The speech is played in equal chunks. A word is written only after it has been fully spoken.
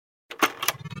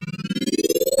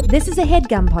This is a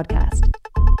HeadGum podcast.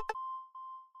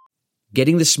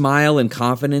 Getting the smile and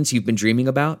confidence you've been dreaming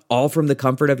about, all from the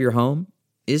comfort of your home,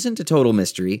 isn't a total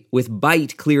mystery with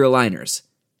Byte clear aligners.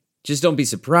 Just don't be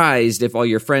surprised if all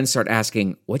your friends start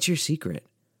asking, "What's your secret?"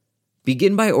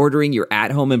 Begin by ordering your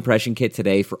at-home impression kit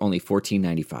today for only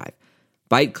 $14.95.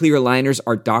 Byte clear aligners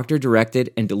are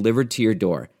doctor-directed and delivered to your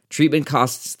door. Treatment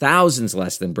costs thousands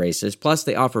less than braces, plus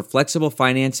they offer flexible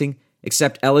financing,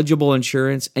 accept eligible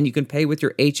insurance, and you can pay with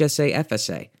your HSA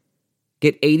FSA.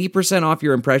 Get 80% off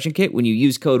your impression kit when you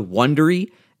use code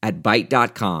WONDERY at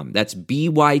Byte.com. That's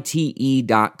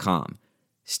BYTE.com.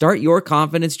 Start your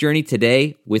confidence journey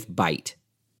today with Byte.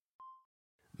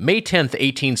 May 10th,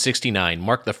 1869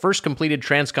 marked the first completed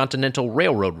transcontinental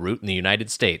railroad route in the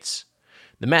United States.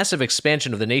 The massive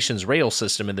expansion of the nation's rail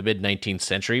system in the mid-19th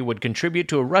century would contribute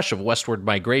to a rush of westward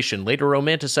migration later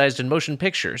romanticized in motion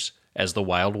pictures as the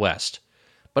Wild West.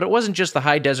 But it wasn't just the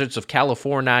high deserts of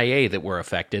California that were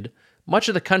affected. Much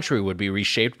of the country would be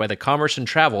reshaped by the commerce and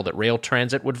travel that rail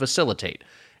transit would facilitate,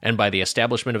 and by the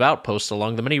establishment of outposts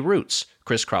along the many routes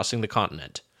crisscrossing the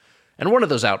continent. And one of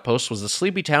those outposts was the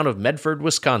sleepy town of Medford,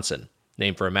 Wisconsin,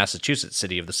 named for a Massachusetts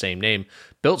city of the same name,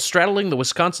 built straddling the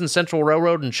Wisconsin Central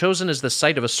Railroad and chosen as the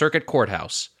site of a circuit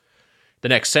courthouse. The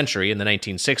next century, in the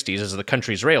 1960s, as the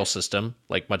country's rail system,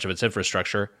 like much of its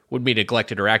infrastructure, would be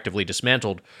neglected or actively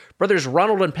dismantled, brothers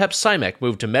Ronald and Pep Simek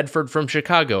moved to Medford from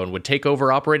Chicago and would take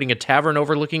over operating a tavern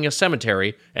overlooking a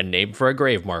cemetery and named for a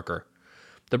grave marker.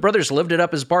 The brothers lived it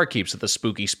up as barkeeps at the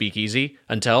spooky speakeasy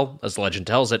until, as legend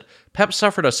tells it, Pep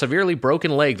suffered a severely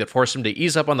broken leg that forced him to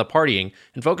ease up on the partying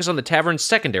and focus on the tavern's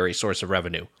secondary source of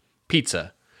revenue,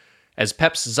 pizza. As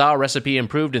Pep's za recipe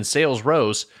improved and sales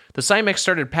rose, the Simeks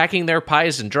started packing their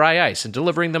pies in dry ice and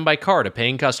delivering them by car to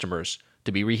paying customers,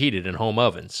 to be reheated in home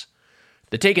ovens.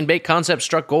 The take-and-bake concept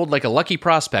struck gold like a lucky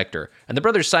prospector, and the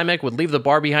brothers Simek would leave the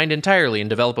bar behind entirely and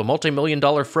develop a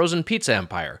multi-million-dollar frozen pizza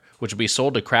empire, which would be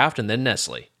sold to Kraft and then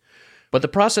Nestle. But the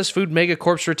processed food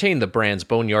megacorps retained the brand's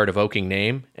boneyard-evoking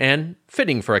name, and,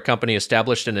 fitting for a company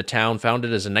established in a town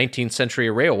founded as a 19th century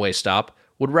railway stop,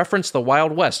 would reference the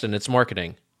Wild West in its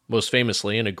marketing, most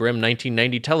famously in a grim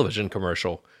 1990 television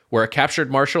commercial, where a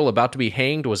captured marshal about to be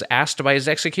hanged was asked by his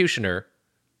executioner,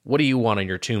 "What do you want on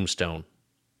your tombstone?"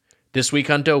 This week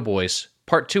on Doughboys,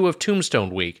 part 2 of Tombstone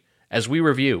Week, as we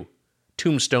review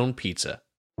Tombstone Pizza.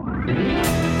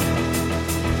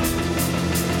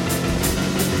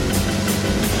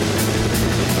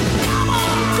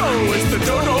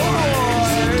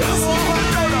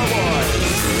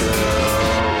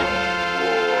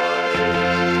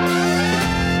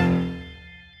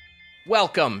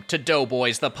 Welcome to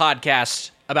Doughboys, the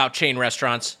podcast about chain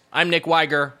restaurants. I'm Nick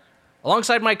Weiger,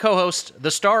 alongside my co-host,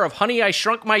 the star of Honey, I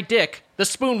Shrunk My Dick, the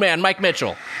Spoon Man, Mike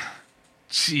Mitchell.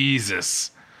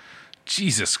 Jesus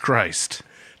Christ.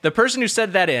 The person who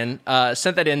sent that in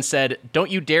said, "Don't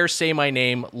you dare say my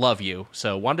name, love you."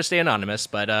 So wanted to stay anonymous,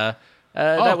 but that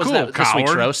was cool, this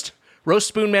week's coward. roast.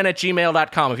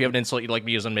 Roastspoonman@gmail.com if you have an insult you'd like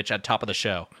me to use on Mitch at top of the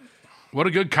show. What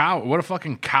a good cow. What a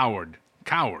fucking coward.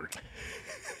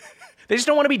 They just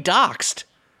don't want to be doxxed.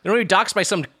 They don't want to be doxxed by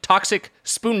some toxic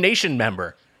Spoon Nation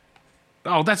member.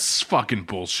 Oh, that's fucking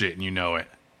bullshit, and you know it.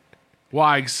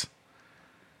 Wags.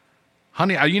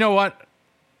 Honey, you know what?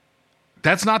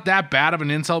 That's not that bad of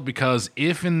an insult, because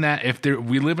we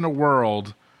live in a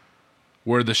world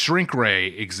where the shrink ray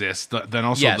exists, then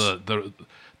also Yes.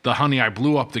 the honey, I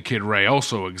blew up the kid ray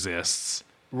also exists.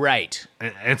 Right.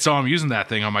 And so I'm using that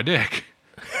thing on my dick.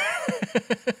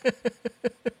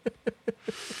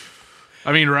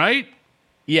 I mean, right?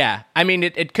 Yeah. I mean,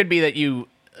 it could be that you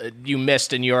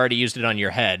missed and you already used it on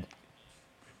your head.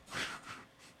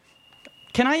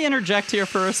 Can I interject here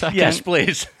for a second? Yes,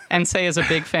 please. And say, as a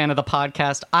big fan of the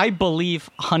podcast, I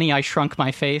believe Honey, I Shrunk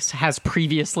My Face has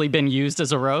previously been used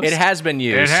as a roast. It has been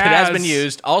used. It It has has. been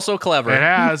used. Also clever. It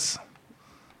has.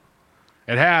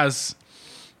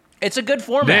 It's a good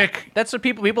format. Nick. That's what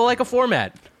people like, a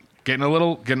format. Getting a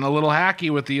little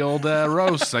hacky with the old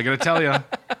roast, I gotta tell you.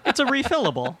 It's a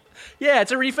refillable. Yeah,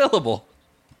 it's a refillable.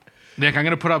 Nick, I'm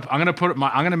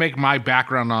gonna make my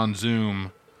background on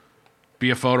Zoom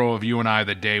be a photo of you and I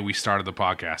the day we started the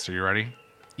podcast. Are you ready?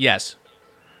 Yes.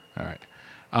 All right.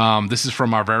 This is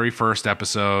from our very first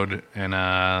episode, and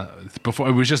before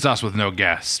it was just us with no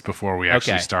guests before we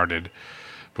actually started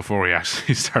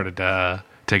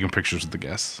taking pictures with the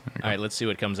guests. All right, let's see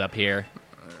what comes up here.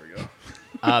 There we go.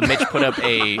 Mitch put up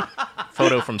a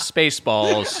photo from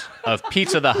Spaceballs of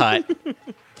Pizza the Hut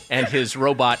and his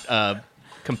robot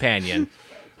companion.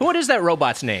 What is that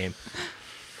robot's name?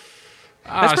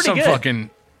 That's pretty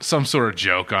good. Some sort of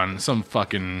joke on some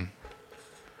fucking,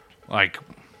 like,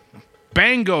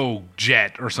 Bango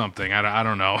Jet or something. I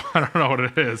don't know. I don't know what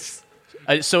it is.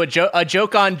 So a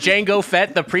joke on Jango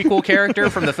Fett, the prequel character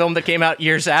from the film that came out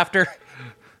years after.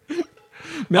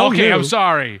 I'm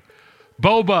sorry.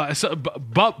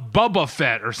 Bubba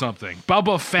Fett or something.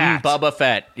 Bubba Fett. Bubba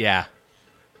Fett, yeah.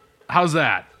 How's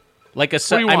that? Like it's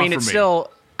still.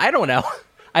 I don't know.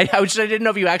 I didn't know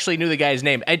if you actually knew the guy's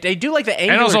name. I do like the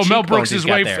angular and also Mel cheekbones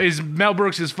Brooks Mel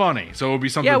Brooks is funny, so it would be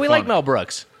something. Yeah, we funny. like Mel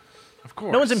Brooks. Of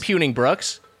course. No one's impugning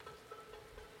Brooks.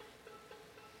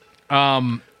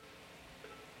 Oh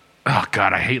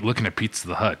God, I hate looking at Pizza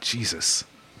the Hut. Jesus.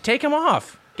 Take him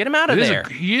off. Get him out of there.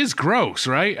 He is gross,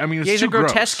 right? I mean, he's a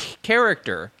grotesque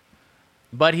character,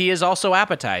 but he is also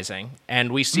appetizing,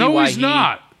 and we see why he's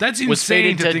not. That's insane was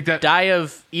fated to think that die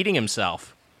of eating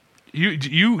himself.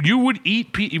 You would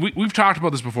eat we've talked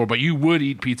about this before, but you would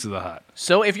eat Pizza the Hut.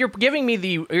 So if you're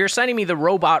assigning me the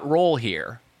robot role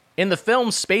here in the film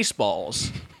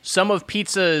Spaceballs, some of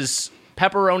Pizza's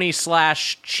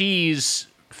pepperoni/cheese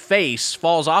face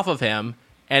falls off of him,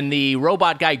 and the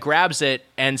robot guy grabs it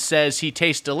and says he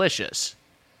tastes delicious.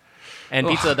 And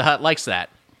Pizza the Hut likes that.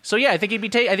 So yeah, I think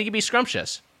he'd be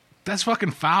scrumptious. That's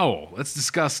fucking foul. That's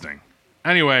disgusting.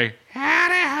 Anyway,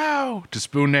 howdy ho to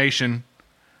Spoon Nation.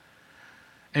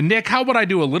 And Nick, how about I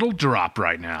do a little drop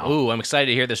right now? Ooh, I'm excited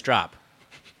to hear this drop.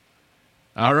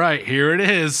 All right, here it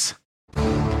is.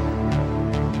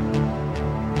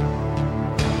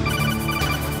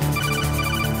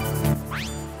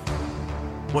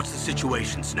 What's the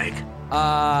situation, Snake?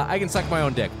 I can suck my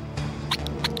own dick.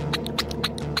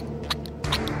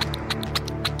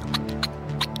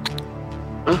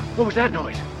 What was that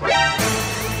noise?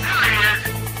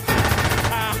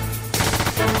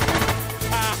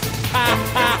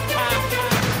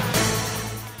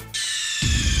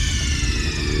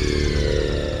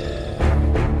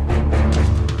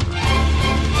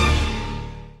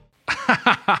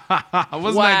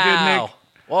 Wasn't that good, Nick?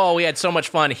 Oh, we had so much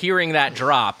fun hearing that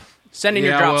drop. Send in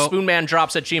your drops,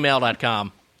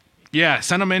 spoonmandrops@gmail.com. Yeah,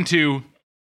 send them into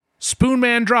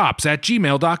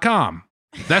spoonmandrops@gmail.com.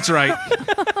 That's right.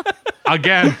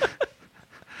 Again,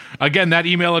 that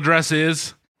email address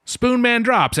is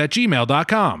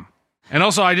spoonmandrops@gmail.com. And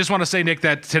also, I just want to say, Nick,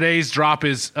 that today's drop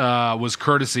was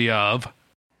courtesy of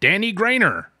Danny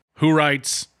Grainer, who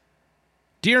writes,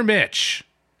 "Dear Mitch,"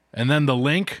 and then the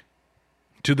link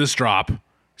to this drop.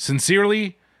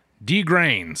 Sincerely, D.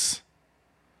 Grains.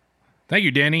 Thank you,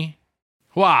 Danny.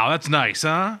 Wow, that's nice,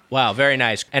 huh? Wow, very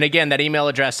nice. And again, that email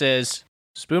address is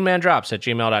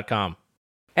spoonmandrops@gmail.com.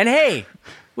 And hey,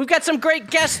 we've got some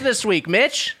great guests this week,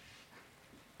 Mitch.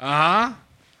 Uh-huh.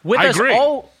 With I us agree.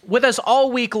 all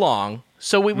week long.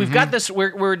 So we've got this.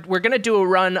 We're gonna do a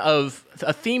run of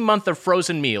a theme month of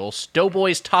frozen meals,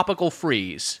 Doughboy's Topical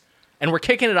Freeze, and we're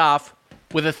kicking it off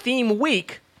with a theme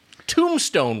week,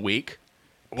 Tombstone Week.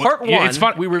 Part 1. It's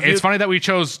funny that we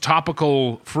chose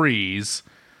Topical Freeze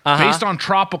based on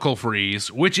Tropical Freeze,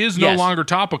 which is no longer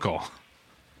topical.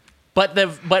 But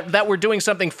that we're doing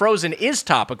something frozen is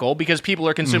topical because people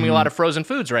are consuming a lot of frozen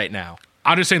foods right now.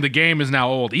 I'm just saying the game is now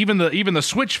old. Even the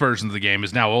Switch version of the game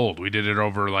is now old. We did it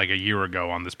over like a year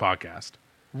ago on this podcast.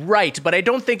 Right, but I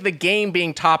don't think the game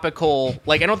being topical,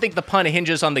 I don't think the pun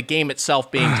hinges on the game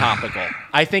itself being topical.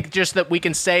 I think just that we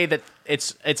can say that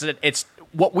it's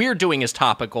what we're doing is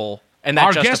topical, and that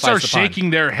our justifies guests are the pun.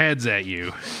 shaking their heads at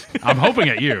you. I'm hoping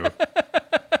at you.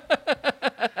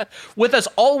 With us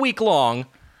all week long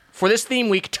for this theme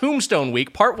week, Tombstone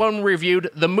Week. Part 1 we reviewed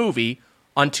the movie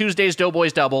on Tuesday's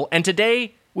Doughboys Double, and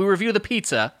today we review the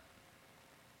pizza.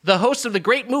 The hosts of the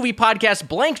great movie podcast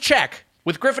Blank Check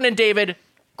with Griffin and David,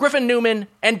 Griffin Newman,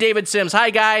 and David Sims.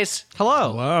 Hi, guys.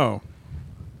 Hello.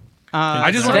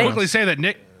 I just want to quickly say that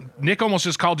Nick almost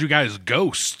just called you guys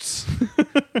ghosts.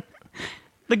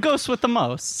 The ghost with the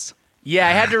most. Yeah,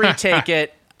 I had to retake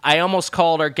it. I almost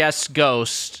called our guest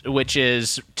Ghost, which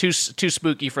is too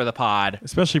spooky for the pod.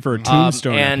 Especially for a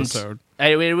Tombstone episode. We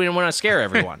didn't want to scare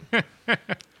everyone.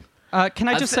 Can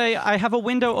I just say, I have a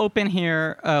window open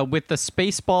here with the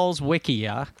Spaceballs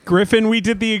Wikia. Griffin, we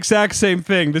did the exact same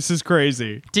thing. This is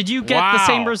crazy. Did you get the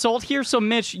same result here? So,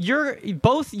 Mitch,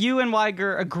 both you and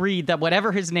Weiger agreed that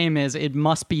whatever his name is, it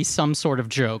must be some sort of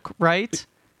joke, right?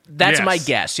 That's Yes. my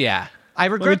guess, yeah. I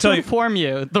regret to inform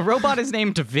you, the robot is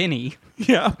named Vinny.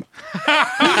 Yeah.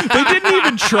 They didn't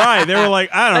even try. They were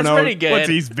like, I don't That's know. pretty good. What's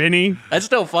he's Vinny? That's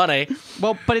still funny.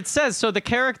 Well, but it says, so the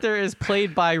character is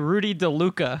played by Rudy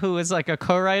DeLuca, who is like a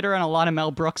co-writer on a lot of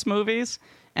Mel Brooks movies.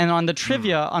 And on the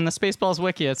trivia on the Spaceballs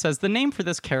Wiki, it says the name for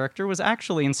this character was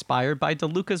actually inspired by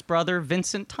DeLuca's brother,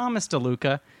 Vincent Thomas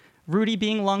DeLuca. Rudy,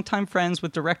 being longtime friends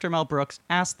with director Mel Brooks,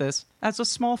 asked this as a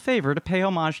small favor to pay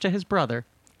homage to his brother.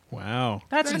 Wow.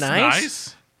 That's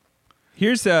nice.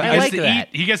 Here's I like that.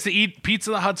 He gets to eat Pizza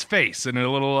the Hut's face in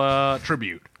a little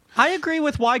tribute. I agree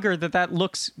with Weiger that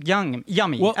looks yummy.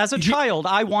 Well, As a child,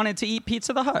 I wanted to eat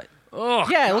Pizza the Hut. Oh,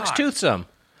 Yeah, it God. looks toothsome.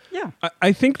 Yeah.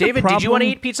 I think the David, did you want to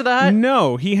problem- eat Pizza the Hut?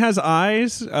 No, he has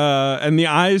eyes, and the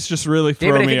eyes just really throw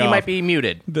David, I me think off. you might be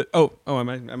muted. Am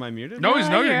I muted? No, I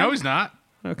hear him. he's not.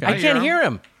 Okay. I can't hear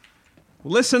him.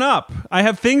 Listen up. I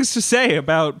have things to say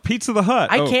about Pizza the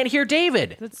Hut. I can't hear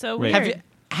David. That's so Wait. weird.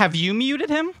 Have you muted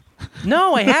him?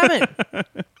 No, I haven't.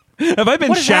 Have I been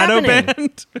What is shadow happening?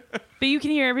 banned? But you can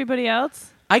hear everybody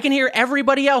else. I can hear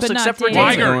everybody else But not except for David.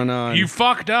 David. going on? Weiger, you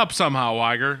fucked up somehow,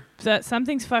 Weiger.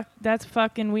 That's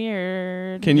fucking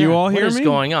weird. Can you all What hear is me?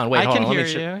 going on? Wait, I hold can on. hear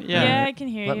Let me you. Yeah, I can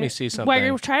hear you. Let me see something.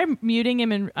 Weiger, try muting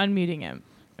him and unmuting him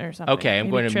or something. Okay, I'm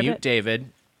Maybe going to trip mute it.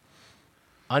 David.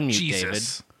 Unmute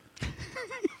Jesus.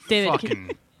 David,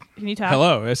 Fucking. can you talk?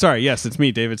 Hello. Sorry. Yes, it's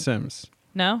me, David Sims.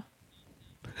 No?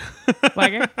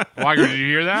 Weiger? Weiger, did you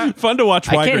hear that? Fun to watch.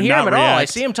 I can't Weiger hear him not at all. I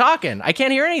react. see him talking. I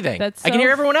can't hear anything. That's I can so hear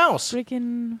everyone else.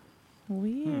 Freaking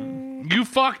weird. You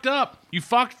fucked up. You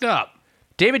fucked up.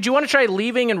 David, do you want to try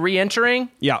leaving and re-entering?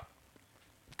 Yeah.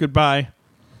 Goodbye.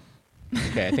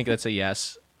 Okay, I think that's a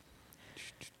yes.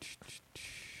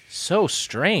 So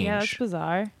strange. Yeah, that's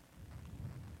bizarre.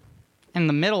 In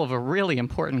the middle of a really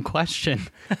important question.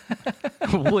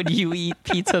 Would you eat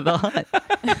Pizza the Hut?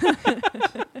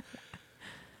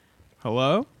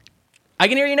 Hello. I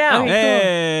can hear you now. Okay. Cool.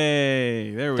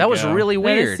 Hey, there we go. That was really That is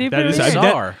weird. super That is weird.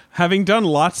 bizarre. having done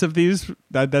lots of these.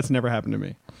 That's never happened to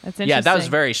me. That's interesting. Yeah, that was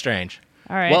very strange.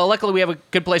 All right. Well, luckily we have a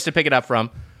good place to pick it up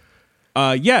from.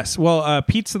 Yes. Well,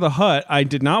 Pizza the Hut, I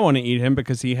did not want to eat him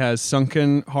because he has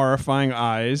sunken, horrifying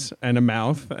eyes and a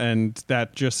mouth, and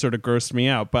that just sort of grossed me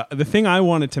out. But the thing I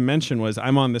wanted to mention was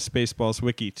I'm on the Spaceballs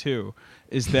wiki too,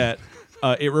 is that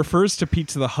it refers to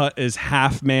Pizza the Hut as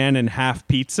half man and half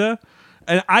pizza.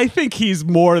 And I think he's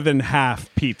more than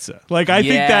half pizza. Like, I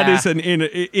think that Yeah. is an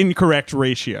incorrect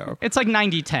ratio. It's like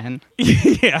 90-10.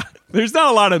 Yeah. There's not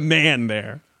a lot of man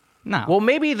there. No. Well,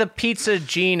 maybe the pizza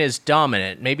gene is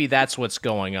dominant. Maybe that's what's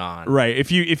going on. Right.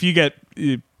 If you get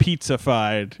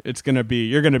pizza-fied,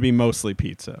 you're gonna be mostly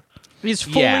pizza. He's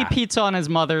fully Yeah. pizza on his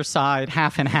mother's side,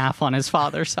 half and half on his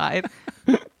father's side.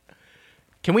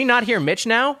 Can we not hear Mitch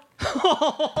now?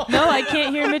 No, I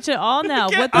can't hear Mitch at all now.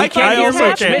 What the I fuck can't I is hear also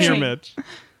Mitch. can't hear happening? Mitch.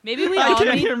 Maybe we I all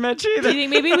can't need. hear Mitch Do you either. think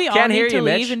maybe we all Can't hear need to you,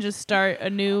 Mitch. leave and just start a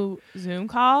new Zoom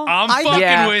call? I'm I- fucking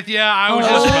Yeah. with you. I was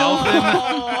just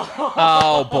melting.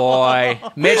 Oh boy,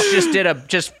 Mitch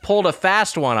just pulled a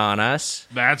fast one on us.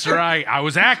 That's right. I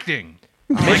was acting.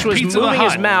 Mitch was Pizza the moving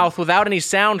his Hut. mouth without any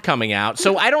sound coming out.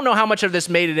 So I don't know how much of this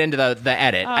made it into the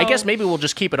edit. I guess maybe we'll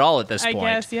just keep it all at this I point.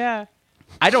 guess, yeah.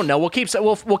 I don't know. We'll keep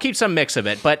some mix of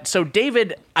it. But so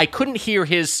David, I couldn't hear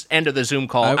his end of the Zoom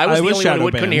call. I was the only one who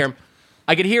couldn't shadow hear him.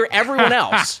 I could hear everyone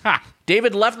else.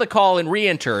 David left the call and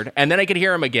re-entered, and then I could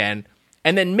hear him again.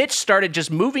 And then Mitch started just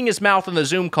moving his mouth on the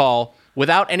Zoom call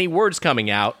without any words coming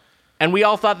out, and we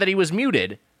all thought that he was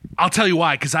muted. I'll tell you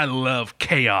why, because I love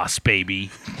chaos, baby.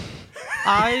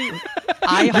 I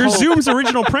You're hope, Zoom's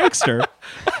original prankster.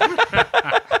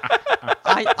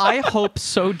 I hope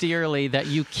so dearly that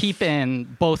you keep in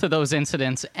both of those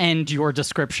incidents and your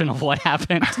description of what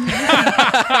happened. So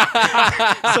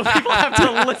people have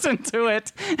to listen to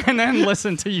it and then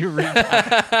listen to you read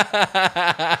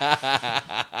that.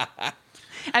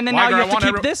 And then now Weiger, you I have to want keep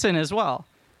every- this in as well.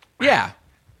 Yeah,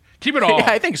 Keep it all.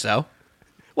 yeah, I think so.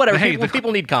 Whatever. Hey,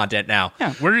 People need content now.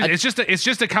 Yeah. It's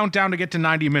just a countdown to get to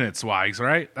 90 minutes, Wags,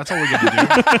 right? That's all we get to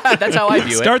do. That's how I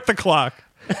view it. Start the clock.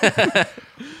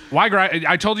 Weiger,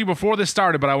 I told you before this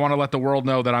started, but I want to let the world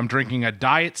know that I'm drinking a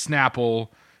Diet Snapple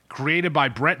created by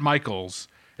Bret Michaels.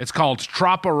 It's called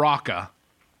Troparaca.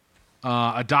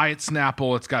 A Diet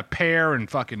Snapple. It's got pear and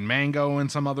fucking mango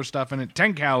and some other stuff in it.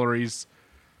 10 calories.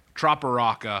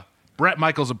 Troparaca. Bret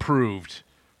Michaels approved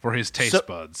for his taste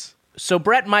buds. So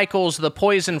Bret Michaels, the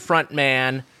Poison front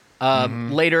man,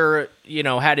 later,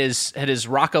 had his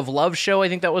Rock of Love show. I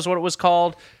think that was what it was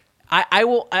called. He's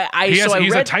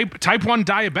read, a type 1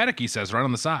 diabetic, he says, right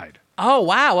on the side. Oh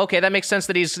wow, okay, that makes sense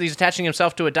that he's attaching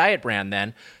himself to a diet brand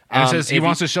then. And it says he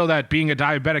wants to show that being a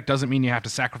diabetic doesn't mean you have to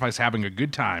sacrifice having a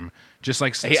good time. Just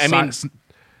like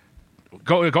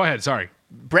go ahead. Sorry.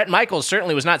 Bret Michaels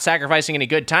certainly was not sacrificing any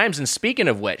good times. And speaking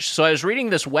of which, so I was reading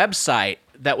this website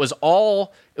that was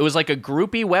it was like a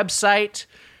groupie website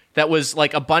that was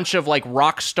like a bunch of like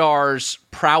rock stars'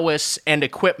 prowess and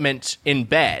equipment in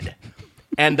bed.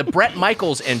 And the Bret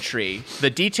Michaels entry, the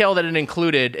detail that it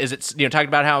included is it's talking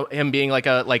about how him being like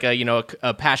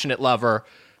a passionate lover,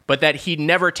 but that he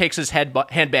never takes his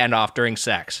headband off during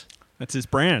sex. That's his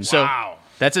brand. So Wow.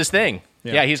 That's his thing.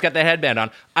 Yeah, he's got the headband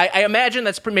on. I imagine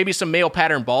that's maybe some male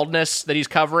pattern baldness that he's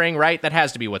covering, right? That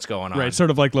has to be what's going on. Right, sort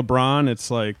of like LeBron.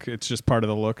 It's just part of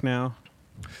the look now.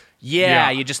 Yeah,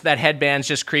 you just that headband's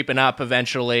just creeping up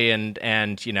eventually, and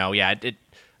I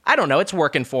don't know, it's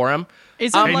working for him. Hey,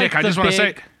 Nick, I just want to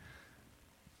say.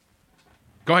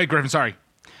 Go ahead, Griffin. Sorry.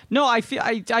 No, I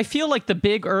feel like the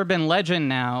big urban legend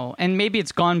now, and maybe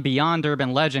it's gone beyond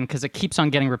urban legend because it keeps on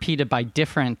getting repeated by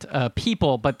different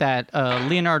people, but that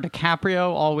Leonardo DiCaprio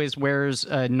always wears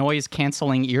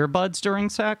noise-canceling earbuds during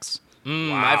sex.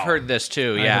 Wow. I've heard this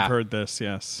too, yeah. I have heard this,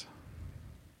 yes.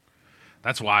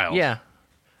 That's wild. Yeah.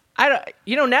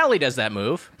 Natalie does that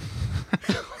move.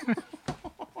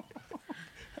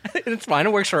 It's fine.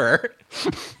 It works for her.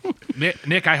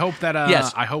 Nick, I hope that.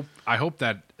 Yes. I hope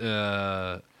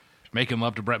that making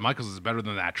love to Bret Michaels is better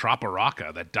than that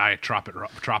Troparaca, that Diet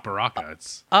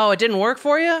Troparaca. It didn't work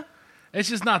for you? It's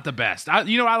just not the best. I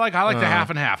like the half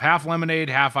and half lemonade,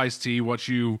 half iced tea. What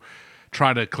you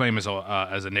try to claim as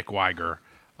a Nick Weiger.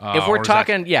 If we're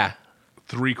talking, yeah.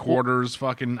 3/4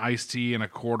 fucking iced tea and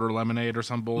 1/4 lemonade or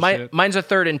some bullshit. Mine's a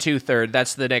 1/3 and 2/3.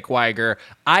 That's the Nick Weiger.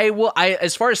 I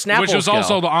as far as Snapples which was go,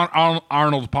 also the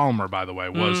Arnold Palmer, by the way,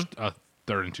 was a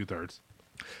 1/3 and 2/3.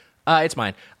 It's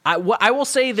mine. I will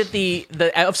say that the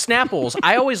of Snapples,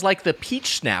 I always like the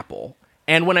peach Snapple.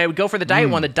 And when I would go for the diet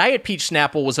one, the diet peach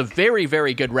Snapple was a very,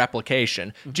 very good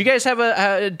replication. Do you guys have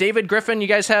a David Griffin? You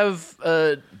guys have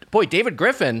David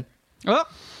Griffin. Oh,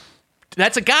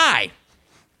 that's a guy.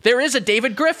 There is a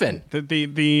David Griffin.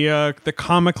 The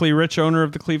comically rich owner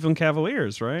of the Cleveland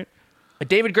Cavaliers, right?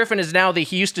 David Griffin is now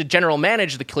he used to general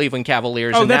manage the Cleveland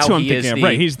Cavaliers. Oh, and that's now what I'm he thinking is of.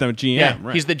 Right, he's the GM. Yeah,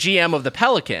 right. He's the GM of the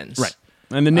Pelicans. Right.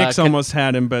 And the Knicks almost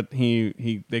had him, but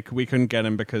we couldn't get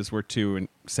him because we're too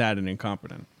sad and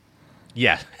incompetent.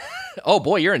 Yeah. Oh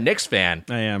boy, you're a Knicks fan.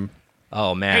 I am.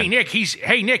 Oh man. Hey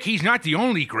Nick, he's not the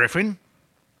only Griffin.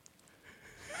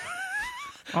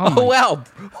 Wow.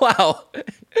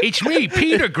 It's me,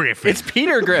 Peter Griffin. It's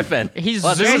Peter Griffin. he's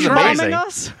this is Zoom amazing. bombing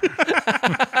us.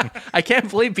 I can't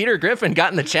believe Peter Griffin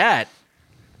got in the chat.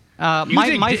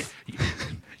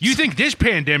 You think this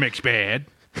pandemic's bad?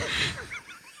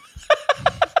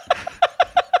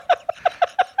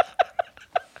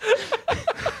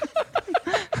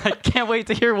 I can't wait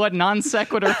to hear what non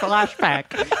sequitur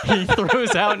flashback he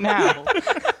throws out now.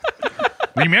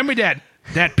 Remember that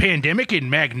pandemic in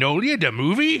Magnolia, the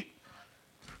movie?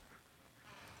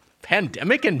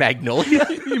 Pandemic in Magnolia?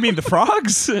 You mean the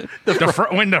frogs?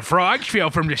 When the frogs fell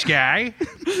from the sky? I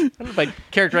don't know if I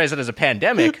characterize it as a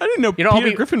pandemic. I didn't know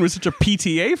Peter Griffin was such a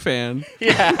PTA fan.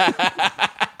 Yeah.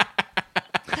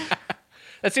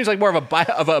 That seems like more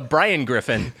of a Brian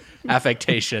Griffin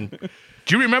affectation.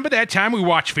 Do you remember that time we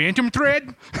watched Phantom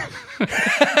Thread?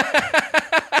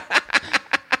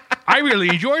 I really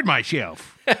enjoyed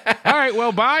myself. All right,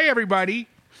 well, bye, everybody.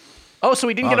 Oh, so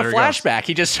he didn't get a flashback.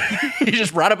 He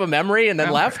just brought up a memory and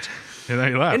then left? And then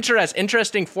he left.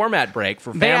 Interesting format break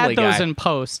for They Family add those Guy. in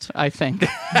post, I think.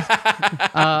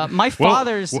 My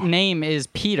father's name is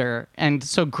Peter, and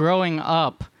so growing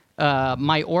up,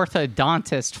 my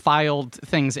orthodontist filed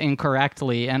things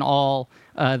incorrectly, and all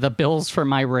the bills for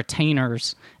my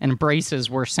retainers and braces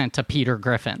were sent to Peter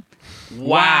Griffin.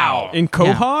 Wow. In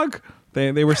Quahog?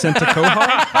 Yeah. They were sent to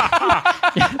Quahog?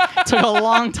 It took a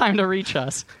long time to reach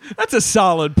us. That's a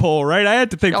solid pull, right? I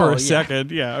had to think for a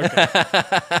second. Yeah,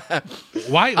 okay.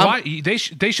 Why? They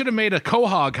should have made a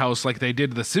Quahog house like they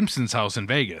did the Simpsons house in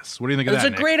Vegas. What do you think of that,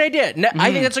 That's a great idea.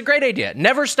 I think that's a great idea.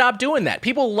 Never stop doing that.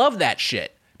 People love that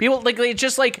shit. People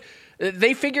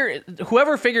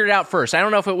whoever figured it out first. I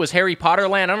don't know if it was Harry Potter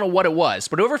land. I don't know what it was,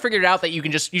 but whoever figured out that you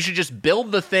should just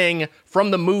build the thing from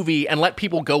the movie and let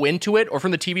people go into it, or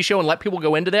from the TV show and let people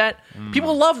go into that.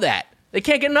 People love that. They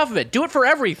can't get enough of it. Do it for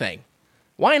everything.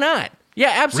 Why not?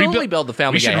 Yeah, absolutely. Build the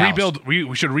Family Guy house.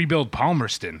 We should rebuild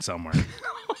Palmerston somewhere.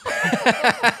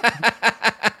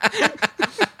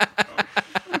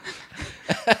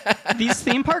 These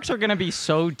theme parks are going to be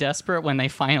so desperate when they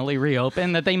finally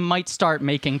reopen that they might start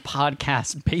making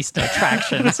podcast-based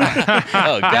attractions. Oh,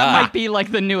 God. That might be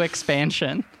like the new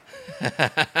expansion.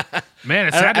 Man,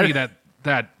 it's sad to me that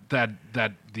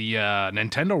the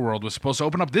Nintendo World was supposed to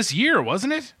open up this year,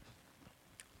 wasn't it?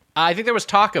 I think there was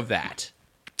talk of that,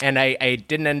 and I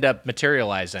didn't end up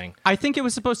materializing. I think it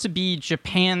was supposed to be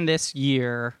Japan this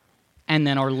year, and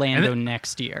then Orlando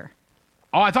next year.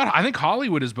 Oh, I think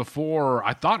Hollywood is before.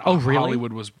 I thought really?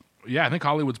 Hollywood was. Yeah, I think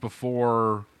Hollywood's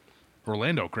before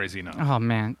Orlando. Crazy enough. Oh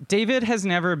man, David has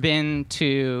never been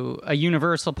to a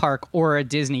Universal park or a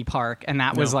Disney park, and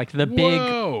that was like the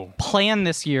big plan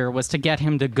this year was to get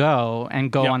him to go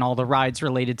on all the rides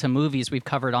related to movies we've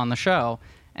covered on the show.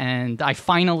 And I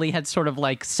finally had sort of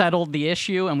like settled the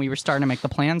issue, and we were starting to make the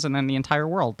plans, and then the entire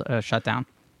world shut down.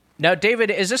 Now,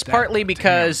 David, is this partly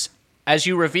because, as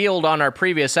you revealed on our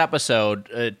previous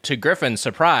episode, to Griffin's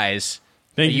surprise,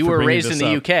 you were raised in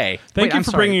the UK? Thank you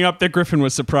for bringing up that Griffin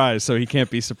was surprised, so he can't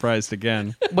be surprised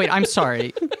again. Wait, I'm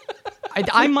sorry.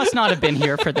 I must not have been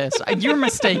here for this. You're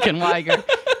mistaken, Liger.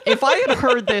 If I had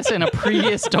heard this in a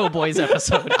previous Doughboys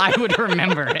episode, I would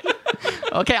remember it.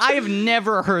 Okay, I have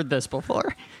never heard this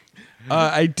before.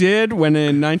 I did when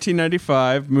in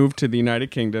 1995 moved to the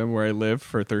United Kingdom, where I lived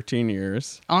for 13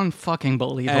 years. Unfucking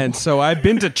believable. And so I've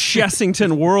been to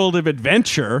Chessington World of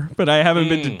Adventure, but I haven't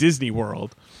been to Disney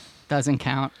World. Doesn't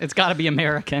count. It's got to be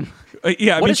American.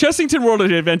 Chessington World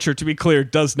of Adventure, to be clear,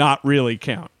 does not really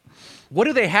count. What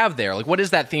do they have there? Like, what is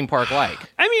that theme park like?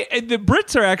 I mean, the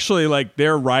Brits are actually like,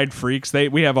 they're ride freaks.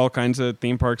 We have all kinds of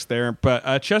theme parks there. But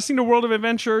Chessington World of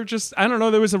Adventure, I don't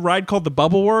know, there was a ride called the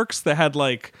Bubble Works that had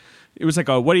like, it was like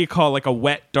what do you call, like a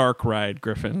wet dark ride,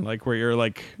 Griffin? Like where you're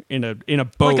like in a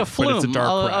boat, like a flume. But it's a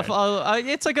dark ride.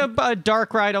 It's like a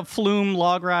dark ride, a flume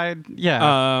log ride.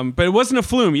 Yeah. But it wasn't a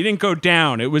flume. You didn't go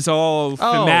down. It was all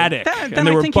thematic. Then and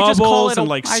there I were think you just call bubbles it and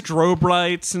like strobe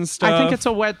lights and stuff. I think it's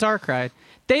a wet dark ride.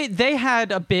 They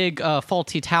had a big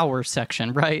Faulty Towers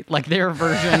section, right? Like their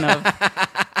version of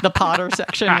the Potter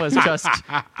section was just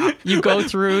you go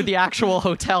through the actual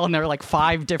hotel and there are like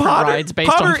 5 different rides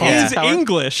based Potter on Faulty is Towers.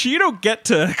 English. You don't get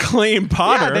to claim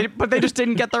Potter. Yeah, but they just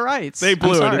didn't get the rights. They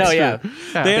blew it. No, yeah.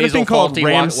 They had a thing called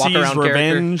Ramsey's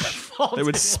Revenge that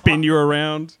would spin you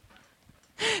around.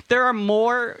 There are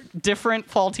more different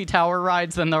Faulty Tower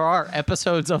rides than there are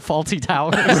episodes of Faulty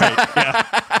Towers. Right,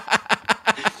 yeah.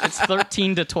 It's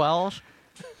 13 to 12.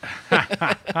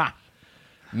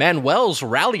 Manuel's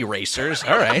Rally Racers.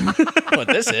 All right. What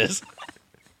this is.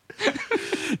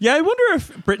 Yeah, I wonder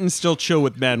if Britain's still chill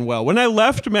with Manuel. When I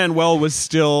left, Manuel was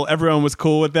still, everyone was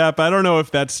cool with that, but I don't know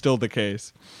if that's still the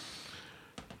case.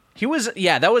 He was,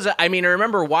 that was, I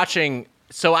remember watching,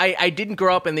 so I didn't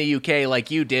grow up in the UK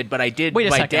like you did, but I did. Wait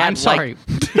a my second, dad I'm sorry.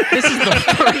 This is the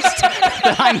first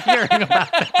that I'm hearing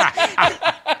about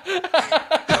that.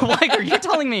 Like, are you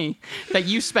telling me that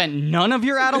you spent none of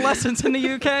your adolescence in the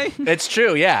UK? It's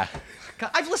true, yeah. God,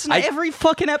 I've listened to every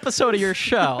fucking episode of your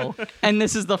show, and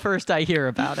this is the first I hear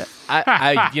about it.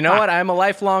 You know what? I'm a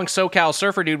lifelong SoCal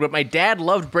surfer dude, but my dad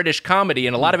loved British comedy,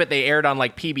 and a lot of it they aired on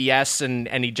like PBS,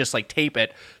 and he'd just like tape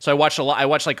it. So I watched a lot. I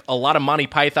watched like a lot of Monty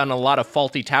Python, and a lot of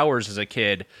Faulty Towers as a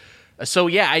kid. So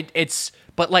yeah,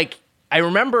 but like I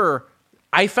remember.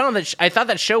 I thought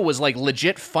that show was like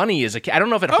legit funny as a kid. I don't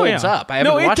know if it holds up. I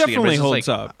haven't watched it. No, it definitely holds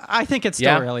up. I think it's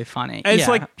still really funny. It's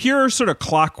like pure sort of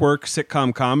clockwork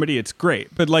sitcom comedy. It's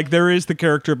great. But like there is the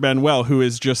character of Manuel who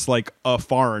is just like a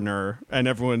foreigner, and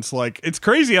everyone's like, it's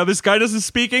crazy how this guy doesn't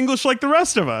speak English like the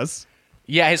rest of us.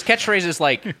 Yeah, his catchpose is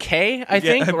like K, I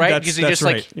think, right? Because he just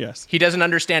right. Yes. He doesn't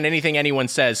understand anything anyone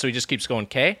says, so he just keeps going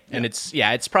K. And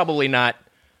it's probably not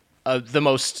the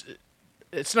most.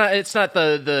 It's not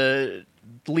the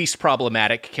least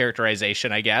problematic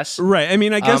characterization, I guess. Right. I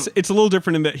mean, I guess it's a little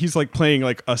different in that he's like playing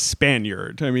like a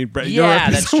Spaniard. I mean,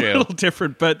 that's a true. little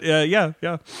different, but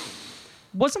yeah.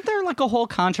 Wasn't there like a whole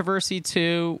controversy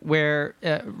too where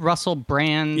Russell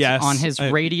Brand on his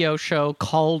radio show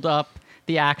called up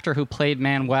the actor who played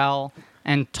Manuel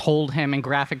and told him in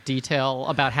graphic detail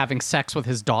about having sex with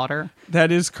his daughter?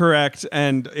 That is correct.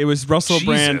 And it was Russell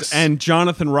Brand and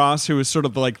Jonathan Ross, who was sort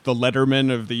of like the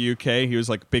Letterman of the UK. He was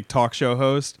like a big talk show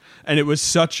host. And it was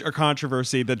such a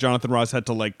controversy that Jonathan Ross had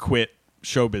to like quit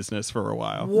show business for a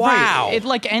while. Wow. Right. It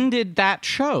like ended that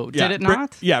show, did it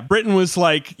not? Britain was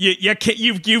like,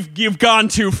 you've gone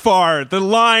too far. The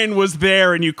line was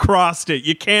there and you crossed it.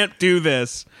 You can't do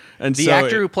this. And the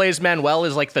actor who plays Manuel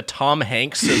is like the Tom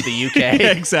Hanks of the UK.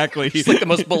 Yeah, exactly. He's like the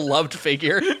most beloved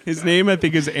figure. His name, I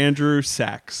think, is Andrew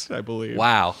Sachs, I believe.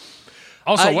 Wow.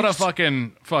 Also, what a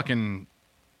fucking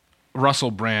Russell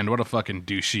Brand. What a fucking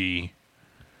douchey.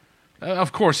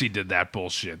 Of course he did that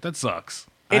bullshit. That sucks.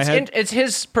 It's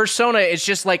his persona. It's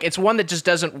just like, it's one that just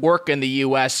doesn't work in the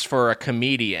U.S. for a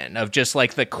comedian, of just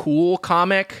like the cool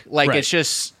comic. Like, right. It's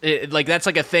just like, that's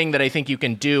like a thing that I think you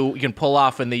can pull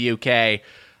off in the U.K.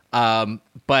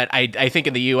 But I think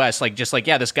in the U.S., like, just like,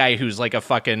 yeah, this guy who's like a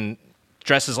fucking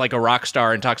dresses like a rock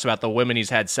star and talks about the women he's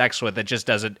had sex with, it just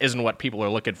isn't what people are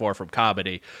looking for from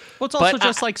comedy. Well, it's also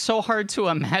just like so hard to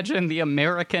imagine the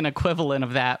American equivalent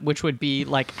of that, which would be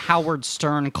like Howard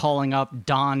Stern calling up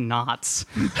Don Knotts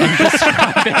and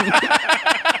describing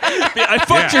I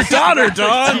fucked your daughter,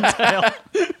 Don.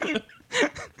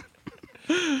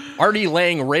 Artie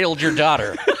Lang railed your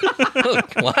daughter.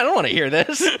 Well, I don't want to hear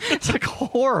this. It's like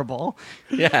horrible.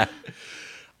 Yeah.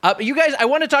 You guys, I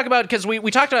want to talk about, because we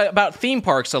talked about theme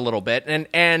parks a little bit,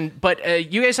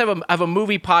 but you guys have a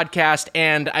movie podcast,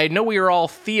 and I know we are all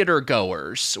theater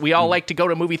goers. We all like to go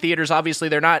to movie theaters. Obviously,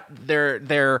 they're not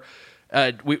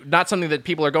something that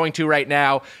people are going to right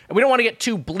now. And we don't want to get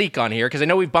too bleak on here, because I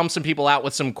know we've bumped some people out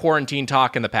with some quarantine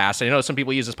talk in the past. I know some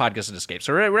people use this podcast as escape,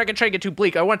 so we're not going to try to get too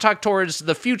bleak. I want to talk towards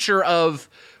the future of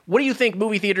what do you think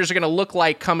movie theaters are going to look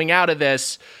like coming out of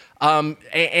this.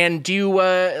 And do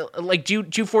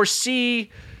you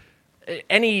foresee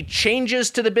any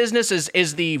changes to the business?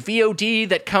 Is the VOD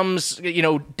that comes,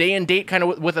 day and date kind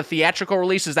of with a theatrical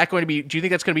release, is that going to be, do you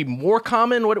think that's going to be more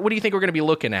common? What do you think we're going to be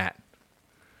looking at?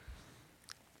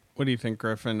 What do you think,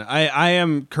 Griffin? I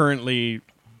am currently,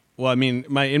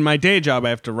 in my day job, I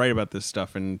have to write about this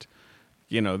stuff, and,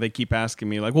 they keep asking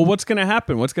me like, well, what's going to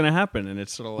happen? What's going to happen? And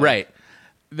it's sort of like,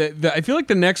 right. I feel like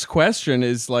the next question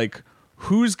is like,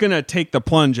 who's going to take the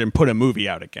plunge and put a movie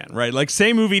out again, right? Like,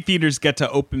 say movie theaters get to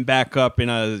open back up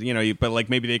but like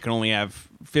maybe they can only have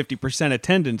 50%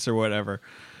 attendance or whatever.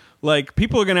 Like,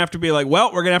 people are going to have to be like, well,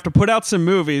 we're going to have to put out some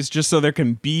movies just so there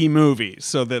can be movies,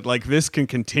 so that like this can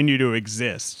continue to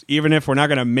exist, even if we're not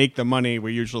going to make the money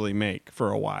we usually make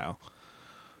for a while.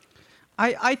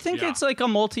 I think it's like a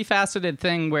multifaceted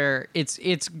thing where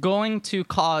it's going to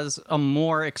cause a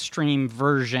more extreme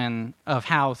version of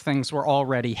how things were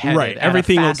already headed. Right.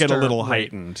 Everything will get a little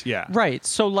heightened. Yeah. Right.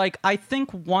 So like I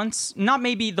think once, not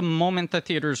maybe the moment the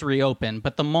theaters reopen,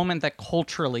 but the moment that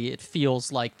culturally it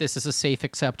feels like this is a safe,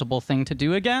 acceptable thing to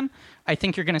do again, I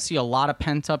think you're going to see a lot of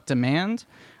pent-up demand.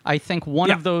 I think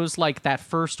one of those, like that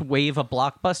first wave of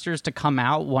blockbusters to come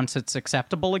out once it's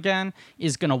acceptable again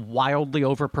is going to wildly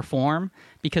overperform,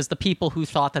 because the people who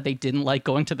thought that they didn't like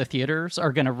going to the theaters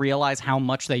are going to realize how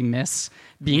much they miss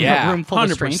being in a room full 100%.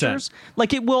 Of strangers.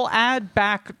 Like, it will add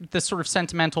back the sort of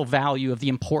sentimental value of the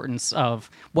importance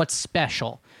of what's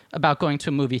special about going to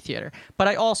a movie theater. But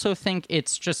I also think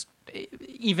it's just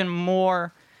even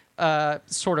more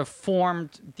sort of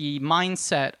formed the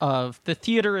mindset of the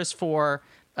theater is for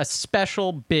a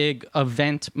special big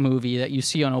event movie that you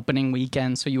see on opening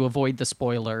weekend so you avoid the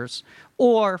spoilers,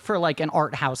 or for like an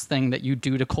art house thing that you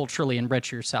do to culturally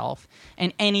enrich yourself.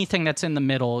 And anything that's in the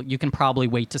middle, you can probably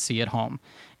wait to see at home.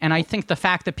 And I think the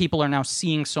fact that people are now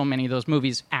seeing so many of those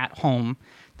movies at home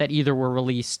that either were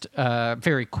released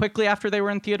very quickly after they were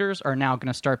in theaters are now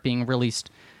going to start being released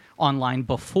online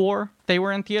before they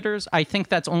were in theaters, I think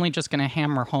that's only just going to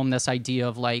hammer home this idea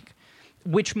of like,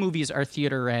 which movies are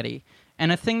theater ready.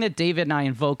 And a thing that David and I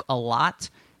invoke a lot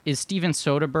is Steven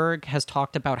Soderbergh has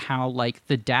talked about how like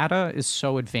the data is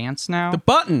so advanced now. The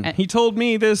button. He told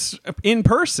me this in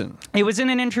person. It was in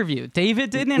an interview.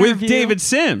 David did an interview. With David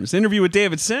Sims. Interview with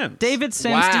David Sims. David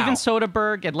Sims, wow. Steven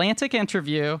Soderbergh, Atlantic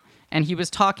interview. And he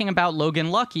was talking about Logan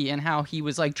Lucky and how he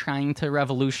was like trying to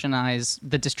revolutionize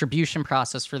the distribution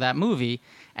process for that movie.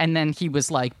 And then he was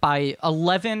like, by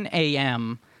 11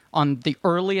 a.m., on the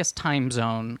earliest time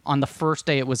zone, on the first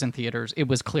day it was in theaters, it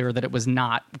was clear that it was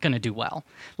not going to do well.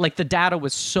 Like, the data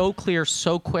was so clear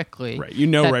so quickly. Right,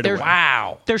 right away.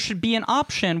 Wow. There should be an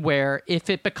option where if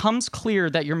it becomes clear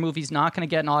that your movie's not going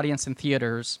to get an audience in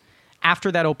theaters,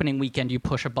 after that opening weekend, you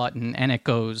push a button and it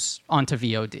goes onto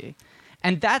VOD.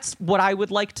 And that's what I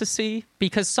would like to see,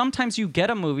 because sometimes you get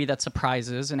a movie that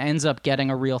surprises and ends up getting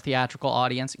a real theatrical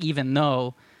audience, even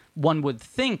though one would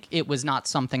think it was not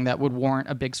something that would warrant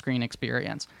a big screen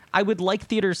experience. I would like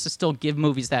theaters to still give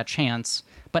movies that chance,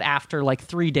 but after like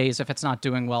 3 days, if it's not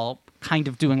doing well, kind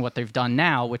of doing what they've done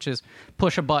now, which is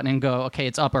push a button and go, okay,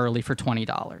 it's up early for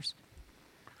 $20.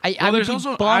 I would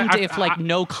be bummed if like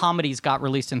no comedies got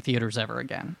released in theaters ever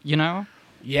again, you know?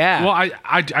 Yeah. Well,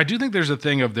 I do think there's a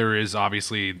thing of there's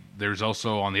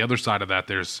also on the other side of that,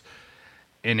 there's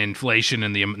an inflation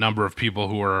in the number of people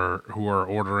who are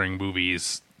ordering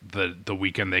movies the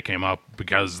weekend they came up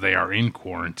because they are in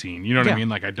quarantine. You know what I mean?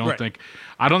 Like, I don't think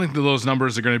that those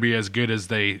numbers are going to be as good as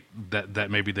they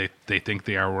maybe they think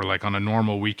they are. Where like on a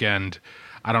normal weekend,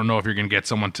 I don't know if you're going to get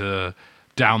someone to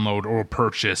download or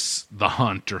purchase The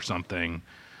Hunt or something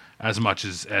as much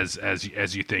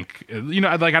as you think. You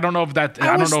know, like I don't know if that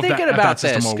that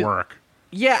system will work.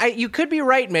 Yeah, you could be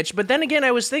right, Mitch. But then again,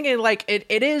 I was thinking like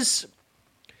it is.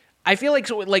 I feel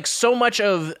like so much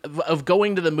of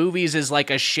going to the movies is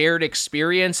like a shared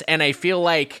experience, and I feel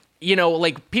like, you know,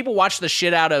 like people watch the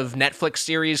shit out of Netflix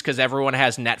series because everyone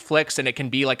has Netflix, and it can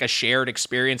be like a shared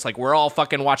experience. Like, we're all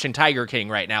fucking watching Tiger King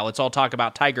right now. Let's all talk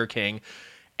about Tiger King.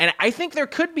 And I think there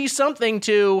could be something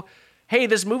to, hey,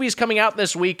 this movie's coming out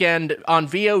this weekend on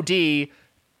VOD.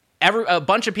 A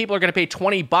bunch of people are going to pay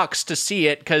 $20 to see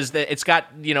it because it's got,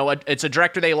 you know, it's a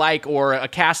director they like or a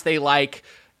cast they like.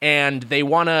 and they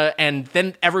want to, and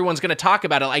then everyone's going to talk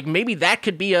about it. Like, maybe that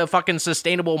could be a fucking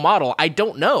sustainable model. I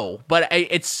don't know, but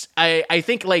I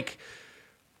think like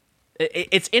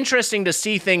it's interesting to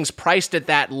see things priced at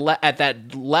that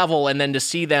level, and then to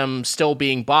see them still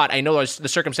being bought. I know the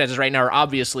circumstances right now are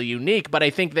obviously unique, but I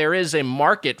think there is a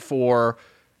market for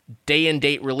day and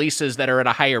date releases that are at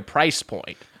a higher price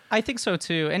point. I think so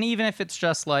too. And even if it's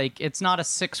just like, it's not a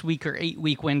 6 week or 8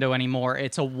 week window anymore,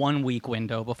 it's a 1 week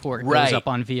window before it goes up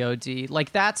on VOD.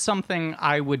 Like, that's something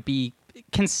I would be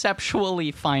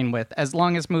conceptually fine with, as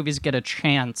long as movies get a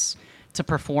chance to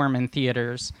perform in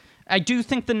theaters. I do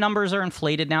think the numbers are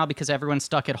inflated now because everyone's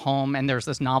stuck at home, and there's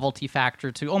this novelty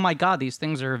factor to, oh my God, these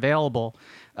things are available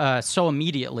so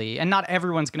immediately. And not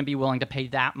everyone's going to be willing to pay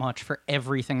that much for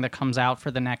everything that comes out for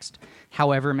the next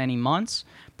however many months.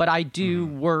 But I do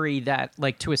worry that,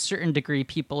 like, to a certain degree,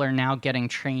 people are now getting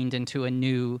trained into a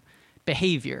new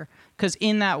behavior. Because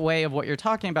in that way of what you're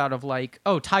talking about, of like,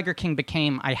 oh, Tiger King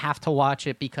became, I have to watch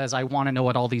it because I want to know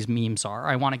what all these memes are.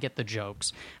 I want to get the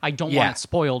jokes. I don't want it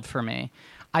spoiled for me.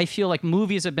 I feel like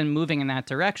movies have been moving in that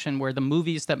direction, where the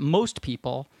movies that most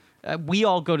people, we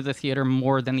all go to the theater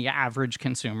more than the average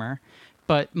consumer,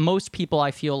 but most people,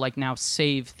 I feel like, now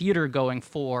save theater going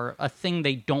for a thing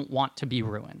they don't want to be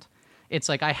ruined. It's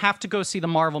like, I have to go see the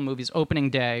Marvel movies opening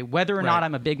day, whether or not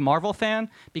I'm a big Marvel fan,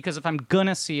 because if I'm going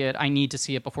to see it, I need to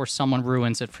see it before someone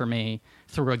ruins it for me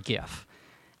through a GIF.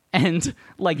 And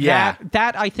like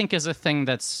that I think is a thing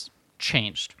that's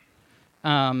changed.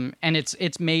 And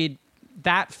it's made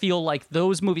that feel like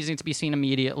those movies need to be seen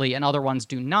immediately and other ones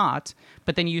do not.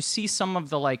 But then you see some of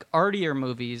the like artier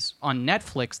movies on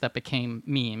Netflix that became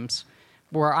memes,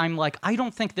 where I'm like, I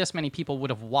don't think this many people would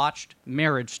have watched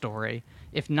Marriage Story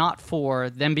if not for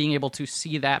them being able to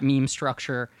see that meme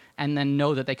structure and then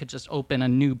know that they could just open a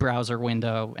new browser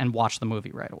window and watch the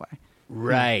movie right away.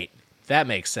 Right. That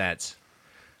makes sense.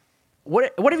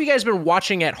 What have you guys been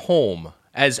watching at home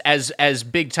as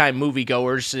big time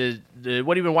moviegoers?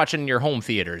 What have you been watching in your home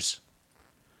theaters?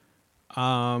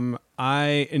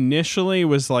 I initially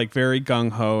was like very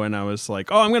gung ho, and I was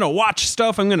like, "Oh, I'm gonna watch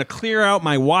stuff. I'm gonna clear out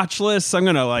my watch list. I'm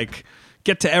gonna like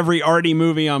get to every arty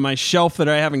movie on my shelf that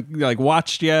I haven't like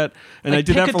watched yet." And like, I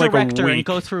did that for like a week. And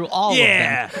go through all of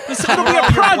them. It'll be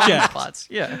a project.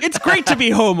 Yeah, it's great to be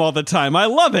home all the time. I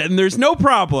love it, and there's no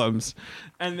problems.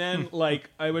 And then, like,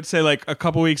 I would say, like, a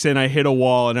couple weeks in, I hit a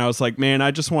wall, and I was like, man,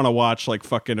 I just want to watch, like,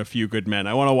 fucking A Few Good Men.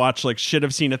 I want to watch, like, shit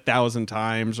I've seen 1,000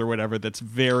 times or whatever that's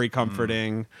very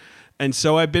comforting. And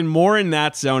so I've been more in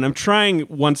that zone. I'm trying,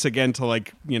 once again, to,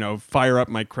 like, you know, fire up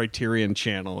my Criterion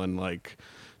channel and, like,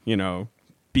 you know,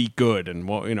 be good and,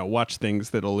 you know, watch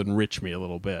things that'll enrich me a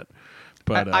little bit.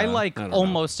 But I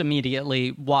almost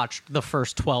immediately watched the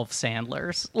first 12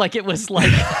 Sandlers. Like, it was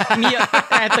like me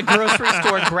at the grocery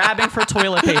store grabbing for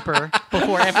toilet paper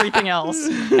before everything else,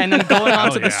 and then going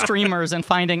on to the streamers and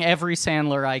finding every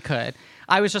Sandler I could.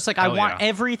 I was just like, I want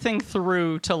everything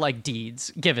through to like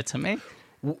Deeds. Give it to me.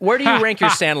 Where do you rank your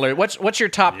Sandler? What's your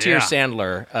top tier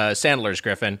Sandlers,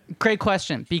 Griffin? Great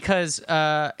question, because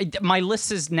my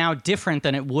list is now different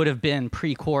than it would have been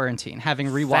pre-quarantine, having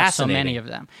rewatched so many of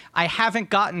them. I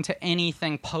haven't gotten to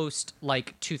anything post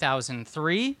like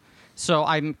 2003, so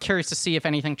I'm curious to see if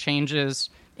anything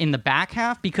changes in the back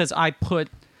half, because I put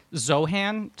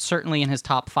Zohan certainly in his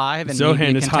top 5, and Zohan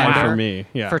maybe a is high contender for me.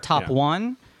 for top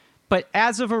 1. But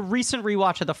as of a recent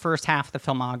rewatch of the first half of the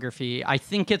filmography, I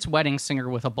think it's Wedding Singer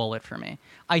with a bullet for me.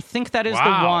 I think that is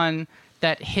the one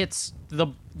that hits the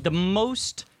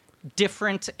most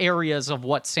different areas of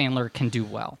what Sandler can do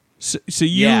well. So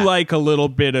you like a little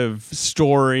bit of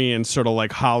story and sort of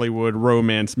like Hollywood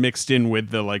romance mixed in with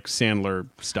the like Sandler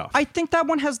stuff. I think that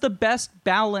one has the best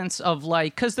balance of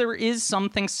like, because there is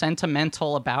something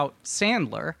sentimental about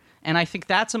Sandler, and I think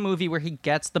that's a movie where he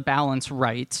gets the balance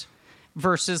right.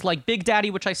 Versus like Big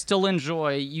Daddy, which I still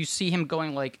enjoy, you see him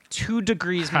going like 2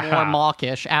 degrees more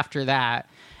mawkish after that.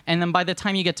 And then by the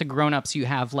time you get to Grown Ups, you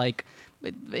have like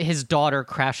his daughter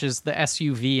crashes the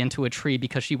SUV into a tree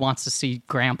because she wants to see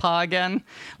Grandpa again.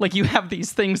 Like, you have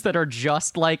these things that are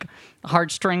just like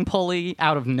heartstring pulley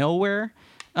out of nowhere.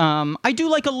 I do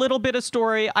like a little bit of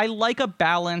story. I like a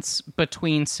balance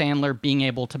between Sandler being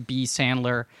able to be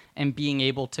Sandler and being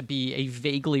able to be a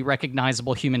vaguely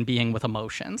recognizable human being with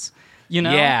emotions. You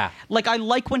know? Yeah. Like, I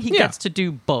like when he gets to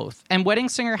do both. And Wedding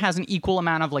Singer has an equal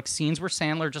amount of, like, scenes where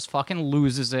Sandler just fucking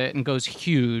loses it and goes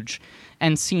huge,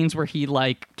 and scenes where he,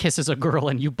 like, kisses a girl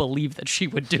and you believe that she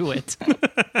would do it.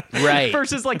 Right.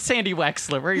 Versus, like, Sandy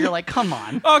Wexler, where you're like, come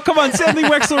on. Oh, come on, Sandy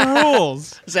Wexler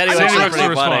rules. Sandy Wexler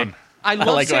was fun. I love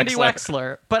like Sandy Wexler.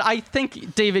 Wexler, but I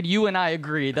think, David, you and I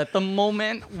agree that the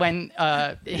moment when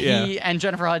he and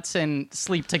Jennifer Hudson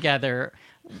sleep together,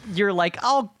 you're like,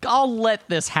 I'll let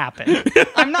this happen.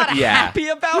 I'm not happy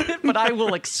about it, but I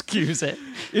will excuse it.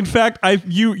 In fact,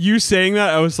 you saying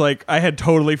that, I was like, I had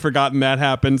totally forgotten that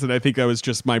happens, and I think that was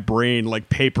just my brain like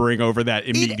papering over that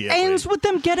immediately. It ends with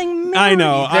them getting married. I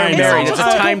know. They're married. It's a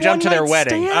like time jump to their one-night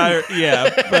wedding.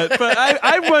 stand. But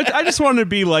I just want to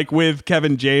be like with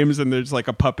Kevin James, and there's like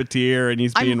a puppeteer, and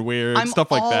he's being weird, I'm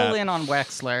stuff like that. all in on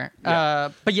Wexler.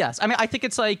 But yes, I mean, I think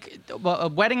it's like a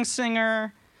Wedding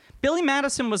Singer. Billy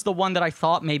Madison was the one that I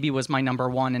thought maybe was my number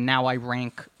one, and now I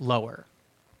rank lower.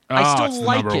 I still it's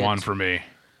like the number it. one for me.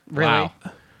 Really? Wow.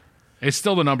 It's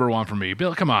still the number one for me.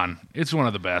 Bill, come on. It's one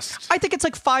of the best. I think it's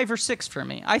like 5 or 6 for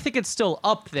me. I think it's still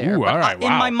up there. Ooh, but all right, in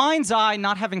wow. my mind's eye,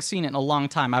 not having seen it in a long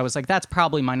time, I was like, that's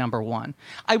probably my number one.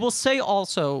 I will say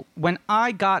also, when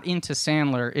I got into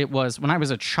Sandler, it was when I was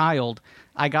a child,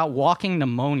 I got walking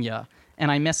pneumonia,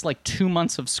 and I missed like 2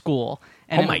 months of school.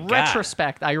 And my in God.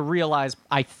 retrospect, I realized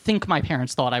I think my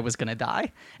parents thought I was going to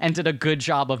die and did a good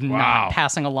job of Wow. not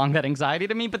passing along that anxiety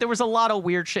to me. But there was a lot of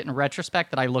weird shit in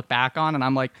retrospect that I look back on and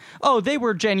I'm like, oh, they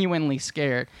were genuinely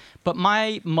scared. But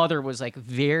my mother was like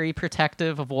very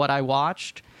protective of what I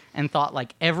watched and thought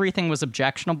like everything was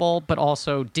objectionable, but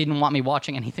also didn't want me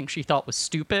watching anything she thought was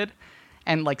stupid.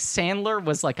 And like Sandler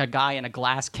was like a guy in a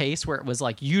glass case where it was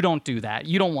like, you don't do that.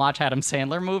 You don't watch Adam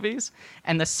Sandler movies.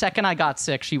 And the second I got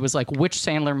sick, she was like, which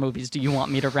Sandler movies do you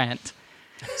want me to rent?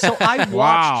 So I watched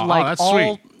Wow. like that's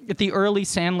all sweet. the early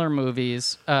Sandler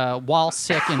movies while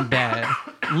sick in bed,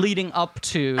 leading up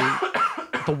to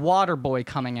The Waterboy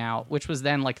coming out, which was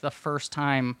then like the first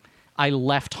time I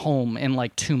left home in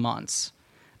like 2 months.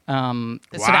 So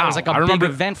that was like I a big remember-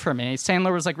 event for me.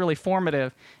 Sandler was like really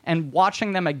formative, and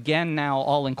watching them again now,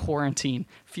 all in quarantine,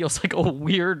 feels like a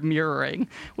weird mirroring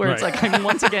where it's Right. like I'm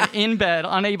once again in bed,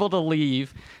 unable to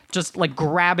leave, just like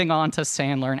grabbing onto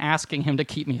Sandler and asking him to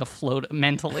keep me afloat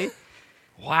mentally.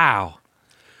 Wow.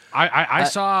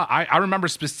 I remember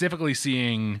specifically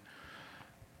seeing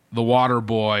The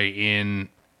Waterboy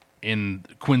in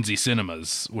Quincy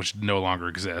Cinemas, which no longer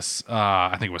exists.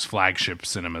 I think it was Flagship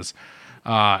Cinemas.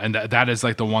 And that is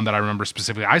like the one that I remember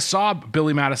specifically. I saw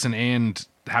Billy Madison and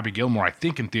Happy Gilmore, I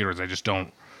think, in theaters. I just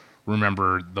don't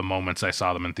remember the moments I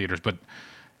saw them in theaters. But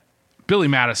Billy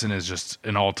Madison is just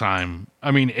an all-time.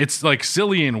 I mean, it's like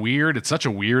silly and weird. It's such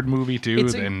a weird movie too.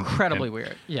 It's and incredibly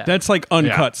weird. Yeah. That's like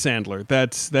uncut Sandler.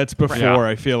 That's before Yeah.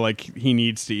 I feel like he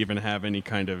needs to even have any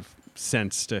kind of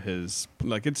sense to his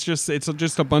like. It's just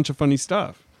a bunch of funny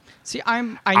stuff. See,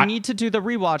 I need to do the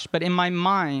rewatch, but in my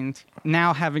mind,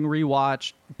 now having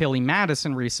rewatched Billy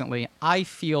Madison recently, I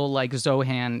feel like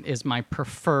Zohan is my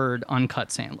preferred uncut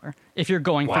Sandler. If you're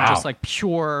going for Wow. just like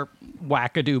pure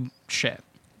wackadoo shit.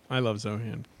 I love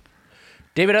Zohan.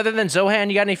 David, other than Zohan,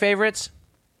 you got any favorites?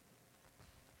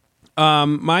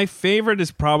 My favorite is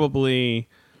probably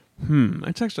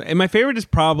my favorite is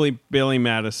probably Billy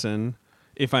Madison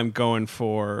if I'm going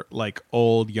for like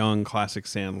old young classic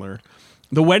Sandler.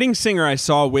 The Wedding Singer I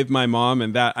saw with my mom,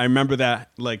 and that I remember that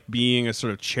like being a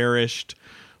sort of cherished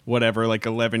whatever, like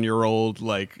 11-year-old,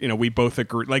 like, you know, we both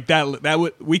agree like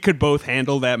we could both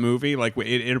handle that movie, like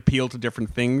it appealed to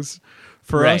different things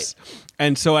for Right. us.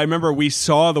 And so I remember we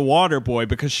saw The Waterboy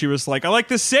because she was like, I like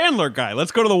this Sandler guy.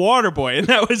 Let's go to The Waterboy. And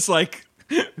that was like,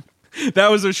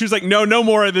 she was like, no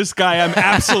more of this guy. I'm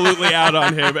absolutely out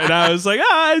on him. And I was like,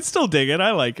 I still dig it.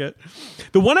 I like it.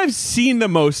 The one I've seen the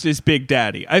most is Big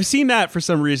Daddy. I've seen that for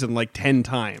some reason like 10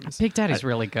 times. Big Daddy's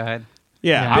really good.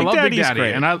 Yeah, Yeah. I Big love Daddy's Big Daddy,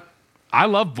 great. and I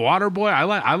love Waterboy.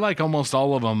 I like almost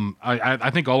all of them. I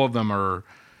think all of them are,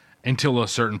 until a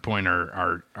certain point,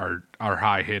 are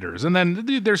high hitters, and then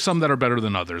there's some that are better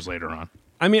than others later on.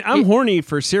 I mean, I'm horny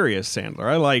for serious Sandler.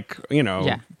 I like,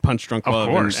 Yeah. Punch Drunk Of Love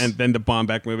course. and then the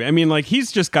Bomback movie. I mean, like,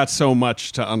 he's just got so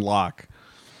much to unlock.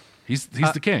 He's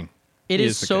the king. It He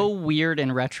is is the so weird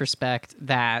in retrospect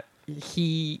that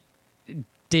he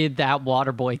did that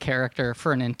Waterboy character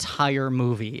for an entire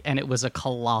movie, and it was a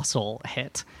colossal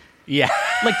hit. Yeah.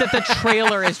 Like that the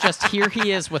trailer is just here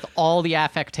he is with all the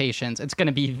affectations. It's going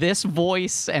to be this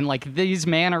voice and like these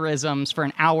mannerisms for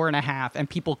an hour and a half, and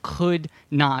people could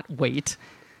not wait.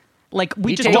 Like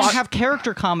we He just takes- don't have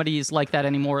character comedies like that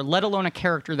anymore, let alone a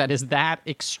character that is that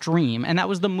extreme. And that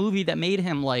was the movie that made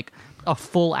him like a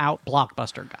full out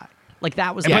blockbuster guy. Like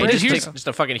that was Yeah, the he just here's- takes just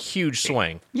a fucking huge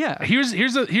swing. yeah. Here's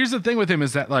the thing with him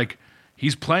is that like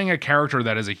he's playing a character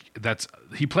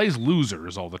he plays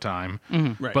losers all the time,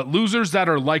 Right. but losers that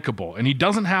are likable, and he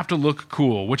doesn't have to look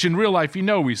cool. Which in real life,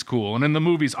 he's cool, and in the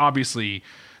movies, obviously,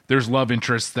 there's love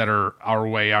interests that are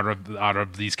way out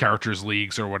of these characters'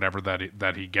 leagues or whatever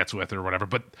that he gets with or whatever.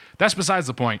 But that's besides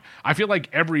the point. I feel like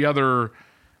every other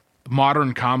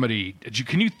modern comedy,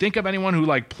 can you think of anyone who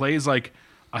like plays like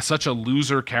such a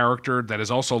loser character that is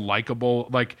also likable?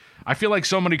 Like I feel like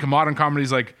so many modern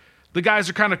comedies, like the guys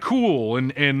are kind of cool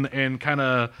and kind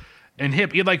of and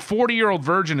hip. Like 40-Year-Old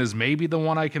Virgin is maybe the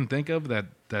one I can think of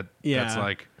that's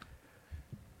like.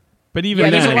 But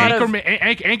even there's then, a lot of-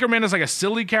 Anchorman is like a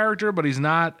silly character, but he's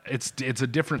not. It's a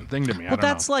different thing to me. Well,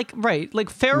 that's like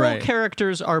feral Right.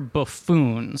 characters are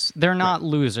buffoons. They're not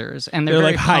losers, and they're very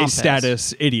like high pompous.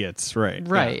 status idiots, right?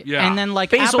 Right. Yeah. And then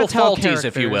like Basil Apatow Fawlties,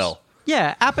 if you characters- will.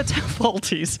 Yeah, Apatow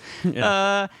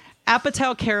Fawlties.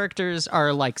 Apatow characters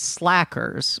are like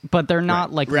slackers, but they're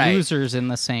not like Right. losers in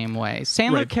the same way.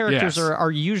 Sandler Right. characters Yes.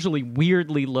 are usually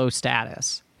weirdly low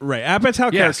status. Right.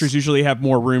 Apatow Yes. characters usually have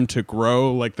more room to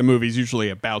grow. Like the movie's usually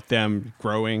about them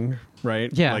growing, right?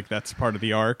 Yeah. Like that's part of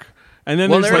the arc. And then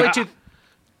Well, there's they're like, really too.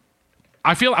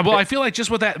 I feel like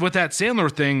just with that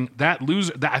Sandler thing, that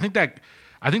loser. I think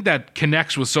that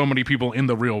connects with so many people in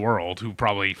the real world who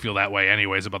probably feel that way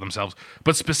anyways about themselves.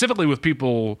 But specifically with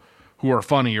people who are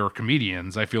funny or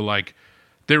comedians, I feel like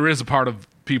there is a part of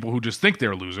people who just think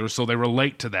they're losers, so they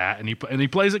relate to that, and he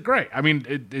plays it great. I mean,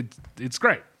 it's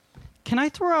great. Can I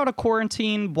throw out a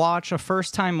quarantine watch, a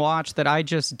first-time watch that I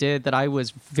just did that I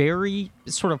was very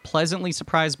sort of pleasantly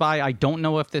surprised by? I don't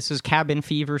know if this is Cabin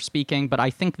Fever speaking, but I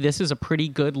think this is a pretty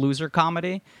good loser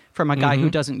comedy from a guy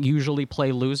who doesn't usually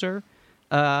play loser.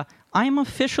 I am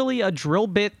officially a Drill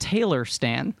Bit Taylor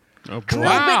stan.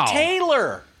 Wow.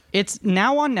 Taylor. It's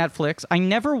now on Netflix. I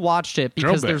never watched it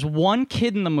because Drillbit. there's one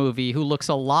kid in the movie who looks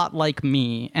a lot like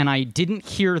me, and I didn't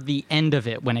hear the end of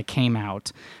it when it came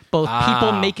out. Both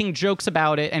people making jokes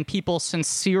about it and people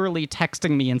sincerely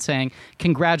texting me and saying,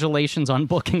 "Congratulations on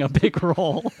booking a big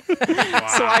role."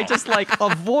 So I just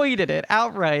avoided it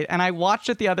outright. And I watched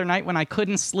it the other night when I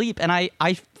couldn't sleep, and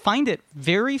I find it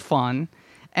very fun.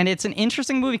 And it's an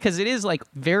interesting movie because it is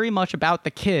very much about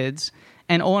the kids.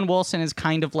 And Owen Wilson is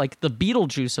kind of like the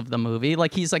Beetlejuice of the movie.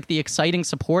 Like he's like the exciting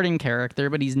supporting character,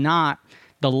 but he's not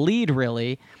the lead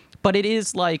really. But it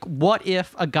is like, what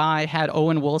if a guy had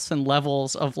Owen Wilson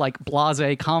levels of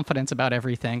blasé confidence about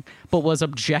everything, but was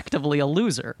objectively a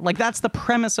loser? Like that's the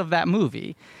premise of that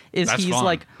movie. He's fun.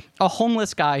 like a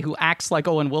homeless guy who acts like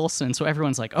Owen Wilson. So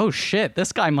everyone's like, oh shit,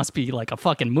 this guy must be like a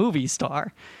fucking movie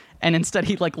star. And instead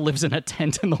he lives in a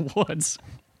tent in the woods.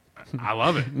 I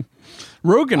love it.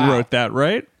 Rogan wrote that,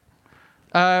 right?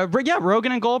 Yeah,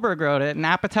 Rogan and Goldberg wrote it, and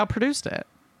Apatow produced it.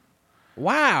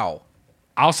 Wow.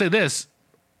 I'll say this: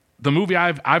 the movie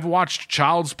I've watched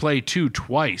Child's Play 2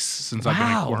 twice since I've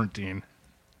been in quarantine.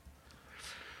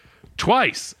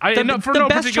 Twice. For The no best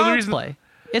particular Child's reason. Play.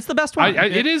 It's the best one.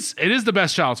 It is the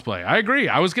best Child's Play. I agree.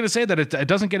 I was going to say that it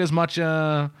doesn't get as much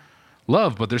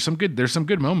love, but there's some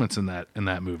good moments in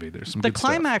that movie. There's some The good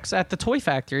stuff. climax at the Toy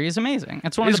Factory is amazing.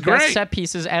 It's one of It's the best great. set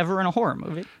pieces ever in a horror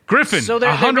movie. Griffin. So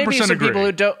there may be 100% some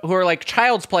agree. people who are like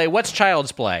Child's Play. What's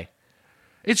Child's Play?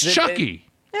 It's Chucky.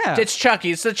 Yeah. It's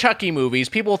Chucky. It's the Chucky movies.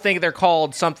 People think they're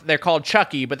called something. They're called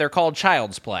Chucky, but they're called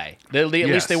Child's Play. At Yes.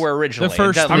 least they were originally. The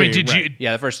first It doesn't- I mean, three, did you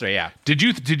Yeah, the first three. Yeah. did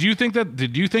you think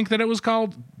that it was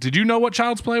called? Did you know what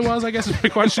Child's Play was? I guess is my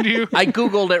question to you. I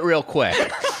googled it real quick.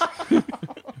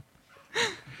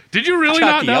 Did you really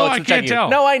Chucky. not know? Oh, it's I a can't Chucky. tell.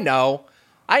 No, I know.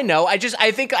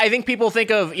 I think people think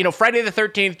of Friday the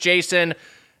 13th, Jason,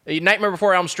 Nightmare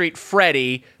Before Elm Street,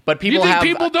 Freddy, but people You think have.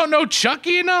 people don't know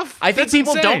Chucky enough? I think That's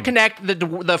people insane. don't connect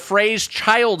the phrase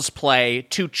Child's Play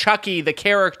to Chucky the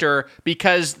character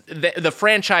because the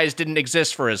franchise didn't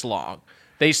exist for as long.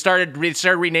 They started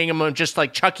renaming them just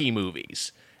like Chucky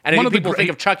movies. And I One think of the people great- think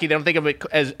of Chucky, they don't think of it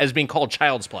as being called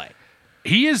Child's Play.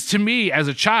 He is, to me, as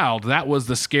a child, that was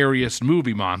the scariest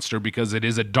movie monster because it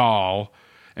is a doll.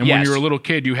 And when Yes. you're a little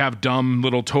kid, you have dumb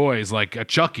little toys like a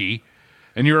Chucky.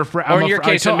 And you're afraid. Or in your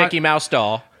case, a Mickey Mouse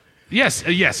doll. Yes,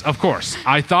 of course.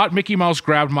 I thought Mickey Mouse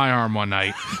grabbed my arm one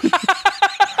night.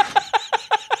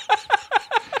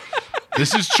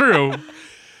 This is true.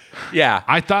 Yeah.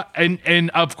 I thought, and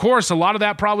of course, a lot of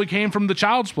that probably came from the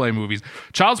Child's Play movies.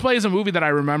 Child's Play is a movie that I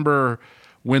remember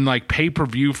when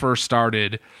pay-per-view first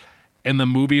started and the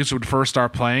movies would first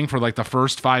start playing for the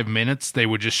first 5 minutes. They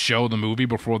would just show the movie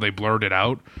before they blurred it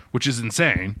out, which is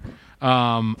insane.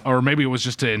 Or maybe it was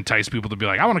just to entice people to be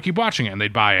like, I want to keep watching it, and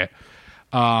they'd buy it.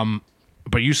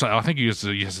 But I think you used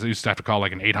to have to call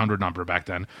an 800 number back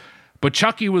then. But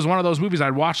Chucky was one of those movies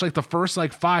I'd watch the first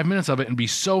 5 minutes of it and be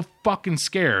so fucking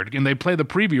scared. And they'd play the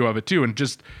preview of it too, and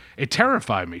just it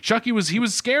terrified me. Chucky was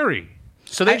scary.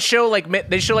 So they show like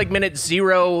minute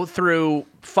 0 through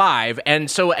 5,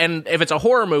 and if it's a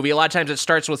horror movie, a lot of times it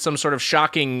starts with some sort of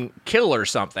shocking kill or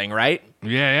something, right?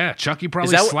 Yeah. Chucky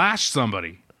probably slashed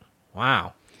somebody.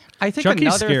 Wow. I think Chucky's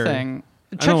another scary. thing.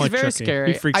 I don't Chucky's like very Chucky.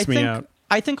 scary. He freaks me out.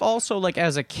 I think also like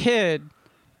as a kid,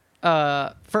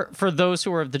 for those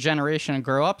who are of the generation and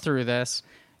grow up through this,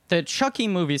 the Chucky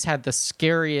movies had the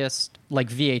scariest like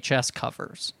VHS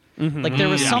covers. Like there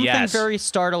was something very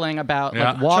startling about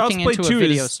like walking Child's Play into 2 a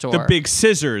video is store. the big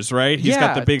scissors, right? He's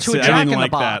got the big to a scissors. Jack I in didn't the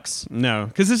like Box. that. No,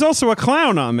 because there's also a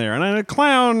clown on there, and a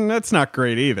clown, that's not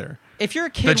great either. If you're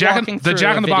a kid The Jack walking in through the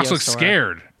a Box video looks store,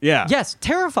 scared. Yeah. Yes,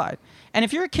 terrified. And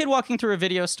if you're a kid walking through a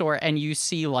video store and you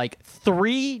see like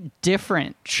 3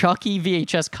 different Chucky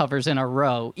VHS covers in a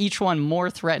row, each one more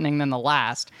threatening than the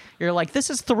last, you're like, this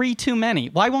is 3 too many.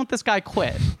 Why won't this guy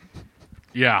quit?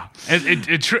 Yeah,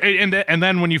 and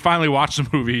then when you finally watch the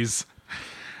movies,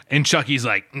 and Chucky's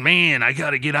like, "Man, I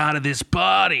gotta get out of this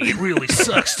body. It really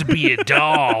sucks to be a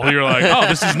doll." You're like, "Oh,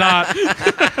 this is not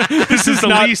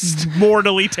the least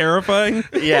mortally terrifying.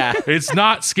 Yeah. It's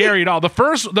not scary at all." The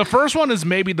first one is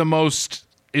maybe the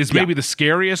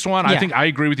scariest one. Yeah. I think I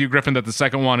agree with you, Griffin, that the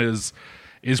second one is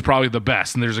probably the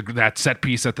best. And there's that set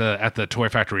piece at the toy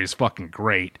factory is fucking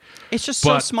great. It's just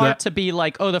so smart to be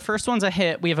like, oh, the first one's a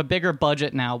hit. We have a bigger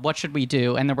budget now. What should we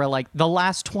do? And then we're like, the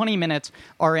last 20 minutes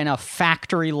are in a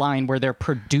factory line where they're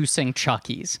producing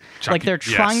Chuckies. Like they're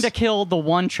trying to kill the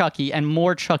one Chucky, and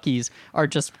more Chuckies are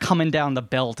just coming down the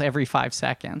belt every 5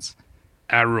 seconds.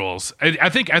 That rules. I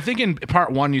think in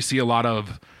part 1 you see a lot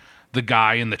of the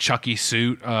guy in the Chucky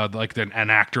suit, like an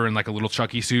actor in like a little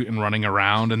Chucky suit and running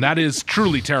around, and that is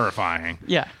truly terrifying.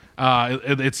 Yeah.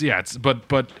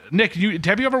 But Nick,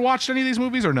 have you ever watched any of these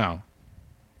movies or no?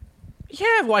 Yeah,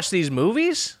 I've watched these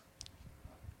movies.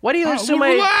 Why do you assume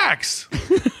relax?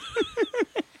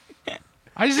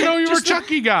 I just know you were a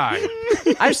Chucky guy.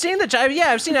 I've seen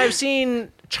I've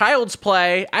seen Child's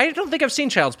Play. I don't think I've seen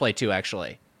Child's Play 2,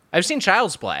 actually. I've seen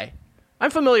Child's Play. I'm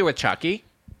familiar with Chucky.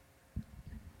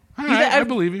 All right, I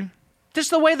believe you.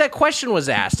 Just the way that question was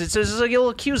asked, it's a little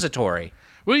accusatory.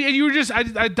 Well, you were just,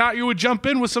 I thought you would jump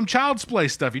in with some Child's Play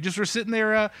stuff. You just were sitting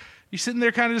there,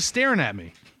 kind of just staring at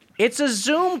me. It's a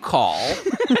Zoom call.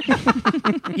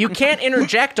 You can't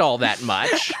interject all that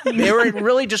much. It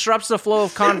really disrupts the flow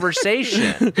of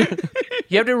conversation.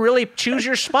 You have to really choose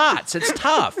your spots. It's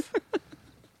tough.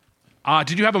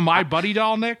 Did you have a My Buddy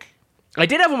doll, Nick? I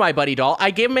did have a My Buddy doll. I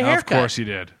gave him a haircut. Of course you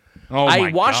did. Oh,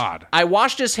 my God. I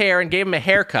washed his hair and gave him a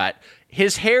haircut.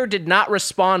 His hair did not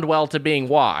respond well to being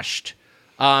washed,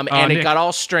 and Nick, it got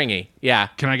all stringy. Yeah.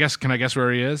 Can I guess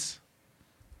where he is?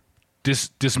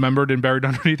 Dismembered and buried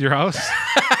underneath your house?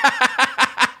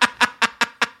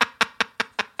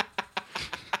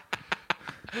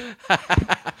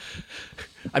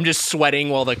 I'm just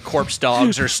sweating while the corpse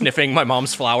dogs are sniffing my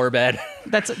mom's flower bed.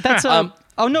 That's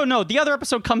Oh, no. The other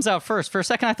episode comes out first. For a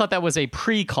second, I thought that was a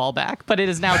pre-callback, but it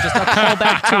is now just a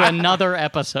callback to another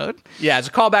episode. Yeah, it's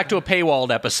a callback to a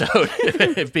paywalled episode.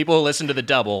 If people listen to the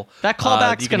double. That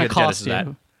callback's going to cost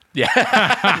you.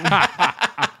 Yeah.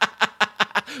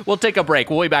 We'll take a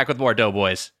break. We'll be back with more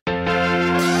Doughboys.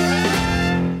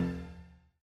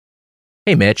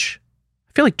 Hey, Mitch.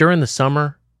 I feel like during the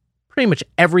summer, pretty much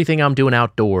everything I'm doing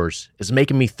outdoors is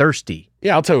making me thirsty.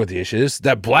 Yeah, I'll tell you what the issue is.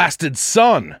 That blasted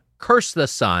sun. Curse the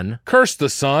sun. Curse the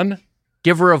sun.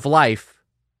 Giver of life,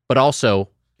 but also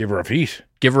Giver of heat.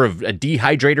 Giver of a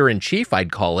dehydrator in chief,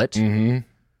 I'd call it. Mm-hmm.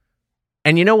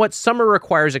 And you know what? Summer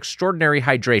requires extraordinary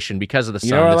hydration because of the sun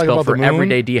You know what I that's like built about the for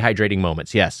moon? everyday dehydrating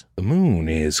moments. Yes. The moon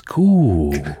is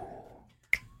cool.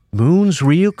 Moon's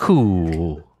real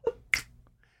cool.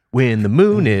 When the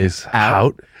moon is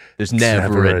out, there's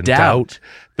never a doubt.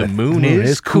 The moon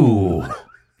is cool.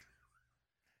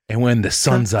 And when the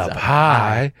sun's up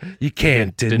high, you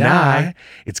can't deny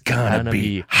it's gonna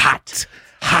be hot,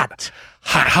 hot,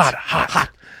 hot, hot, hot, hot,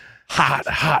 hot,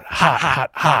 hot, hot,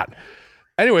 hot, hot.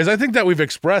 Anyways, I think that we've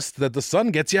expressed that the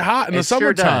sun gets you hot in the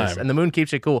Sure does, summertime. and the moon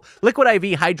keeps you cool. Liquid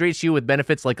IV hydrates you with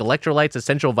benefits like electrolytes,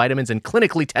 essential vitamins, and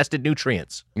clinically tested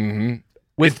nutrients. Mm-hmm.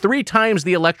 With 3 times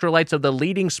the electrolytes of the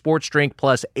leading sports drink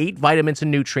plus 8 vitamins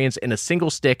and nutrients in a single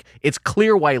stick, it's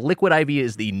clear why Liquid IV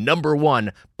is the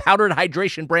 #1 powdered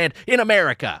hydration brand in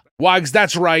America. Wags,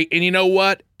 that's right. And you know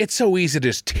what? It's so easy to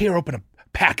just tear open a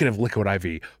packet of Liquid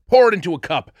IV, pour it into a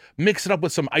cup, mix it up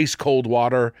with some ice cold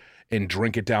water, and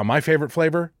drink it down. My favorite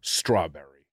flavor? Strawberry.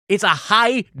 It's a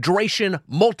hydration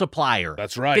multiplier.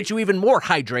 That's right. Gets you even more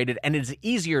hydrated, and it's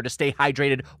easier to stay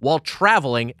hydrated while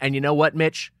traveling. And you know what,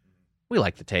 Mitch? We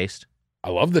like the taste. I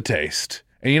love the taste.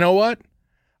 And you know what?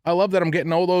 I love that I'm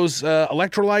getting all those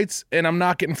electrolytes and I'm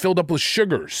not getting filled up with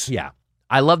sugars. Yeah.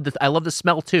 I love the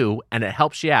smell too, and it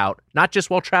helps you out, not just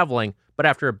while traveling, but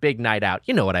after a big night out.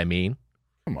 You know what I mean.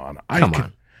 Come on. Come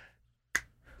on.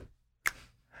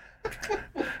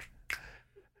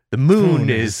 The moon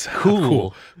is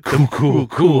cool.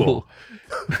 Cool.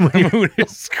 The moon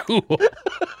is cool.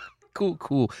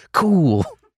 Cool.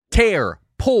 Tear,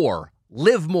 pour,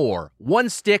 live more. 1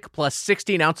 stick plus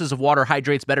 16 ounces of water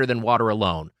hydrates better than water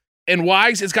alone. And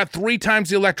Wags, it's got 3 times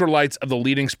the electrolytes of the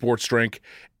leading sports drink,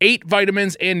 8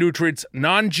 vitamins and nutrients,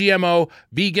 non-GMO,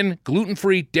 vegan,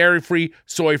 gluten-free, dairy-free,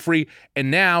 soy-free,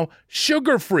 and now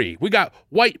sugar-free. We got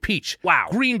white peach, Wow.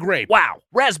 green grape. Wow.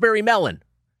 Raspberry melon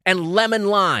and lemon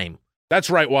lime. That's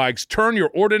right, Wags. Turn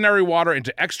your ordinary water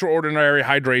into extraordinary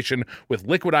hydration with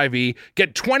Liquid IV.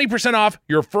 Get 20% off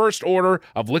your first order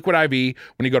of Liquid IV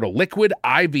when you go to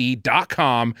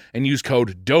liquidiv.com and use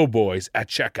code Doughboys at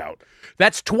checkout.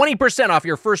 That's 20% off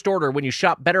your first order when you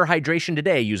shop Better Hydration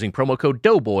today using promo code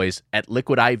Doughboys at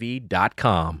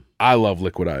liquidiv.com. I love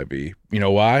Liquid IV. You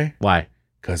know why? Why?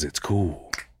 Because it's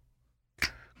cool.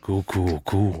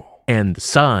 Cool. And the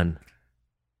sun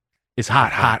is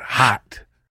hot. Hot.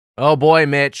 Oh boy,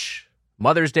 Mitch.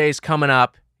 Mother's Day's coming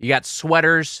up. You got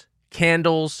sweaters,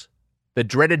 candles, the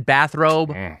dreaded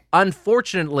bathrobe.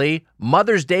 Unfortunately,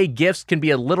 Mother's Day gifts can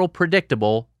be a little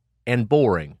predictable and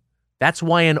boring. That's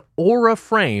why an Aura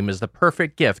frame is the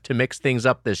perfect gift to mix things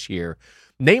up this year.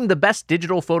 Named the best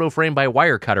digital photo frame by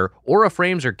Wirecutter, Aura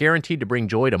frames are guaranteed to bring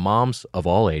joy to moms of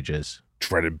all ages.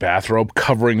 Dreaded bathrobe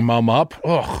covering mom up.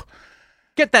 Ugh.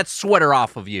 Get that sweater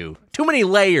off of you. Too many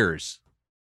layers.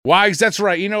 Wags, that's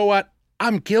right. You know what?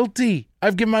 I'm guilty.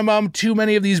 I've given my mom too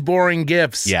many of these boring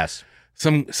gifts. Yes.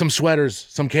 Some sweaters,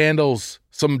 some candles,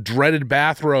 some dreaded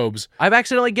bathrobes. I've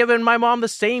accidentally given my mom the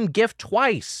same gift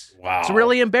twice. Wow. It's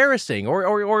really embarrassing.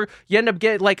 Or you end up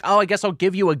getting like, oh, I guess I'll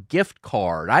give you a gift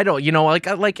card. I don't,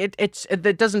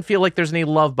 it doesn't feel like there's any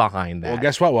love behind that. Well,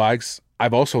 guess what, Wags?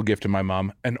 I've also gifted my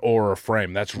mom an Aura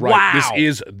frame. That's right. Wow. This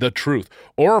is the truth.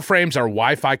 Aura frames are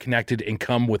Wi-Fi connected and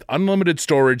come with unlimited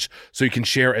storage, so you can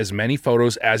share as many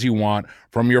photos as you want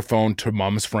from your phone to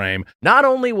mom's frame. Not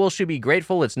only will she be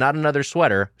grateful it's not another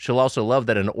sweater, she'll also love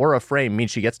that an Aura frame means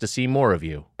she gets to see more of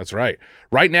you. That's right.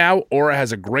 Right now, Aura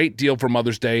has a great deal for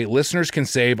Mother's Day. Listeners can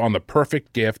save on the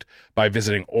perfect gift by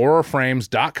visiting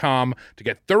auraframes.com to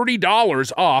get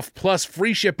 $30 off plus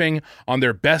free shipping on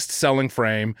their best-selling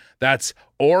frame. That's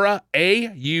Aura,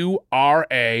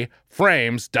 A-U-R-A,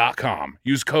 frames.com.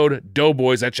 Use code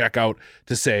Doughboys at checkout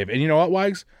to save. And you know what,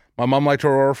 Wags? My mom liked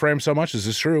her Aura frame so much. This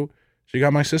is true. She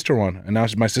got my sister one, and now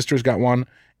my sister's got one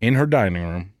in her dining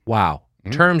room. Wow.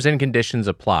 Terms and conditions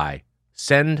apply.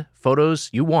 Send photos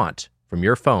you want from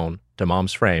your phone to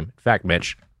mom's frame. In fact,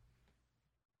 Mitch,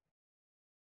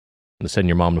 I'm going to send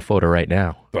your mom a photo right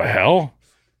now. The hell?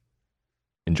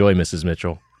 Enjoy, Mrs.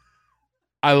 Mitchell.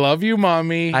 I love you,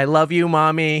 Mommy. I love you,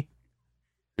 Mommy.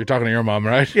 You're talking to your mom,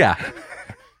 right? Yeah.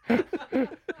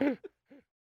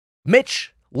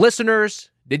 Mitch, listeners,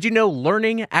 did you know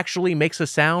learning actually makes a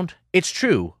sound? It's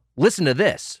true. Listen to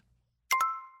this.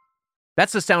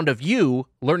 That's the sound of you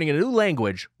learning a new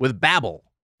language with Babbel.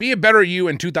 Be a better you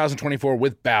in 2024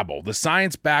 with Babbel, the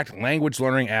science-backed language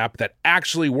learning app that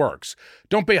actually works.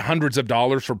 Don't pay hundreds of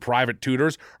dollars for private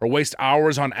tutors or waste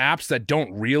hours on apps that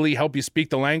don't really help you speak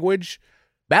the language.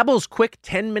 Babbel's quick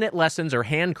 10-minute lessons are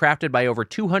handcrafted by over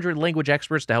 200 language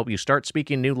experts to help you start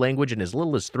speaking a new language in as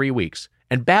little as 3 weeks.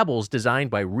 And Babbel's designed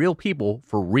by real people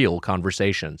for real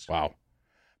conversations. Wow.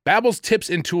 Babbel's tips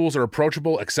and tools are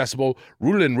approachable, accessible,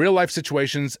 rooted in real-life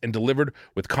situations, and delivered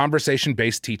with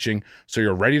conversation-based teaching, so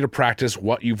you're ready to practice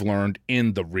what you've learned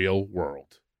in the real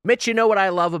world. Mitch, you know what I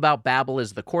love about Babbel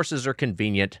is the courses are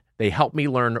convenient. They help me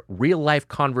learn real-life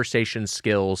conversation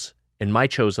skills in my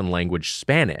chosen language,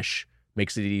 Spanish.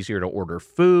 Makes it easier to order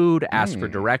food, ask for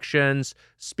directions,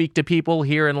 speak to people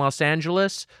here in Los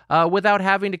Angeles without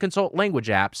having to consult language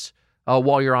apps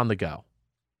while you're on the go.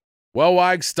 Well,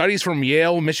 Wags, studies from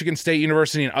Yale, Michigan State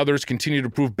University, and others continue to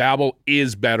prove Babbel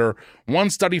is better. One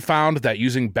study found that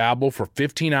using Babbel for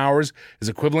 15 hours is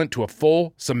equivalent to a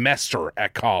full semester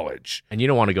at college. And you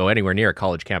don't want to go anywhere near a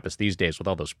college campus these days with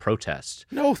all those protests.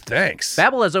 No thanks.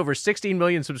 Babbel has over 16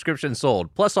 million subscriptions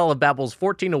sold. Plus, all of Babbel's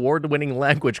 14 award-winning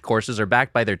language courses are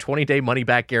backed by their 20-day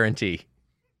money-back guarantee.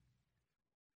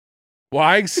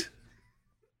 Wags,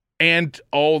 and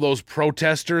all those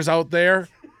protesters out there,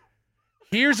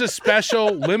 here's a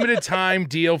special limited time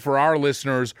deal for our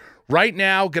listeners. Right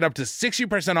now, get up to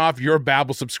 60% off your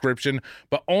Babbel subscription,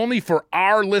 but only for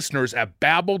our listeners at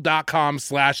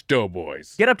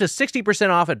babbel.com/doughboys. Get up to 60%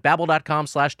 off at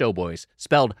babbel.com/doughboys.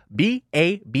 Spelled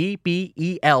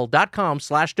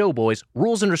BABBEL.com/doughboys.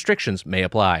 Rules and restrictions may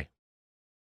apply.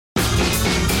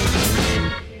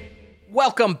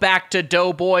 Welcome back to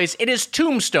Doughboys. It is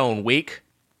Tombstone week,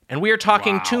 and we are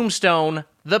talking Tombstone,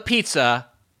 the pizza,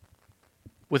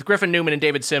 with Griffin Newman and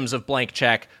David Sims of Blank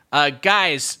Check.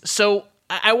 Guys, so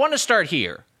I want to start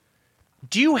here.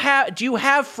 Do you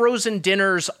have frozen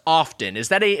dinners often? Is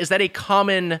that a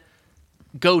common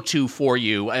go-to for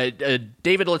you?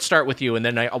 David, let's start with you, and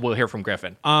then we'll hear from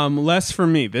Griffin. Less for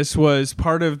me. This was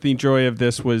part of the joy of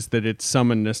this was that it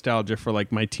summoned nostalgia for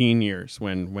like my teen years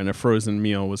when a frozen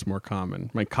meal was more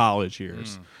common, my college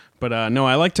years. But no,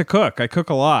 I like to cook. I cook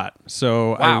a lot,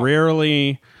 so I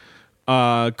rarely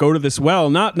go to this well.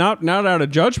 Not out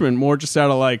of judgment, more just out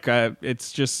of like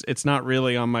it's not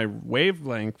really on my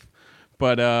wavelength.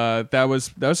 But that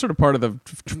was sort of part of the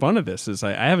fun of this. Is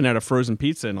I haven't had a frozen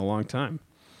pizza in a long time.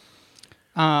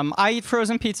 I eat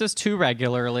frozen pizzas too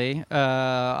regularly.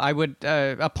 I would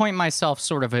appoint myself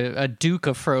sort of a duke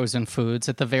of frozen foods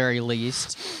at the very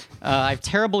least. I have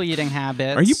terrible eating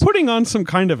habits. Are you putting on some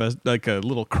kind of a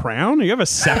little crown? You have a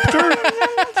scepter?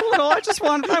 It's a little.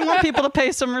 I want people to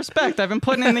pay some respect. I've been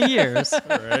putting in the years.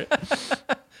 All right.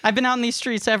 I've been out in these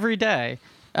streets every day.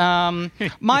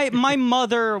 My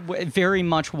mother very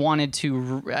much wanted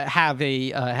to have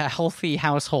a healthy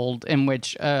household in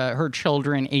which her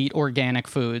children ate organic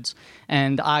foods,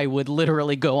 and I would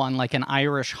literally go on like an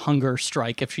Irish hunger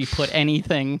strike if she put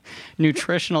anything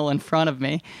nutritional in front of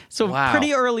me. So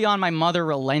pretty early on, my mother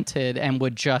relented and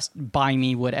would just buy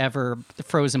me whatever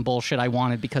frozen bullshit I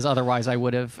wanted, because otherwise I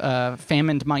would have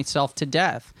famined myself to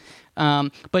death.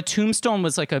 But Tombstone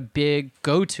was like a big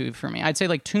go-to for me. I'd say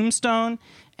like Tombstone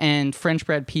and French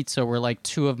bread pizza were like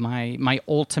two of my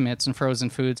ultimates in frozen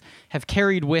foods, have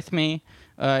carried with me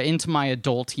into my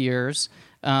adult years.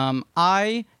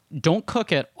 I don't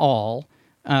cook at all,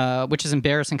 which is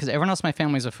embarrassing because everyone else in my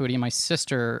family is a foodie. My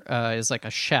sister is like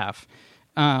a chef.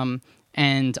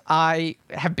 And I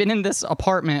have been in this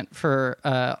apartment for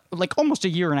like almost a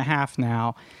year and a half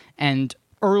now, and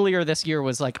earlier this year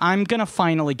was like, I'm going to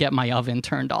finally get my oven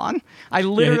turned on. I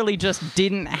literally just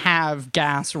didn't have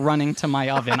gas running to my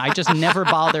oven. I just never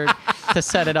bothered to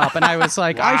set it up. And I was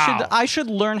like, I should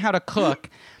learn how to cook.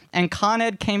 And Con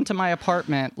Ed came to my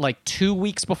apartment like 2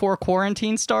 weeks before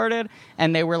quarantine started,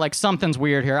 and they were like, something's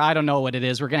weird here. I don't know what it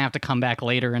is. We're going to have to come back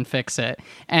later and fix it.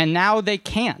 And now they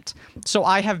can't. So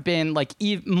I have been like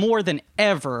more than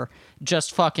ever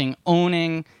just fucking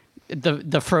owning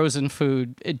the frozen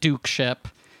food dukeship,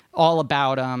 all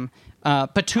about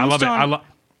but Tombstone,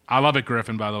 I love it,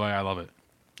 Griffin, by the way. I love it.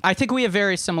 I think we have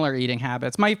very similar eating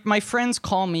habits. My friends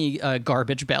call me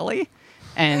Garbage Belly,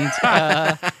 and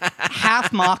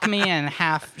half mock me and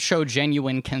half show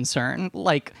genuine concern.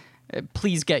 Like,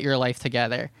 please get your life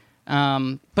together.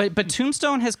 But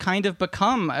Tombstone has kind of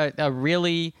become a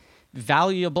really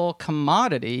valuable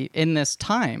commodity in this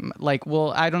time. Like,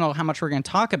 well, I don't know how much we're going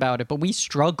to talk about it, but we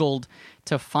struggled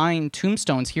to find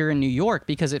Tombstones here in New York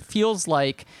because it feels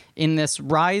like in this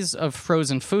rise of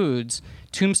frozen foods,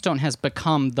 Tombstone has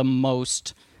become the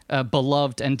most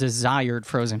beloved and desired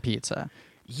frozen pizza.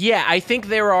 Yeah, I think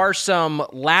there are some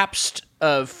lapsed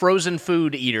frozen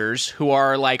food eaters who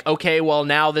are like, okay, well,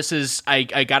 now this is,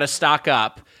 I got to stock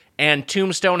up. And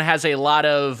Tombstone has a lot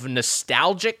of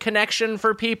nostalgic connection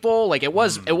for people. Like it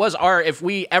was if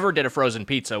we ever did a frozen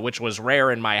pizza, which was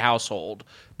rare in my household,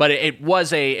 but it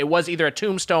was either a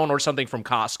Tombstone or something from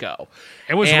Costco.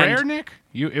 It was rare, Nick?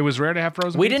 It was rare to have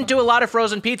frozen pizza? We didn't do a lot of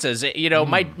frozen pizzas. You know,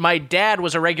 my dad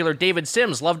was a regular David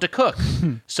Sims, loved to cook.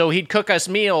 So he'd cook us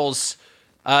meals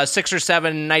 6 or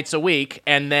 7 nights a week,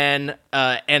 and then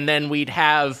we'd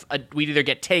either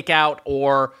get takeout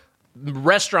or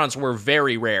restaurants were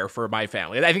very rare for my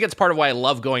family. I think that's part of why I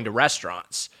love going to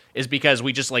restaurants, is because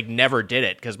we just like never did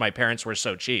it because my parents were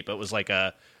so cheap. It was like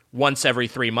a once every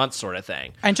 3 months sort of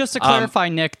thing. And just to clarify,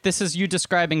 Nick, this is you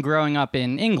describing growing up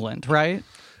in England, right?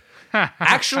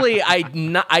 Actually,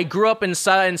 I grew up in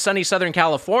sunny Southern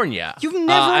California. You've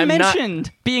never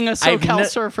mentioned being a SoCal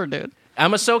surfer, dude.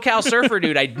 I'm a SoCal surfer,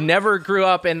 dude. I never grew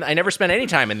up and I never spent any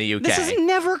time in the UK. This has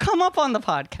never come up on the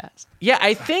podcast. Yeah,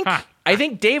 I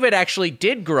think David actually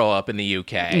did grow up in the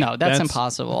UK. No, that's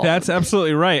impossible. That's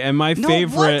absolutely right. And my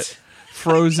favorite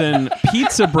frozen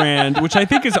pizza brand, which I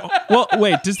think is... Well,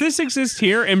 wait, does this exist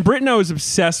here? And Britno is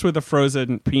obsessed with a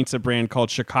frozen pizza brand called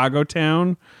Chicago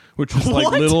Town, which was like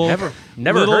little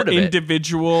heard of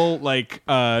individual, like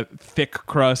thick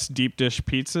crust deep dish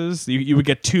pizzas. You would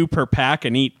get 2 per pack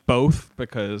and eat both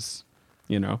because,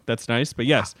 you know, that's nice. But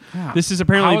yes, this is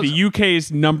apparently the UK's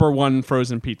 #1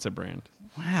 frozen pizza brand.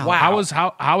 Wow.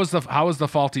 How was the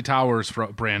Faulty Towers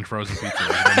brand frozen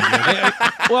pizza?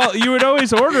 Well, you would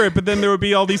always order it, but then there would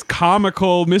be all these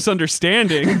comical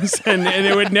misunderstandings, and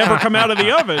it would never come out of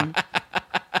the oven.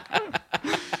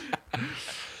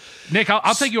 Nick,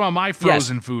 I'll take you on my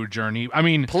frozen food journey. I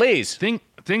mean, Please.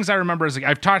 Things I remember as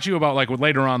I've taught you about, like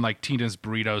later on, like Tina's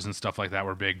burritos and stuff like that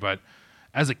were big. But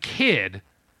as a kid,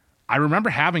 I remember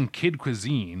having kid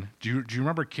cuisine. Do you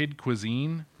remember kid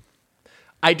cuisine?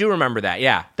 I do remember that,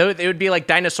 yeah. It would be like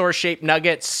dinosaur-shaped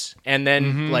nuggets and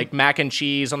then like mac and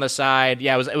cheese on the side.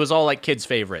 Yeah, it was all like kids'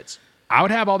 favorites. I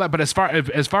would have all that, but as far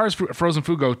as frozen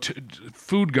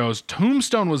food goes,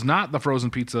 Tombstone was not the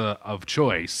frozen pizza of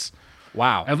choice.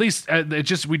 Wow. At least it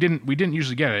just we didn't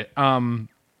usually get it.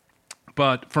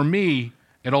 But for me,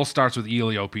 it all starts with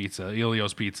Elio's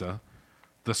Pizza,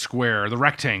 the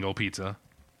rectangle pizza.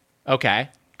 Okay.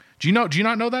 Do you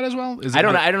not know that as well? I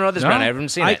don't know this brand. I haven't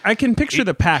seen it. I can picture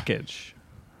the package.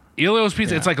 Elio's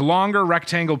Pizza. It's like longer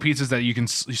rectangle pizzas that you can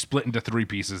split into 3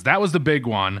 pieces. That was the big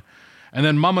one. And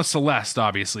then Mama Celeste,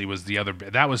 obviously, was the other.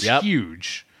 That was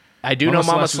huge. I do know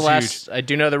Mama Celeste. I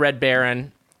do know the Red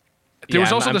Baron. There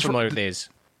was also I'm this familiar with these.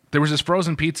 There was this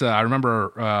frozen pizza. I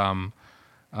remember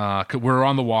we were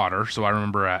on the water, so I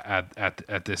remember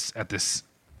at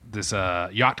this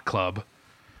yacht club.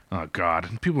 Oh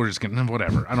God, people are just getting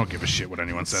whatever. I don't give a shit what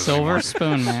anyone says. Silver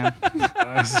Spoon Man.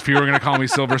 People are gonna call me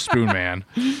Silver Spoon Man.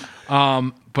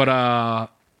 But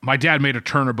my dad made a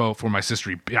turnerboat for my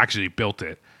sister. He actually built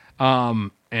it.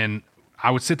 And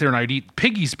I would sit there and I'd eat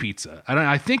Piggy's Pizza. And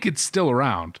I think it's still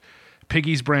around.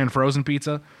 Piggy's brand frozen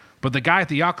pizza. But the guy at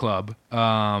the yacht club,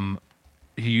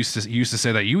 he used to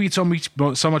say that you eat so much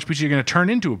pizza you're going to turn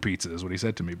into a pizza, is what he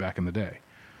said to me back in the day.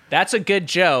 That's a good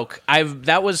joke.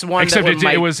 That was one. Except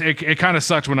that it kind of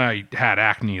sucked when I had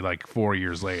acne like 4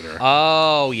 years later.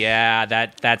 Oh yeah,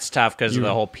 that's tough because of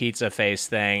the whole pizza face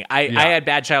thing. I had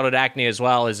bad childhood acne as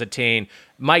well as a teen.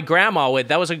 My grandma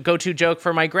that was a go-to joke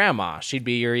for my grandma. She'd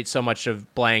be, "You eat so much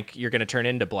of blank, you're going to turn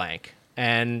into blank,"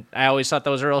 and I always thought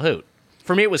that was a real hoot.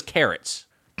 For me, it was carrots.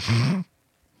 I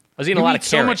was eating a lot of carrots.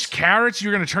 So much carrots,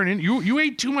 you're going to turn in. You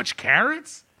ate too much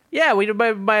carrots. Yeah,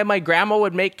 my grandma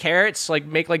would make carrots,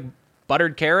 make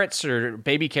buttered carrots or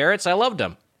baby carrots. I loved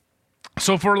them.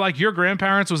 So for like your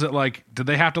grandparents, was it like, did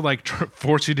they have to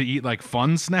force you to eat like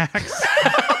fun snacks?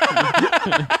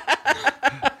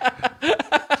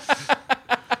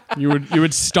 You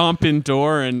would stomp in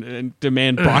door and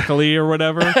demand broccoli or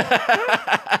whatever.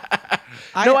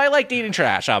 I liked eating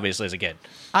trash, obviously, as a kid.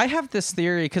 I have this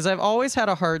theory because I've always had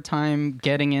a hard time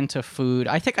getting into food.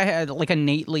 I think I had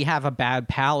innately have a bad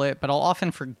palate, but I'll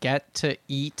often forget to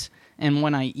eat. And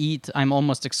when I eat, I'm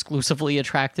almost exclusively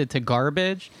attracted to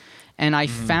garbage. And I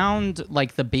found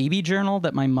the baby journal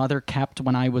that my mother kept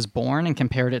when I was born and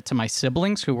compared it to my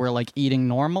siblings who were eating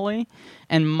normally.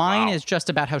 And mine is just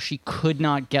about how she could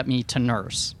not get me to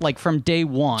nurse. From day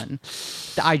one,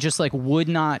 I just would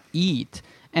not eat.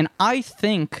 And I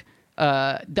think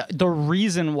the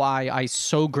reason why I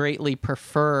so greatly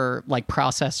prefer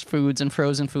processed foods and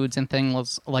frozen foods and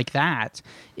things like that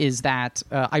is that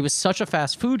I was such a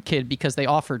fast food kid because they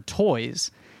offered toys.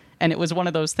 And it was one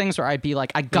of those things where I'd be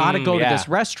like, I gotta go to this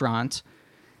restaurant.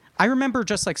 I remember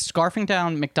just scarfing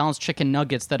down McDonald's chicken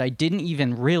nuggets that I didn't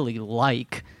even really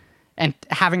like and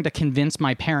having to convince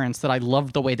my parents that I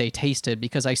loved the way they tasted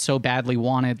because I so badly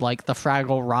wanted the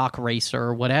Fraggle Rock Racer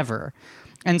or whatever.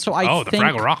 And so I think... the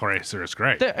Fraggle Rock Racer is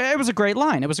great. It was a great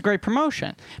line. It was a great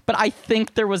promotion. But I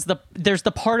think there's the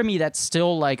part of me that's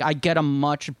still I get a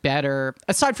much better...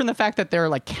 Aside from the fact that they're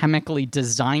chemically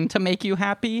designed to make you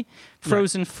happy,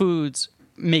 frozen foods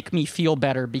make me feel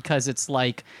better because it's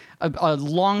a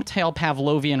long-tail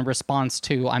Pavlovian response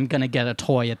to I'm going to get a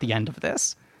toy at the end of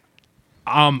this.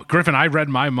 Griffin, I read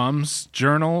my mom's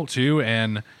journal too,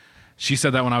 and she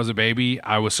said that when I was a baby,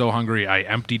 I was so hungry I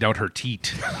emptied out her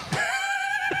teat.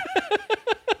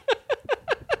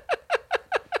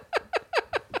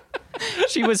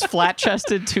 She was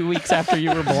flat-chested 2 weeks after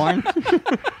you were born.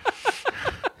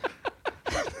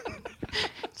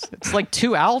 It's like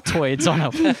 2 Altoids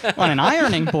on an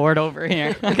ironing board over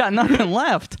here. I got nothing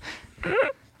left.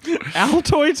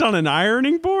 Altoids on an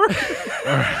ironing board?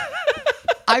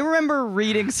 I remember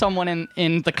reading someone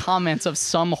in the comments of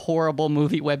some horrible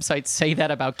movie website say that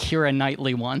about Keira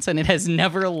Knightley once, and it has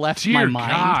never left my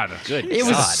mind. God. Good It God.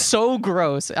 was so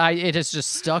gross. It has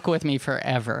just stuck with me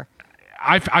forever.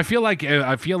 I feel like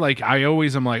I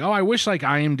always am like, oh, I wish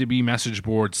IMDb message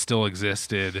boards still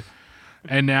existed.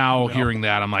 And now hearing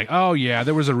that, I'm like, oh yeah,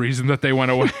 there was a reason that they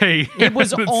went away. It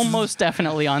was almost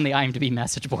definitely on the IMDb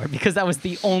message board because that was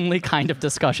the only kind of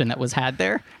discussion that was had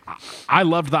there. I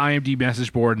loved the IMDb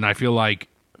message board, and I feel like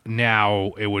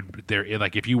now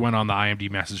if you went on the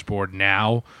IMDb message board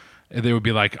now, there would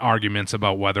be arguments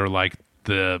about whether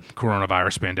the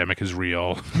coronavirus pandemic is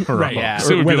real. Right. Yeah.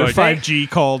 So it Or would be whether like, 5G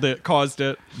caused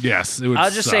it. yes, it would I'll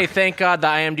just suck. say thank God the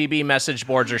IMDb message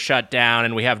boards are shut down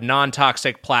and we have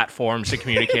non-toxic platforms to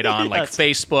communicate on, like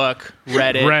Facebook,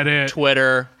 Reddit,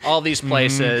 Twitter, all these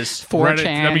places. 4chan,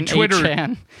 Reddit, I mean, Twitter.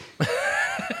 8chan.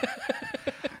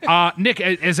 Nick,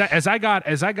 as I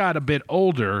got a bit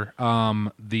older,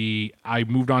 I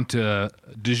moved on to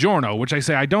DiGiorno, which I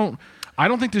say I don't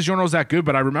think DiGiorno's that good,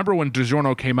 but I remember when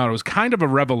DiGiorno came out, it was kind of a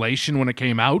revelation when it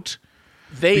came out.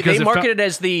 They marketed it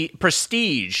as the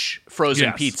prestige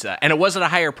frozen pizza, and it was at a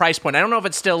higher price point. I don't know if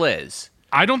it still is.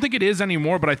 I don't think it is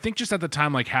anymore, but I think just at the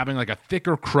time, like having like a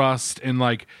thicker crust and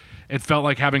like it felt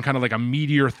like having kind of like a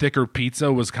meatier, thicker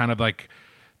pizza was kind of like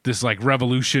this like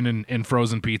revolution in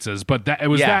frozen pizzas. But that it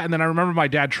was that, and then I remember my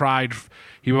dad tried.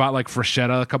 He bought like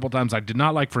Freschetta a couple times. I did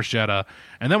not like Freschetta,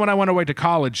 and then when I went away to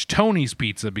college, Tony's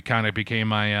Pizza kind of became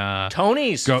my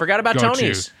Tony's. Forgot about go-to.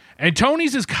 Tony's. And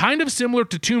Tony's is kind of similar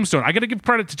to Tombstone. I got to give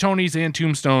credit to Tony's and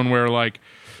Tombstone, where like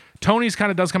Tony's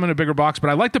kind of does come in a bigger box, but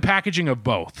I like the packaging of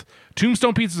both.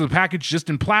 Tombstone Pizza is a package just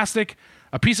in plastic,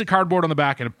 a piece of cardboard on the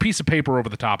back, and a piece of paper over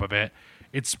the top of it.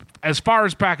 It's as far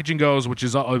as packaging goes, which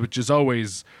is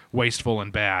always wasteful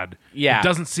and bad. Yeah. It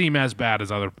doesn't seem as bad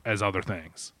as other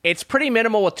things. It's pretty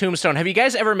minimal with Tombstone. Have you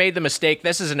guys ever made the mistake?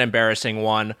 This is an embarrassing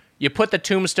one. You put the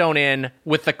Tombstone in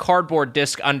with the cardboard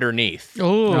disc underneath.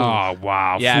 Ooh. Oh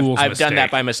wow! Yeah, Fool's I've done that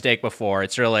mistake. by mistake before.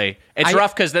 It's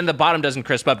rough because then the bottom doesn't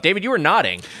crisp up. David, you were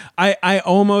nodding. I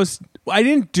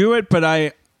didn't do it,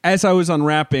 but as I was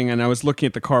unwrapping and I was looking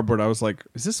at the cardboard, I was like,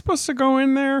 is this supposed to go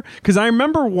in there? Because I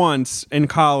remember once in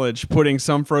college putting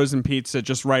some frozen pizza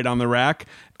just right on the rack,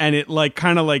 and it like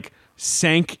kind of like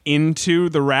sank into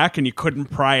the rack and you couldn't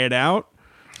pry it out.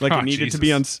 Like it needed to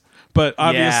be on. But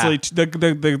obviously,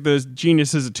 the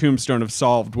geniuses of Tombstone have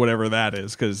solved whatever that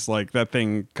is, because like that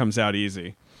thing comes out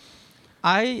easy.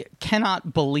 I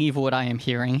cannot believe what I am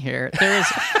hearing here. There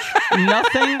is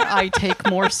nothing I take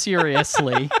more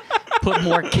seriously, put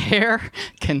more care,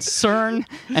 concern,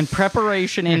 and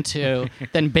preparation into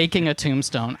than baking a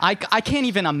Tombstone. I can't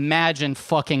even imagine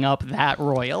fucking up that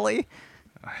royally.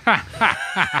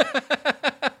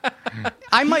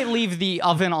 I might leave the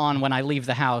oven on when I leave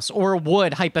the house, or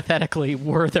would, hypothetically,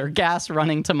 were there gas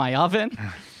running to my oven.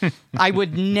 I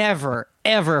would never,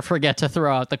 ever forget to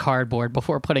throw out the cardboard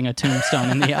before putting a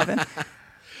Tombstone in the oven.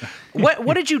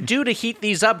 What did you do to heat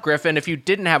these up, Griffin, if you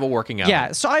didn't have a working oven?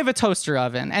 Yeah, so I have a toaster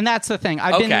oven, and that's the thing.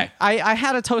 I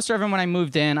had a toaster oven when I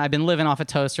moved in. I've been living off a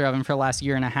toaster oven for the last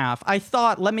year and a half. I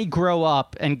thought, let me grow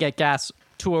up and get gas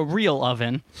to a real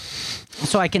oven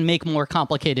so I can make more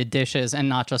complicated dishes and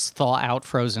not just thaw out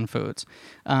frozen foods.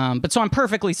 But so I'm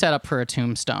perfectly set up for a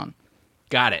Tombstone.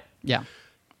 Got it. Yeah.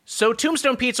 So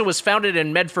Tombstone Pizza was founded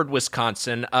in Medford,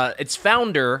 Wisconsin. Its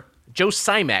founder, Joe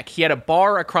Simek, he had a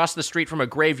bar across the street from a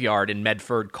graveyard in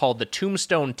Medford called the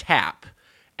Tombstone Tap.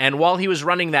 And while he was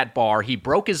running that bar, he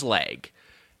broke his leg.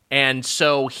 And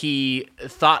so he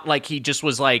thought like he just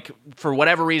was like, for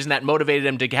whatever reason, that motivated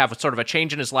him to have sort of a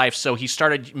change in his life. So he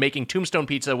started making Tombstone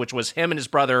Pizza, which was him and his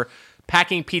brother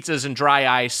packing pizzas in dry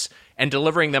ice and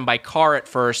delivering them by car at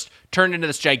first, turned into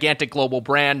this gigantic global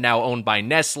brand now owned by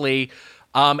Nestle.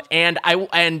 And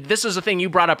this is a thing you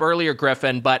brought up earlier,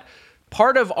 Griffin, but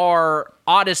part of our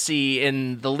odyssey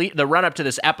in the run-up to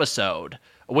this episode,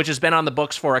 which has been on the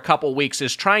books for a couple weeks,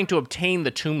 is trying to obtain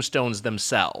the Tombstones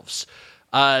themselves.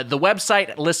 The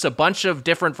website lists a bunch of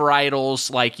different varietals,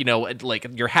 like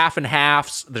your half and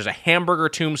halves. There's a hamburger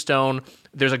Tombstone.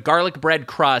 There's a garlic bread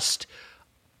crust.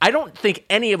 I don't think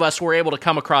any of us were able to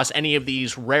come across any of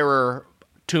these rarer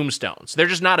Tombstones. They're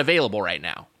just not available right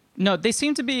now. No, they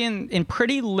seem to be in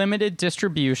pretty limited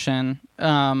distribution.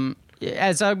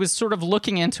 As I was sort of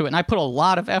looking into it, and I put a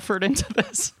lot of effort into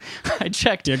this, I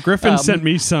checked. Yeah, Griffin sent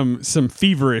me some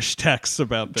feverish texts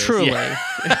about this. Truly.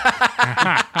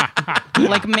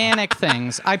 Like manic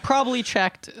things. I probably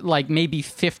checked like maybe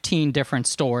 15 different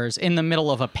stores in the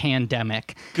middle of a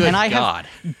pandemic. Good and I God.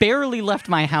 have barely left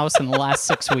my house in the last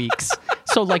 6 weeks.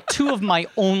 So like 2 of my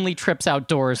only trips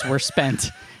outdoors were spent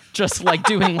just like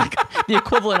doing like the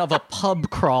equivalent of a pub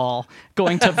crawl,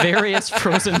 going to various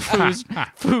frozen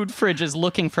food fridges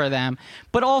looking for them,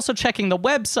 but also checking the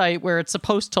website where it's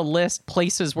supposed to list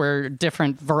places where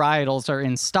different varietals are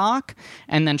in stock,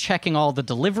 and then checking all the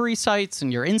delivery sites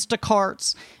and your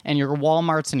Instacarts and your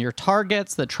Walmarts and your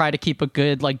Targets that try to keep a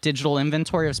good like digital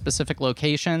inventory of specific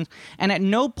locations. And at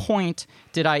no point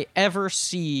did I ever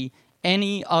see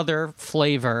any other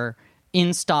flavor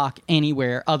in stock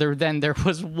anywhere other than there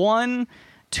was one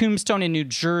Tombstone in New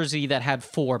Jersey that had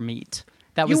 4 meat.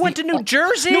 That was You went to New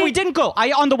Jersey? No, we didn't go.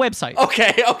 On the website.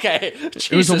 Okay. It was a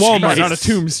Jesus Walmart, Christ. not a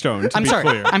Tombstone. To I'm be sorry.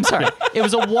 clear. I'm sorry. It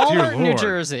was a Walmart, New Lord.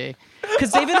 Jersey.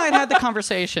 Because David and I had the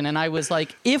conversation, and I was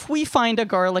like, if we find a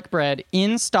garlic bread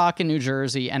in stock in New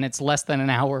Jersey and it's less than an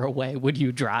hour away, would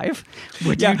you drive?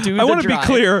 Would you do the I want to be drive?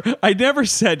 clear. I never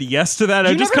said yes to that. I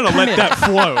You just never kind of let committed. that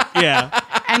float. Yeah.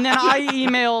 And then I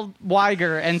emailed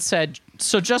Weiger and said,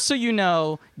 so just so you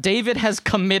know, David has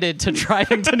committed to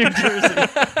driving to New Jersey.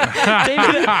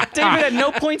 David at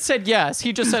no point said yes.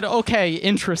 He just said, okay,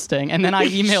 interesting. And then I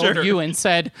emailed Sure. you and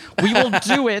said, we will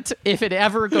do it if it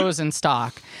ever goes in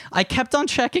stock. I kept on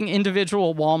checking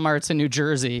individual Walmarts in New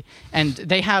Jersey, and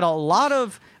they had a lot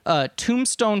of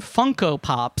Tombstone Funko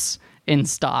Pops in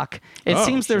stock. It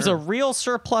seems there's a real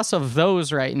surplus of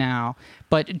those right now,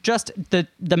 but just the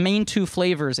main two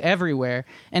flavors everywhere.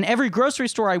 And every grocery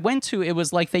store I went to, it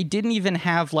was like they didn't even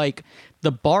have like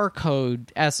the barcode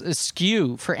as a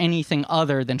SKU for anything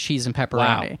other than cheese and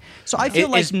pepperoni. Wow. So I feel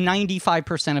It like is-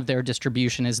 95% of their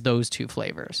distribution is those two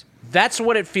flavors. That's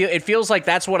what it feels. It feels like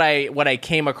that's what I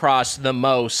came across the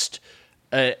most.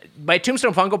 By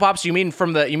Tombstone Funko Pops, you mean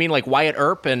like Wyatt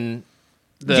Earp and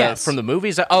Yes. from the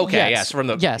movies? Okay, yes, from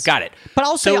the got it. But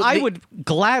I'll say So I would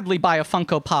gladly buy a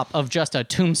Funko Pop of just a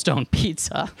Tombstone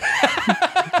pizza.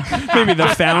 Maybe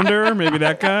the founder, maybe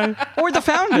that guy. Or the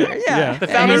founder, yeah. The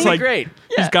founder he's would be great.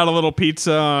 He's got a little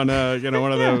pizza on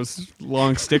one of those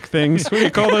long stick things. What do you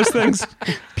call those things?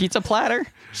 Pizza platter.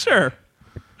 Sure.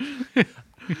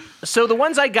 So the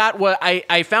ones I got were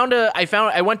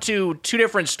I went to two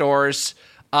different stores,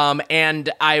 and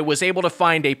I was able to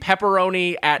find a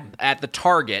pepperoni at the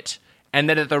Target, and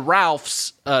then at the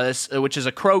Ralph's, which is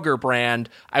a Kroger brand,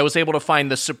 I was able to find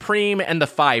the Supreme and the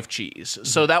 5 cheese.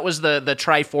 So that was the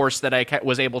Triforce that I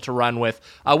was able to run with.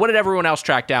 What did everyone else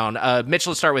track down? Mitch,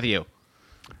 let's start with you.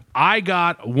 I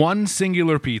got one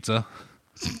singular pizza.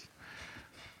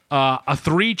 A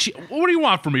 3 cheese. What do you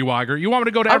want from me, Weiger? You want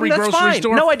me to go to every That's grocery fine.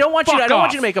 store? No, I don't want you. Fuck I don't want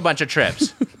off. you to make a bunch of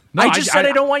trips. No, I just said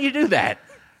I don't want you to do that.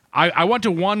 I went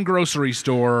to one grocery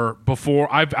store before.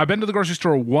 I've been to the grocery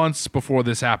store once before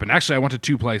this happened. Actually, I went to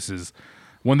 2 places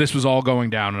when this was all going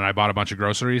down, and I bought a bunch of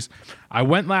groceries. I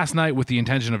went last night with the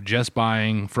intention of just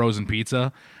buying frozen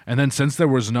pizza, and then since there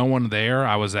was no one there,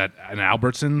 I was at an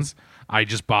Albertsons. I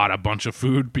just bought a bunch of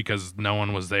food because no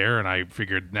one was there, and I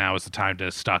figured now is the time to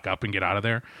stock up and get out of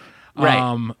there.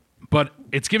 Right. But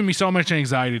it's given me so much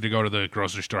anxiety to go to the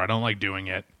grocery store. I don't like doing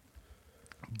it.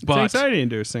 It's But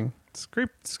anxiety-inducing. It's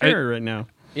scary right now.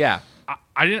 Yeah.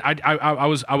 I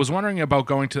was wondering about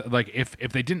going to, like, if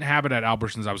they didn't have it at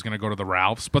Albertsons, I was going to go to the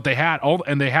Ralph's, but they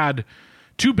had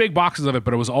 2 big boxes of it,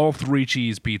 but it was all 3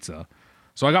 cheese pizza.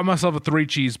 So I got myself a 3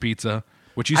 cheese pizza,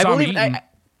 which you saw me eating.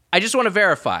 I just want to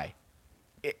verify.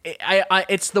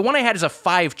 It's the one I had is a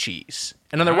 5 cheese,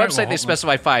 and on their All right, website well, they hold on.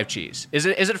 specify 5 cheese. Is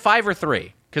it 5 or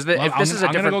 3? Because if this is a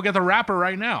I'm gonna different. go get the wrapper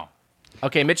right now.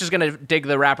 Okay, Mitch is gonna dig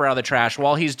the wrapper out of the trash.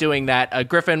 While he's doing that,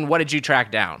 Griffin, what did you track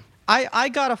down? I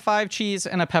got a 5 cheese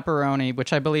and a pepperoni,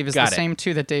 which I believe is Got the it. same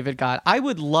 2 that David got. I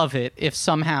would love it if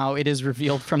somehow it is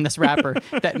revealed from this wrapper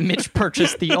that Mitch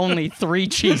purchased the only 3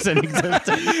 cheese in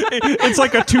existence. It's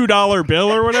like a $2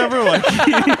 bill or whatever. Like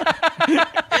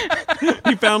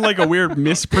he found like a weird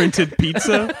misprinted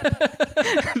pizza.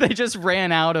 They just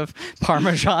ran out of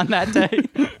Parmesan that day.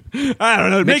 I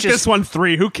don't know. Make just- this one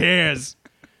 3. Who cares?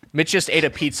 Mitch just ate a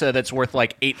pizza that's worth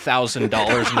like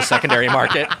 $8,000 in the secondary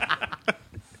market.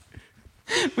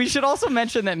 We should also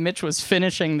mention that Mitch was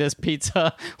finishing this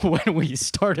pizza when we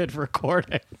started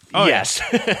recording. Oh, yes.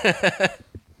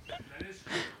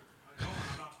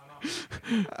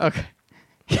 Okay.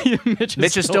 Mitch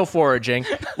Mitch is still foraging.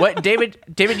 What, David?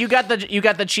 You got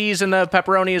the cheese and the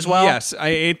pepperoni as well. Yes, I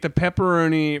ate the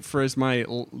pepperoni for as my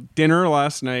dinner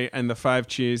last night, and the 5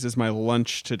 cheese as my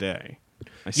lunch today.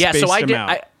 Yeah, so spaced I them did.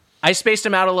 out. I spaced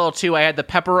them out a little too. I had the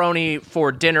pepperoni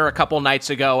for dinner a couple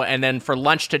nights ago, and then for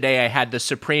lunch today, I had the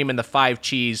Supreme and the 5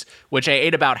 cheese, which I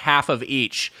ate about half of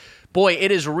each. Boy,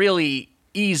 it is really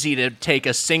easy to take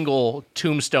a single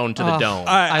Tombstone to the dome.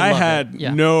 I love had it.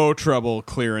 Yeah. no trouble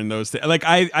clearing those. Like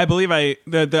I believe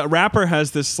the wrapper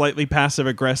has this slightly passive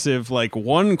aggressive like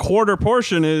 1/4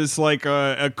 portion is like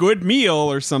a good meal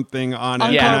or something on it.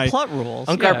 Unkar Yeah. And I- Plut rules.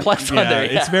 Unkar yeah. Plut's on yeah, there.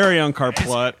 it's very Unkar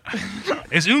Plut.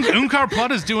 Is Unkar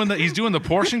Plut doing the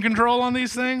portion control on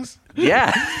these things?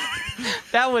 Yeah.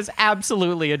 That was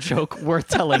absolutely a joke worth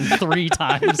telling 3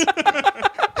 times.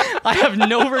 I have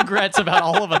no regrets about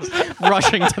all of us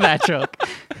rushing to that joke.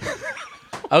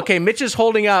 Okay, Mitch is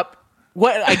holding up.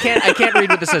 What? I can't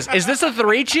read what this is. Is this a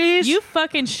 3 cheese? You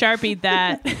fucking Sharpied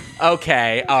that.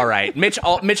 Okay, all right. Mitch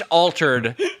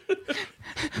altered.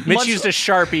 Mitch used a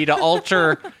Sharpie to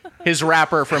alter his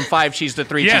wrapper from 5 cheese to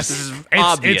 3 Yes, cheese. This is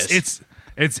obvious.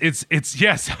 It's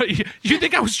yes. You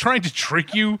think I was trying to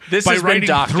trick you This by has been writing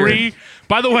doctored. 3?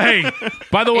 By the way,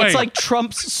 It's like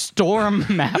Trump's storm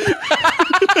map.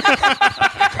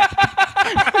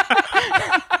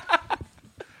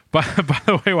 by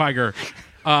the way, Weiger,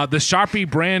 the Sharpie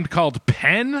brand called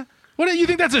Pen. What do you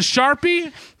think? That's a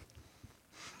Sharpie?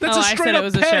 That's a I straight said up it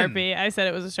was pen. a Sharpie. I said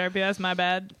it was a Sharpie. That's my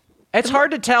bad. It's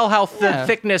hard to tell how the Yeah.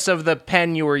 thickness of the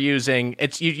pen you were using.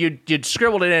 It's you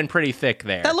scribbled it in pretty thick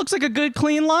there. That looks like a good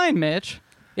clean line, Mitch.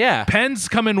 Yeah. Pens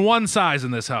come in one size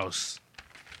in this house.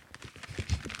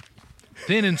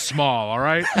 Thin and small, all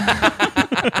right?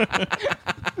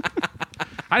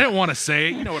 I didn't want to say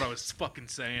it. You know what I was fucking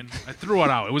saying. I threw it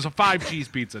out. It was a 5 cheese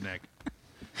pizza, Nick.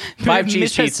 5 cheese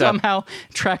Mitch has pizza. somehow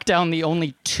tracked down the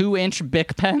only 2-inch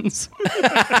Bic pens.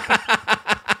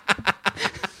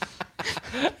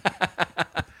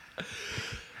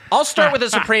 I'll start with the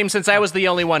Supreme since I was the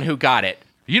only one who got it.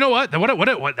 You know what?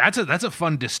 What? That's a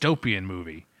fun dystopian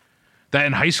movie. That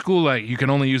in high school, like you can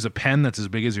only use a pen that's as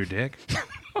big as your dick.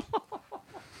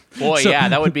 Boy, yeah,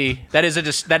 that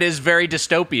is very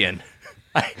dystopian.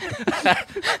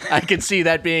 I could see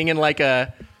that being in like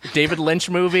a David Lynch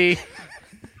movie.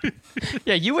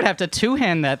 Yeah, you would have to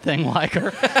two-hand that thing,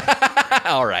 Liker.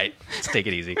 All right, let's take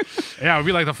it easy. Yeah, it would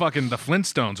be like the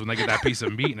Flintstones when they get that piece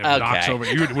of meat and it Okay. knocks over.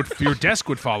 Your desk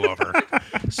would fall over.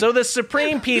 So the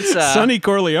Supreme Pizza, Sonny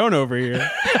Corleone over here.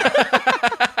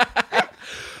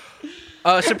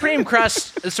 Supreme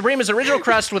crust. Supreme is original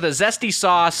crust with a zesty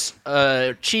sauce,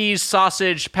 cheese,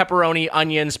 sausage, pepperoni,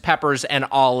 onions, peppers, and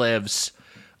olives.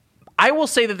 I will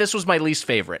say that this was my least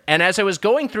favorite. And as I was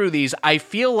going through these, I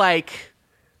feel like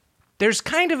there's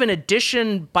kind of an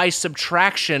addition by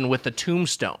subtraction with the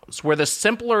Tombstones, where the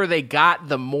simpler they got,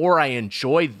 the more I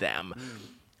enjoyed them.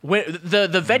 When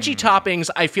the veggie toppings,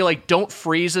 I feel like don't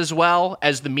freeze as well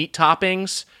as the meat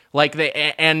toppings. Like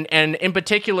and in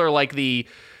particular, like the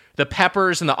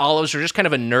peppers and the olives are just kind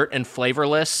of inert and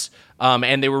flavorless,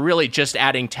 and they were really just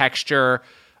adding texture.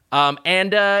 I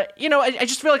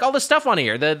just feel like all the stuff on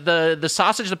here, the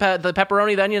sausage, the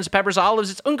pepperoni, the onions, the peppers,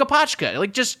 olives, it's unkapachka.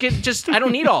 Like just I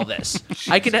don't need all this.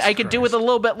 I could do with a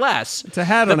little bit less. It's a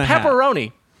hat on a hat. The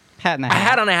pepperoni, Hat in a a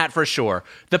hat on a hat for sure.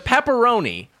 The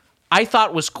pepperoni, I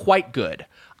thought was quite good.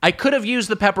 I could have used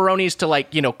the pepperonis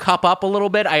to cup up a little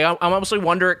bit. I honestly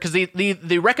wonder because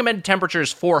the recommended temperature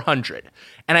is 400,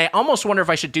 and I almost wonder if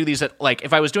I should do these at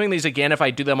if I was doing these again, if I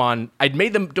do them on, I'd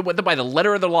made them by the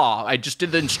letter of the law. I just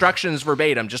did the instructions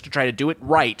verbatim just to try to do it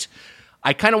right.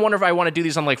 I kind of wonder if I want to do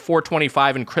these on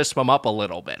 425 and crisp them up a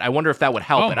little bit. I wonder if that would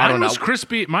help it. I don't know.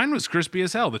 Mine was crispy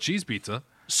as hell. The cheese pizza.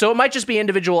 So it might just be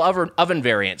individual oven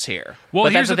variants here. Well,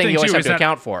 but here's that's the the thing thing, you always too, have is to that-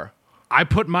 account for. I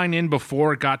put mine in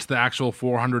before it got to the actual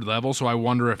 400 level, so I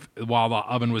wonder if while the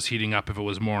oven was heating up, if it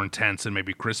was more intense and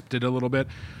maybe crisped it a little bit.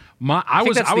 I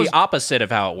think that's the opposite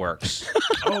of how it works.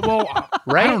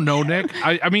 Right? I don't know, Nick.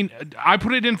 I mean, I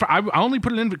put it in I only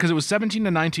put it in because it was 17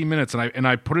 to 19 minutes, and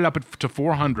I put it up to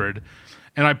 400,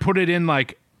 and I put it in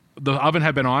the oven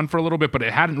had been on for a little bit, but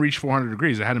it hadn't reached 400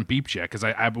 degrees. It hadn't beeped yet because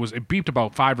it beeped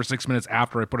about 5 or 6 minutes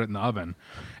after I put it in the oven,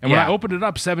 and when I opened it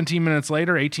up 17 minutes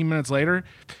later, 18 minutes later.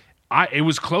 It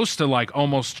was close to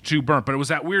almost too burnt, but it was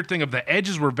that weird thing of the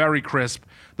edges were very crisp.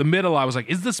 The middle, I was like,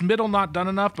 is this middle not done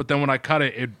enough? But then when I cut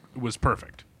it, it was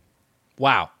perfect.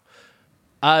 Wow.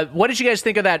 What did you guys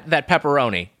think of that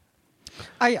pepperoni?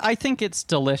 I think it's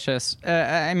delicious.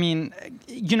 I mean,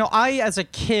 I as a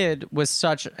kid was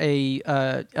such a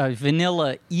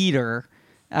vanilla eater.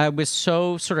 I was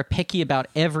so sort of picky about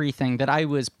everything that I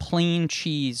was plain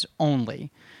cheese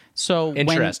only. So when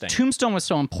Interesting. Tombstone was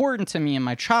so important to me in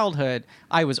my childhood,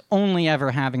 I was only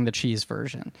ever having the cheese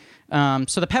version.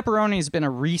 So the pepperoni has been a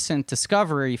recent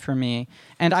discovery for me,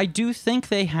 and I do think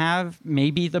they have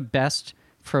maybe the best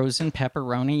frozen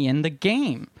pepperoni in the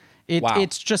game. Wow.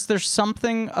 It's just there's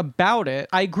something about it.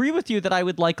 I agree with you that I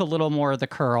would like a little more of the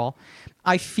curl.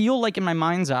 I feel like in my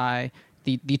mind's eye,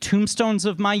 the Tombstones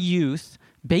of my youth,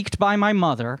 baked by my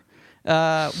mother,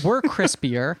 were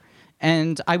crispier.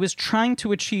 And I was trying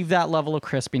to achieve that level of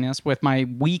crispiness with my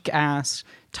weak-ass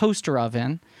toaster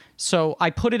oven. So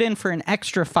I put it in for an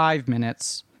extra 5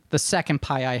 minutes, the second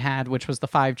pie I had, which was the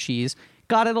 5 cheese.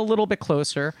 Got it a little bit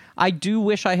closer. I do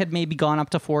wish I had maybe gone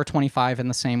up to 425 in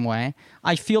the same way.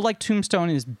 I feel like Tombstone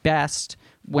is best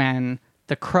when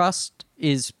the crust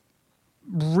is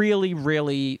really,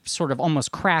 really sort of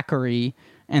almost crackery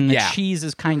and the cheese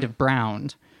is kind of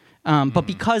browned. But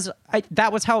because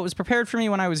that was how it was prepared for me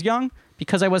when I was young,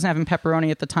 because I wasn't having pepperoni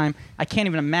at the time, I can't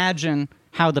even imagine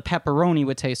how the pepperoni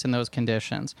would taste in those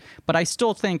conditions. But I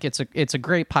still think it's a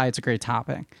great pie. It's a great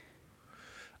topping.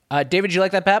 David, you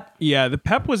like that pep? Yeah, the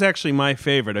pep was actually my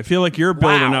favorite. I feel like you're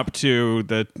building Wow. up to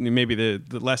maybe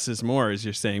the less is more, as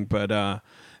you're saying, but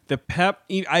the pep.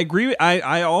 I agree.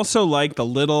 I also like the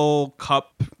little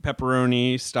cup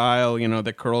pepperoni style.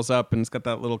 That curls up and it's got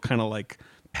that little kind of like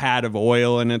pad of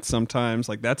oil in it. Sometimes,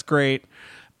 like that's great.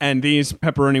 And these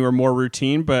pepperoni were more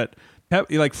routine, but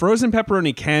like frozen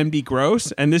pepperoni can be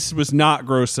gross, and this was not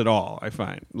gross at all. I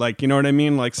find, like, you know what I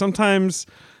mean. Like sometimes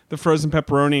the frozen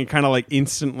pepperoni kind of like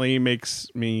instantly makes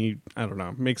me, I don't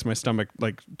know, makes my stomach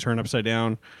like turn upside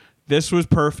down. This was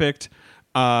perfect.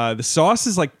 The sauce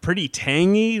is like pretty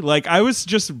tangy. Like I was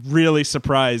just really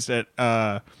surprised at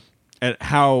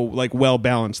how like well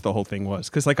balanced the whole thing was.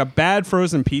 Because like a bad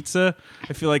frozen pizza,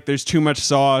 I feel like there's too much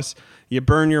sauce. You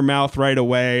burn your mouth right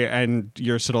away, and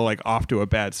you're sort of like off to a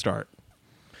bad start.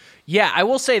 Yeah, I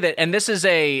will say that, and this is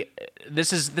a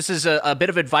bit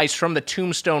of advice from the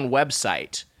Tombstone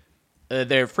website.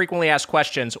 They're frequently asked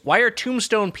questions. Why are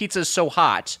Tombstone pizzas so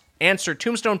hot? Answer,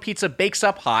 Tombstone pizza bakes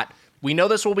up hot. We know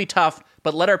this will be tough,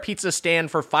 but let our pizza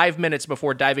stand for 5 minutes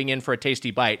before diving in for a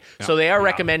tasty bite. Yeah, so they are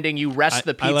recommending you rest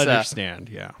the pizza. I let her stand,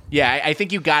 yeah. Yeah, I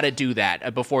think you got to do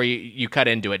that before you cut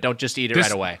into it. Don't just eat it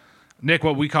right away. Nick,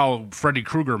 what we call Freddy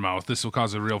Krueger mouth, this will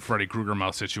cause a real Freddy Krueger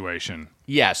mouth situation.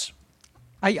 Yes.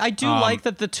 I do like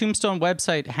that the Tombstone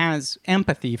website has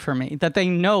empathy for me, that they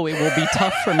know it will be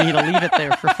tough for me to leave it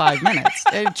there for 5 minutes.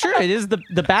 Sure, it is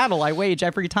the battle I wage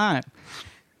every time.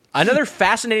 Another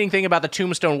fascinating thing about the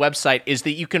Tombstone website is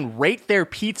that you can rate their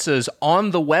pizzas on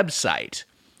the website.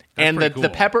 And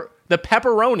the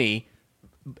pepperoni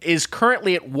is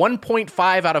currently at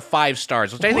 1.5 out of 5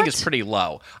 stars, which I think is pretty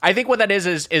low. I think what that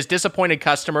is disappointed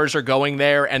customers are going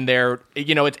there, and they're,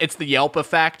 it's the Yelp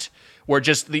effect, where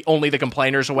just only the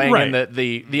complainers are weighing in,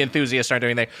 the enthusiasts aren't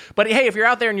doing anything. But hey, if you're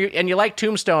out there and you like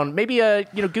Tombstone, maybe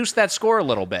goose that score a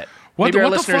little bit. Maybe our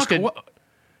listeners could.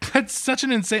 That's such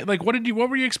an insane. Like, what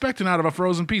were you expecting out of a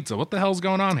frozen pizza? What the hell's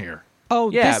going on here?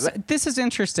 Oh, yeah, this is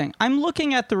interesting. I'm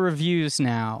looking at the reviews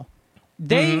now.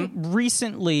 They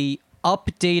recently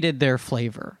updated their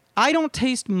flavor. I don't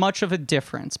taste much of a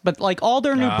difference, but like all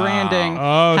their new branding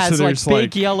has so like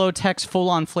big yellow text full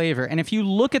on flavor. And if you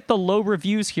look at the low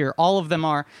reviews here, all of them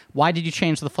are, why did you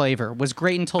change the flavor? Was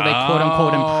great until they quote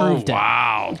unquote improved it.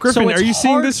 Wow. Griffin, are you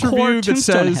seeing this review that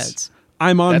says,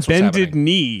 I'm on bended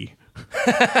knee?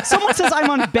 Someone says I'm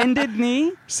on bended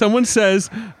knee? Someone says,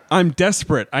 I'm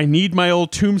desperate. I need my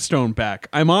old Tombstone back.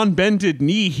 I'm on bended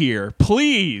knee here.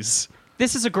 Please.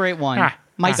 This is a great one.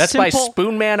 That's by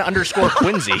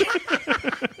Spoonman_Quincy.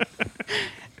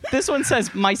 This one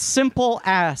says, my simple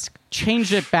ask,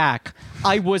 change it back.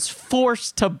 I was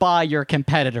forced to buy your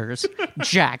competitors,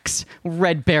 Jax,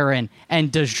 Red Baron,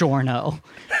 and DiGiorno.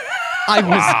 I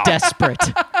was desperate.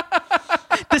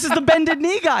 This is the bended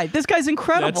knee guy. This guy's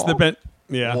incredible. That's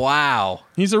yeah. Wow.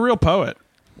 He's a real poet.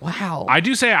 Wow. I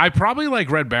do say I probably like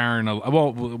Red Baron.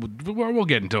 Well, we'll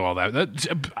get into all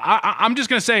that. I'm just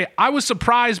gonna say I was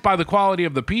surprised by the quality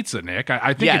of the pizza, Nick.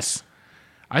 I think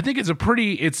it's a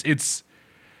pretty. It's.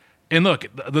 And look,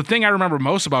 the thing I remember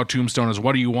most about Tombstone is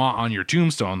what do you want on your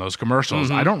Tombstone? Those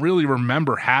commercials. I don't really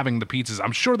remember having the pizzas.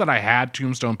 I'm sure that I had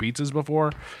Tombstone pizzas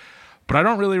before, but I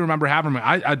don't really remember having them.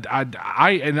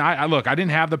 I look. I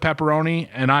didn't have the pepperoni,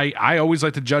 and I always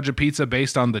like to judge a pizza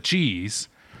based on the cheese.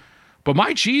 But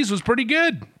my cheese was pretty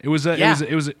good. It was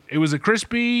a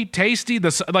crispy, tasty.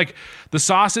 The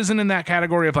sauce isn't in that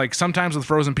category of like sometimes with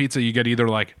frozen pizza you get either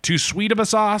like too sweet of a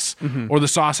sauce or the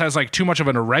sauce has like too much of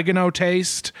an oregano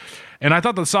taste. And I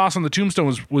thought the sauce on the Tombstone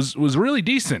was really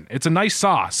decent. It's a nice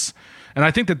sauce. And I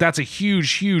think that's a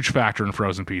huge factor in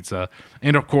frozen pizza.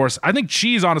 And of course, I think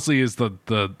cheese honestly is the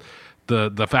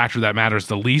factor that matters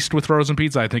the least with frozen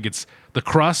pizza. I think it's the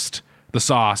crust, the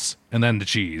sauce, and then the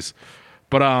cheese.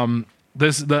 But and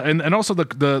also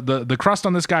the crust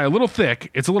on this guy a little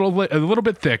thick. It's a little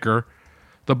bit thicker.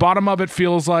 The bottom of it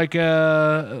feels like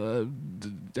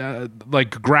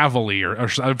gravelly or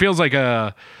it feels like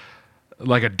a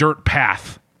dirt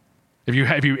path. If you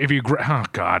oh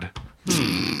god.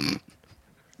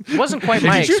 It wasn't quite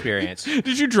my experience.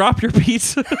 Did you drop your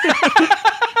pizza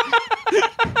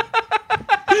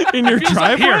in your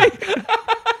driveway?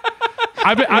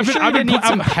 I've been need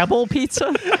some Pebble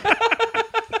pizza.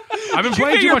 I've been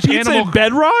playing too much Animal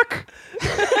Bedrock.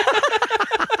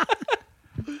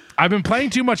 I've been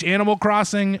playing too much Animal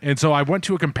Crossing, and so I went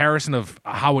to a comparison of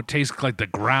how it tastes like the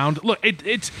ground. Look,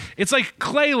 it's like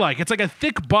clay-like. It's like a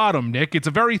thick bottom, Nick. It's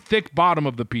a very thick bottom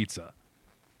of the pizza.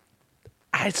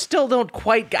 I still don't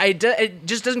quite. It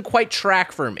just doesn't quite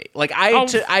track for me. Like I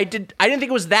didn't think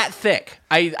it was that thick.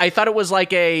 I thought it was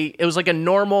like a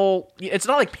normal. It's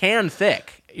not like pan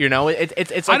thick. You know, it's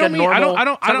I like don't a mean I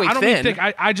normal. don't mean thick.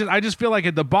 I just feel like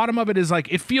at the bottom of it is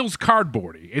like it feels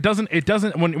cardboardy. It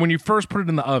doesn't when you first put it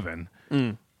in the oven.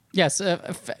 Yes,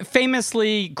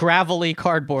 famously gravelly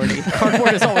cardboardy.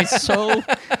 Cardboard is always so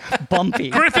bumpy.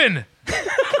 Griffin,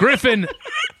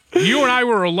 you and I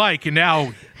were alike, and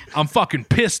now I'm fucking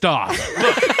pissed off.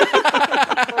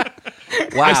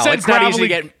 Wow, I said it's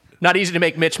gravelly. not easy to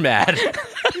make Mitch mad.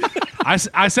 I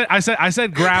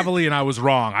said gravelly, and I was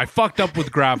wrong. I fucked up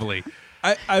with gravelly.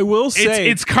 I will say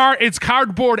it's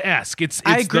cardboard-esque. It's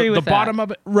I agree the with that. bottom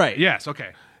of it. Right. Yes.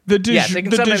 Okay. The Yes, it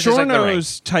can sometimes just like the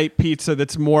DiGiorno's type pizza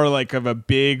that's more like of a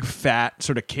big, fat,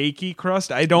 sort of cakey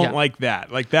crust, I don't Yeah. like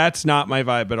that. Like, that's not my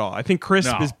vibe at all. I think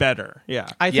crisp No. is better. Yeah.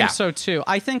 I think Yeah. so too.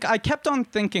 I think I kept on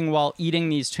thinking while eating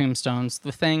these tombstones,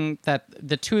 the thing that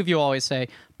the two of you always say,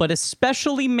 but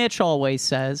especially Mitch always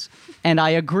says, and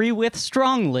I agree with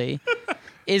strongly,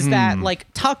 is that like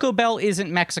Taco Bell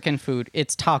isn't Mexican food.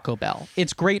 It's Taco Bell.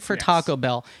 It's great for Taco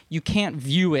Bell. You can't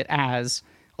view it as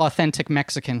authentic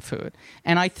Mexican food.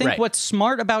 And I think Right. what's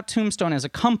smart about Tombstone as a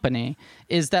company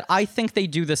is that I think they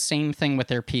do the same thing with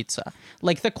their pizza.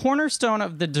 Like the cornerstone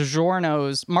of the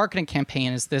DiGiorno's marketing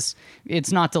campaign is this,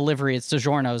 it's not delivery, it's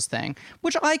DiGiorno's thing,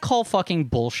 which I call fucking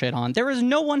bullshit on. There is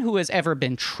no one who has ever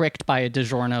been tricked by a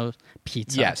DiGiorno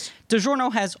pizza. Yes.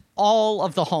 DiGiorno has all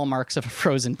of the hallmarks of a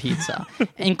frozen pizza,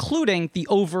 including the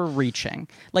overreaching,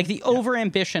 like the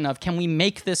overambition of can we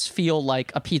make this feel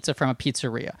like a pizza from a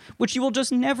pizzeria, which you will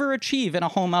just never achieve in a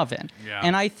home oven. Yeah.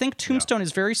 And I think Tombstone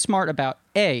is very smart about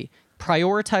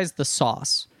prioritize the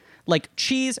sauce. Like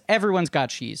cheese, everyone's got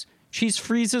cheese. Cheese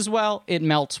freezes well, it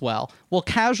melts well. We'll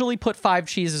casually put 5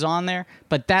 cheeses on there,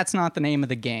 but that's not the name of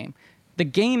the game. The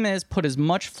game is put as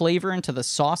much flavor into the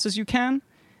sauce as you can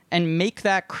and make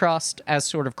that crust as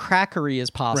sort of crackery as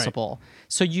possible.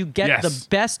 So you get the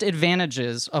best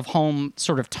advantages of home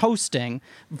sort of toasting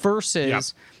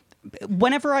versus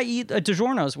whenever I eat a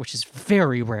DiGiorno's, which is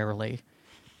very rarely,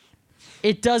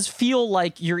 it does feel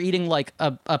like you're eating like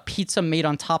a pizza made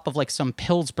on top of like some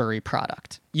Pillsbury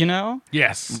product, you know?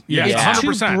 Yes. Yeah. Yes.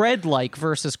 It's 100%. too bread-like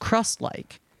versus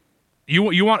crust-like. You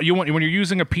want when you're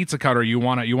using a pizza cutter, you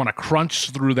want to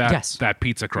crunch through that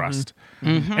pizza crust.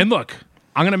 And look,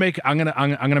 I'm gonna make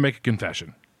a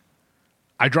confession.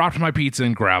 I dropped my pizza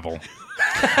in gravel.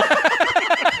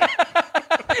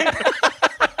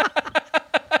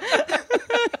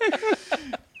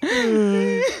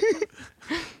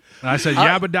 And I said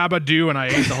yabba dabba do, and I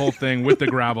ate the whole thing with the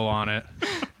gravel on it.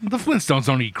 The Flintstones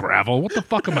don't eat gravel. What the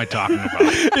fuck am I talking about?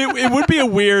 It would be a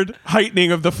weird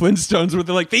heightening of the Flintstones where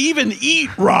they're like, they even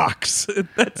eat rocks.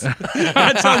 That's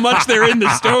how much they're in the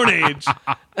Stone Age.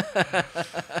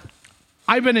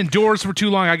 I've been indoors for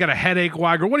too long. I got a headache,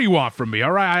 Weiger. What do you want from me?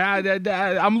 All right,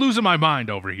 I'm losing my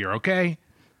mind over here. Okay,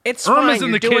 It's Irma's fine. in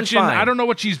You're the doing kitchen. fine. I don't know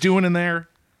what she's doing in there.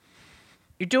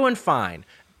 You're doing fine.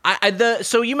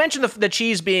 So you mentioned the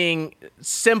cheese being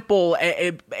simple,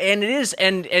 and it is,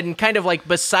 and kind of like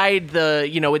beside the,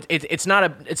 you know, it's not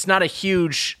a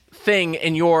huge thing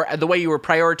in the way you were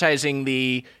prioritizing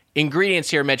the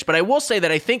ingredients here, Mitch. But I will say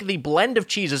that I think the blend of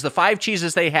cheeses, the 5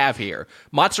 cheeses they have here,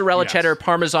 mozzarella, cheddar,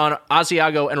 Parmesan,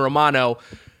 Asiago, and Romano,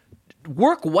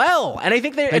 work well, and I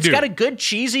think it's got a good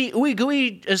cheesy, ooey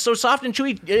gooey, so soft and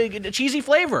chewy, cheesy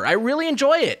flavor. I really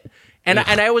enjoy it. And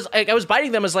I was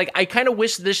biting them as like, I kind of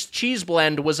wish this cheese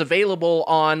blend was available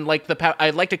on like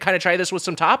I'd like to kind of try this with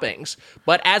some toppings,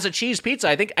 but as a cheese pizza,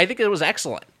 I think it was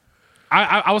excellent.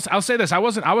 I'll say this. I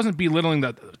wasn't belittling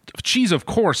that cheese, of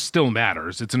course, still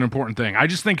matters. It's an important thing. I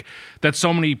just think that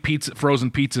so many frozen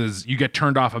pizzas, you get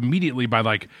turned off immediately by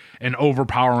like an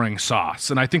overpowering sauce.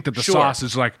 And I think that the sauce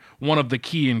is like one of the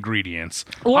key ingredients.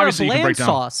 Or Obviously, a you can bland break down.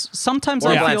 sauce. Sometimes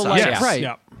Or a I bland feel sauce, like, yes. right.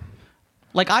 Yeah.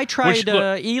 Like I tried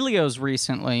look- Elio's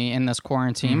recently in this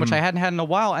quarantine, which I hadn't had in a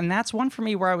while, and that's one for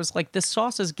me where I was like, this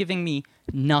sauce is giving me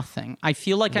nothing. I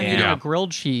feel like I'm eating Yeah. a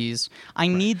grilled cheese. I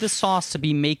need the sauce to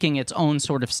be making its own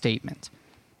sort of statement.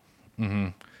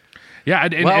 Yeah,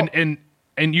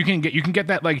 and you can get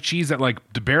that like cheese that like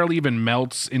barely even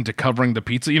melts into covering the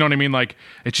pizza. You know what I mean? Like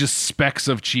it's just specks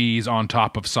of cheese on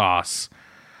top of sauce.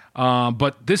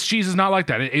 But this cheese is not like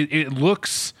that. It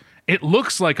looks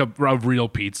like a real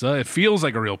pizza. It feels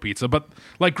like a real pizza. But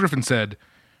like Griffin said,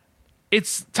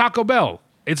 it's Taco Bell.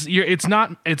 It's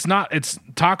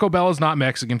Taco Bell is not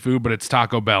Mexican food, but it's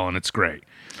Taco Bell and it's great.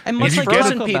 And much if you like get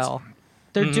Taco a pizza- Bell,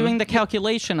 they're doing the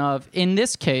calculation of, in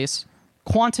this case,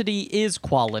 quantity is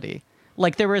quality.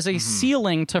 Like there is a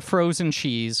ceiling to frozen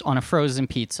cheese on a frozen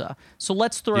pizza. So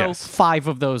let's throw Yes. 5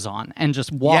 of those on and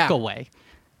just walk Yeah. away.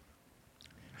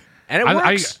 And it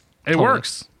works. It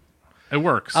works. It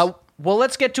works. Well,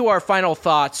 let's get to our final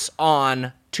thoughts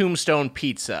on Tombstone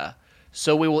pizza.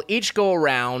 So we will each go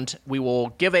around. We will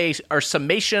give our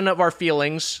summation of our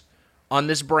feelings on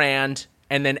this brand,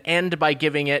 and then end by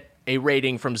giving it a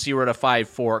rating from 0 to 5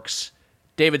 forks.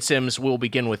 David Sims, we'll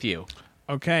begin with you.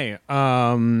 Okay.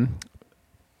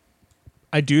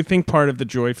 I do think part of the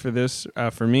joy for this,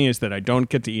 for me, is that I don't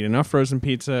get to eat enough frozen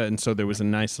pizza, and so there was a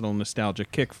nice little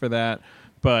nostalgic kick for that.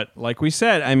 But like we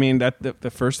said, I mean, that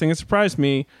the first thing that surprised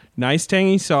me, nice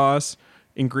tangy sauce,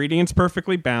 ingredients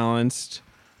perfectly balanced.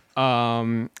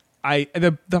 The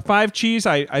 5 cheese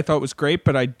I thought was great,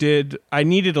 but I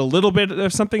needed a little bit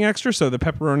of something extra, so the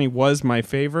pepperoni was my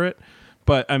favorite.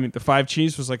 But I mean, the 5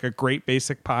 cheese was like a great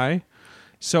basic pie.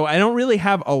 So I don't really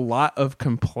have a lot of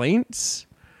complaints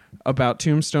about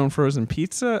Tombstone frozen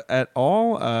pizza at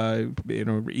all.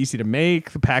 Easy to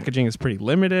make. The packaging is pretty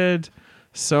limited.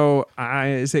 So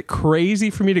is it crazy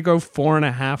for me to go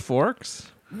 4.5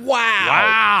 forks?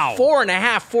 Wow.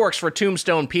 4.5 forks for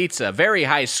Tombstone pizza. Very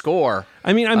high score.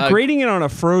 I mean, I'm grading it on a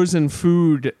frozen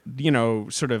food,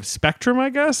 sort of spectrum, I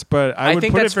guess, but I would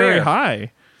put it very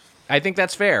high. I think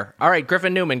that's fair. All right,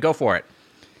 Griffin Newman, go for it.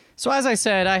 So as I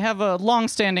said, I have a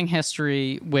long-standing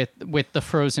history with the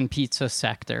frozen pizza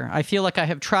sector. I feel like I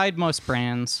have tried most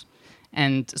brands,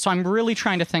 and so I'm really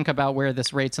trying to think about where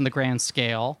this rates in the grand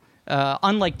scale.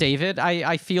 Unlike David,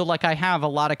 I feel like I have a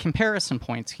lot of comparison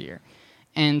points here.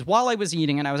 And while I was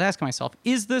eating it, I was asking myself,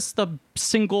 is this the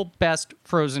single best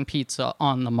frozen pizza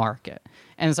on the market?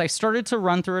 And as I started to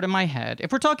run through it in my head,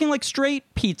 if we're talking like straight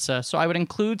pizza, so I would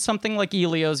include something like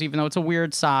Elio's, even though it's a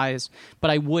weird size, but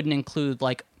I wouldn't include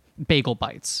like bagel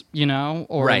bites,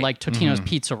 or like Totino's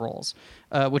pizza rolls,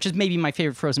 which is maybe my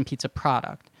favorite frozen pizza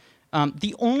product.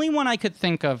 The only one I could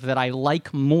think of that I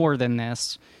like more than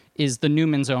this is the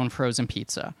Newman's Own frozen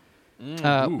pizza.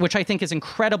 Which I think is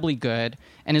incredibly good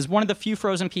and is one of the few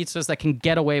frozen pizzas that can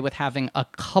get away with having a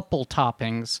couple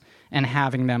toppings and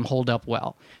having them hold up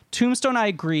well. Tombstone, I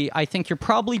agree. I think you're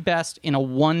probably best in a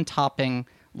 1-topping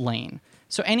lane.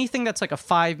 So anything that's like a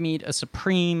 5-meat, a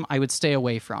supreme, I would stay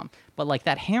away from. But like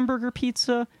that hamburger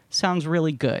pizza sounds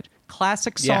really good.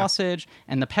 Classic sausage,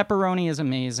 and the pepperoni is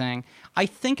amazing. I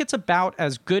think it's about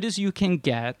as good as you can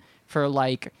get for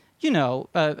like,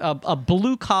 a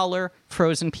blue-collar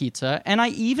frozen pizza. And I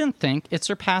even think it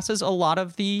surpasses a lot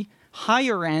of the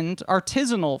higher-end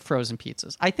artisanal frozen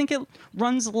pizzas. I think it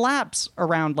runs laps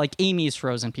around like Amy's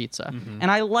frozen pizza. And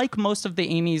I like most of the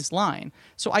Amy's line.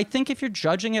 So I think if you're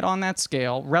judging it on that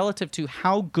scale relative to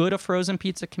how good a frozen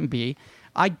pizza can be,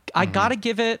 I got to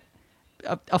give it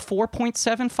a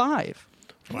 4.75.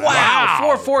 Wow.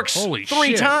 4 forks. Holy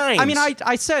 3 shit. times. I mean,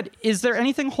 I said, is there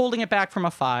anything holding it back from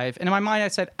a 5? And in my mind, I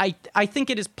said, I think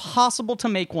it is possible to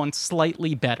make one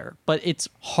slightly better, but it's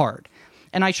hard.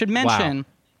 And I should mention,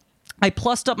 I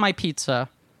plussed up my pizza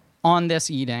on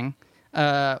this eating.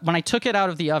 When I took it out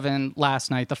of the oven last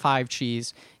night, the 5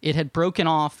 cheese, it had broken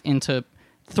off into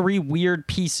 3 weird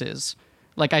pieces.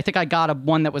 Like, I think I got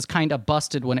one that was kind of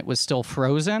busted when it was still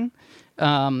frozen.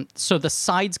 So the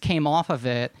sides came off of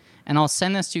it. And I'll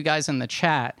send this to you guys in the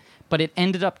chat, but it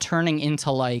ended up turning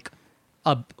into like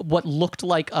what looked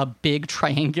like a big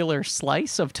triangular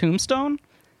slice of Tombstone,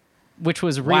 which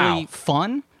was really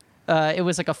fun. It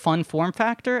was like a fun form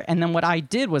factor. And then what I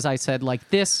did was I said, like,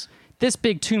 this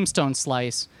big Tombstone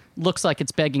slice looks like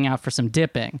it's begging out for some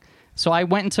dipping. So I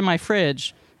went into my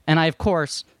fridge and I, of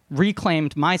course,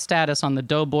 reclaimed my status on the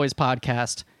Doughboys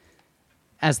podcast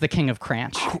as the king of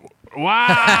Cranch.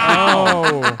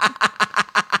 Wow.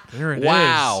 There it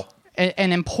wow. is.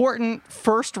 An important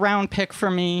first-round pick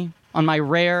for me on my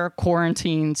rare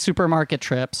quarantine supermarket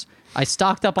trips. I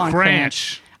stocked up on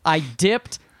Cranch. I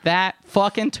dipped that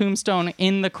fucking Tombstone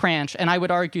in the Cranch, and I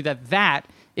would argue that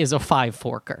is a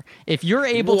 5-forker. If you're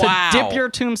able to dip your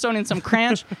Tombstone in some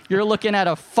Cranch, you're looking at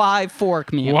a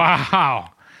 5-fork meal.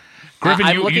 Wow. Griffin,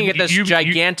 I'm looking at this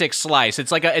gigantic slice.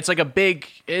 It's like a big.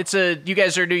 You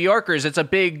guys are New Yorkers. It's a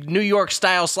big New York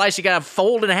style slice. You gotta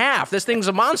fold in half. This thing's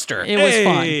a monster. It was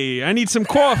fun. Hey, I need some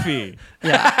coffee.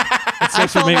 Yeah, I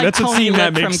felt like Tony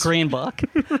Lip from Green Book.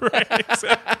 Right,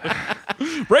 exactly.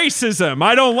 Racism.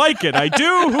 I don't like it. I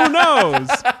do. Who knows?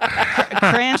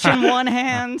 Cranch in one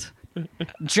hand.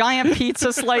 Giant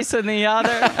pizza slice in the other.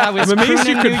 I was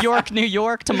crooning New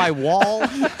York to my wall.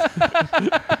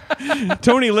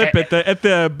 Tony Lip at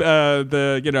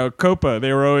the Copa,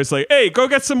 they were always like, "Hey, go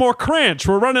get some more Cranch.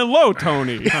 We're running low,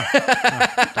 Tony."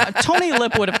 Tony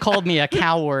Lip would have called me a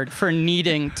coward for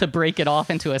needing to break it off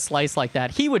into a slice like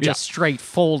that. He would just straight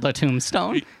fold a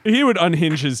Tombstone. He would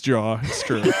unhinge his jaw. It's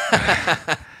true.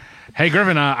 Hey,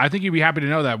 Griffin, I think you'd be happy to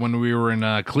know that when we were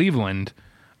in Cleveland,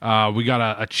 we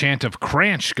got a chant of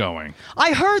Cranch going.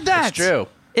 I heard that. That's true.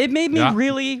 It made me Yeah.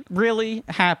 really, really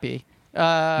happy.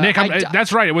 Nick,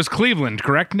 that's right. It was Cleveland,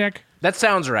 correct, Nick? That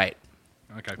sounds right.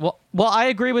 Okay. Well, I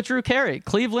agree with Drew Carey.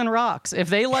 Cleveland rocks. If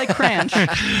they like Cranch,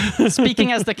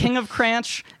 speaking as the king of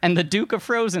Cranch and the duke of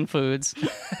frozen foods,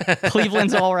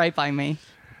 Cleveland's all right by me.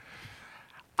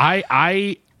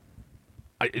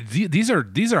 These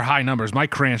are high numbers. My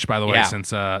Cranch, by the way,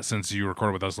 Yeah. since you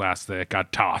recorded with us last, it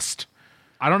got tossed.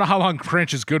 I don't know how long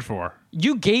Cranch is good for.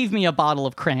 You gave me a bottle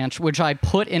of Cranch, which I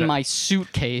put in my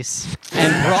suitcase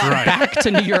and brought right. back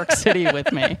to New York City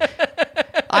with me.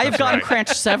 I've gotten right. Cranch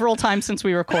several times since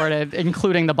we recorded,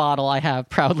 including the bottle I have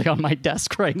proudly on my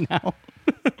desk right now.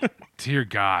 Dear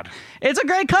God. It's a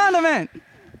great condiment.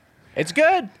 It's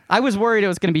good. I was worried it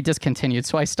was going to be discontinued,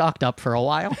 so I stocked up for a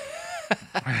while.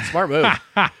 Smart move.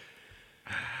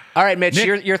 All right, Mitch,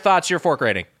 Nick- your thoughts, your fork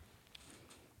rating.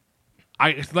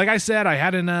 Like I said, I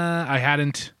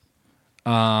hadn't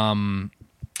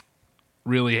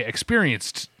really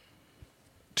experienced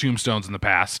tombstones in the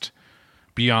past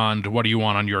beyond what do you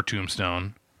want on your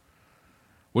tombstone?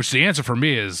 Which the answer for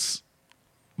me is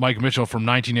Mike Mitchell from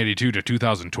 1982 to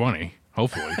 2020,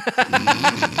 hopefully.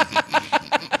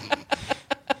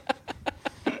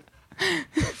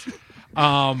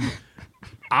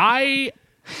 I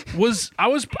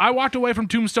walked away from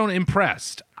Tombstone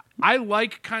impressed. I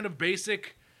like kind of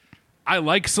basic. I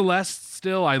like Celeste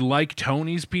still. I like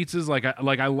Tony's pizzas.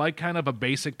 I like kind of a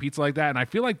basic pizza like that. And I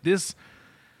feel like this.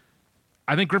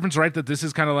 I think Griffin's right that this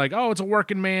is kind of like, oh, it's a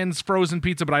working man's frozen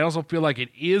pizza, but I also feel like it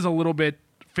is a little bit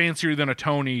fancier than a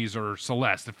Tony's or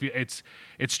Celeste.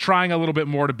 It's trying a little bit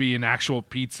more to be an actual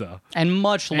pizza And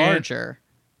much larger.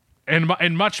 and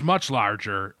much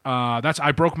larger.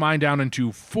 I broke mine down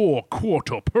into 4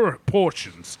 quarter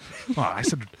portions. Oh,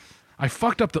 I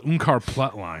fucked up the Unkar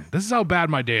plot line. This is how bad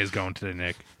my day is going today,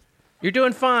 Nick. You're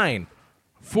doing fine.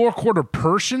 4 quarter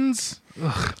portions?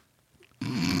 Ugh.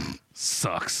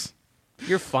 Sucks.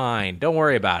 You're fine. Don't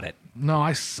worry about it. No,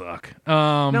 I suck.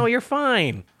 No, you're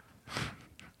fine.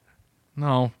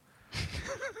 No.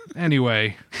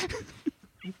 Anyway,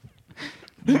 I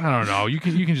don't know. You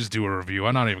can just do a review.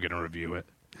 I'm not even gonna review it.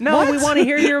 No, we want to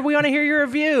hear your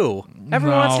review.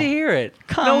 Everyone No. wants to hear it.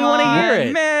 Come we want to hear on,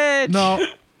 it. Mitch. No.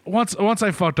 Once I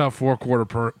fucked up 4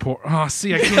 quarter oh,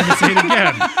 see, I can't even say it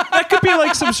again. That could be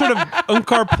like some sort of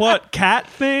Unkar Plut cat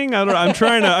thing. I don't know. I'm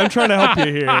trying to help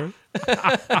you here.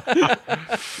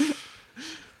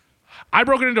 I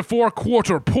broke it into 4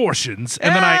 quarter portions,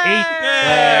 and then I ate.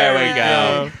 There we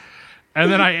go.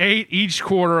 And then I ate each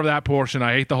quarter of that portion.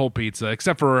 I ate the whole pizza,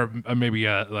 except for maybe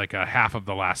like a half of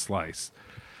the last slice.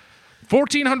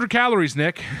 1,400 calories,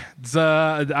 Nick. It's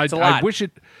a lot. I wish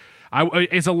it.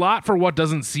 It's a lot for what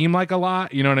doesn't seem like a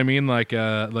lot. You know what I mean? Like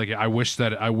I wish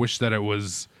it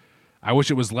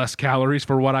was less calories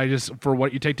for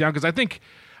what you take down, because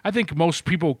I think most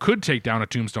people could take down a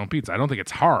Tombstone pizza. I don't think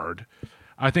it's hard.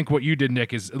 I think what you did,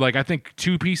 Nick, is like, I think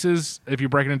 2 pieces, if you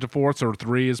break it into fourths, or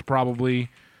 3 is probably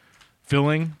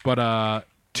filling. But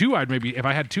 2, if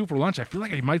I had 2 for lunch, I feel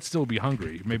like I might still be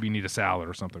hungry. Maybe need a salad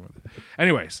or something with it.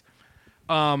 Anyways,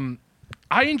 I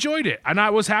enjoyed it, and I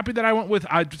was happy that I went with.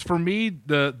 For me,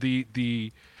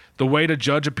 the way to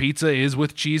judge a pizza is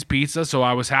with cheese pizza. So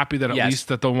I was happy that at least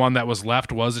that the one that was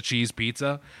left was a cheese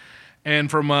pizza.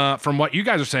 And from what you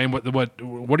guys are saying, what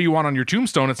do you want on your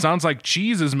Tombstone? It sounds like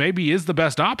cheese is the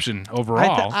best option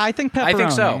overall. I think pepperoni. I think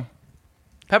so.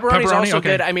 Pepperoni's also Okay.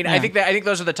 good. I mean, Yeah. I think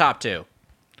those are the top 2.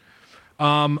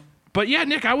 But yeah,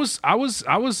 Nick, I was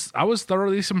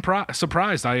thoroughly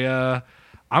surprised.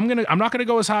 I'm not gonna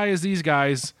go as high as these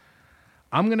guys.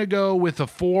 I'm gonna go with a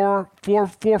 4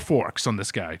 forks on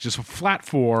this guy, just a flat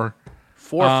 4.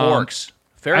 4 forks.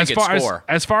 Very good score.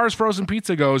 As far as frozen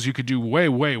pizza goes, you could do way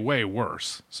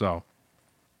worse. So,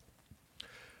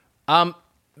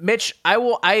 Mitch,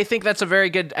 I think that's a very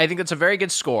good. I think that's a very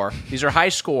good score. These are high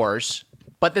scores,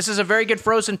 but this is a very good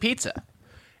frozen pizza.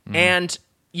 And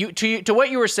to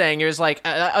what you were saying, it was like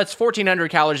it's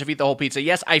 1,400 calories if you eat the whole pizza.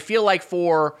 Yes, I feel like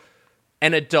for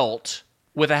an adult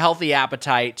with a healthy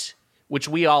appetite, which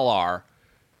we all are,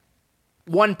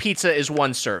 one pizza is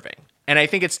one serving. And I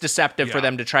think it's deceptive for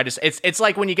them to try to. It's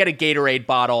like when you get a Gatorade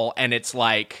bottle and it's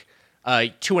like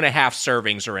 2.5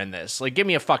 servings are in this. Like, give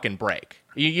me a fucking break.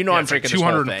 You know I'm drinking this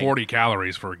whole thing. 240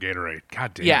 calories for a Gatorade.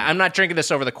 God damn. Yeah, I'm not drinking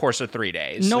this over the course of 3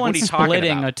 days. No Like, what one's are you talking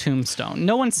splitting about? a Tombstone.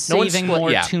 No one's No one's saving split-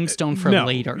 more yeah. Tombstone for No,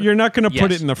 later. you're not going to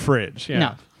put Yes. it in the fridge. Yeah.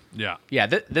 No. Yeah. Yeah,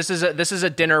 this is a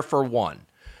dinner for one.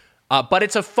 But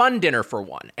it's a fun dinner for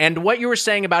one. And what you were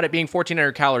saying about it being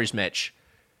 1,400 calories, Mitch,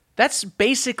 that's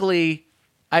basically,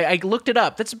 I looked it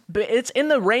up. It's in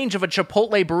the range of a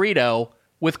Chipotle burrito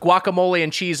with guacamole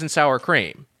and cheese and sour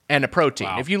cream. and a protein.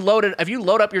 Wow. If you load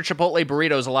up your Chipotle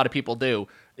burritos, a lot of people do,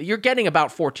 you're getting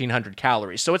about 1,400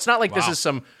 calories. So it's not like this is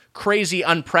some crazy,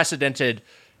 unprecedented,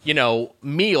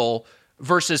 meal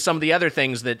versus some of the other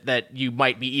things that you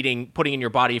might be putting in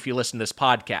your body if you listen to this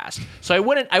podcast. So I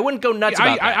wouldn't go nuts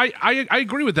about that. I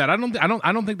agree with that. I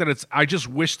don't think that it's. I just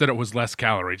wish that it was less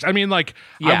calories. I mean,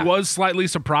 Yeah. I was slightly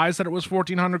surprised that it was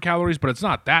 1,400 calories, but it's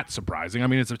not that surprising. I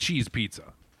mean, it's a cheese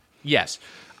pizza. Yes.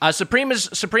 Supreme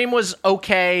was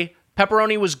okay.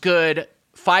 Pepperoni was good.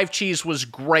 5 cheese was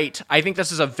great. I think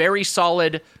this is a very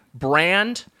solid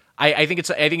brand. I think it's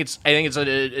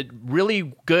a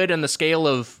really good on the scale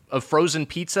of frozen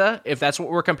pizza, if that's what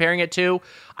we're comparing it to.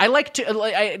 I like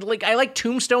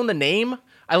Tombstone, the name.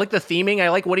 I like the theming. I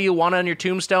like what do you want on your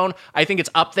tombstone. I think it's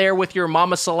up there with your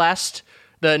Mama Celeste,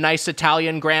 the nice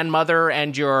Italian grandmother,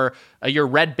 and your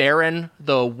Red Baron,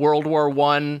 the World War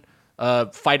I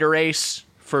fighter ace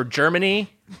for Germany.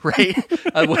 Right,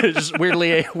 which is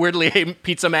weirdly a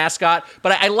pizza mascot,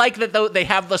 but I like that though they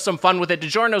have some fun with it.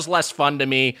 DiGiorno's less fun to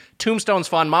me. Tombstone's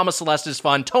fun. Mama Celeste is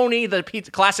fun. Tony, the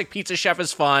classic pizza chef,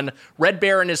 is fun. Red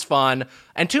Baron is fun,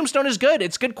 and Tombstone is good.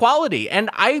 It's good quality, and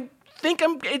I think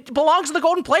it belongs in the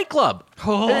Golden Plate Club.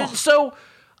 So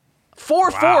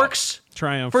 4 forks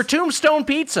Triumph for Tombstone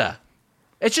Pizza.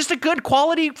 It's just a good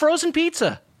quality frozen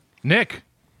pizza. Nick,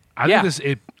 I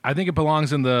think it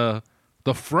belongs in the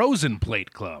Frozen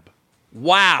Plate Club.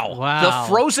 Wow. The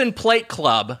Frozen Plate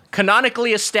Club,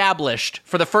 canonically established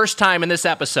for the first time in this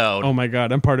episode. Oh my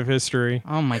God, I'm part of history.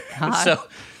 Oh my God. So,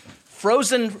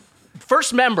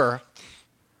 first member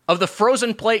of the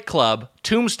Frozen Plate Club,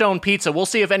 Tombstone Pizza. We'll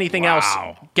see if anything else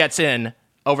gets in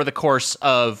over the course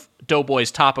of Doughboy's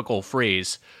Topical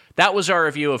Freeze. That was our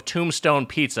review of Tombstone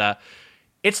Pizza.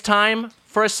 It's time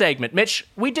for a segment. Mitch,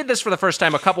 we did this for the first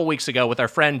time a couple weeks ago with our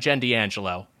friend Jen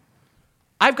D'Angelo.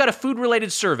 I've got a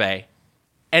food-related survey,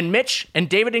 and Mitch and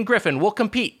David and Griffin will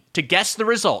compete to guess the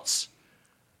results.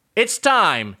 It's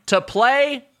time to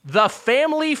play the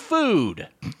family food.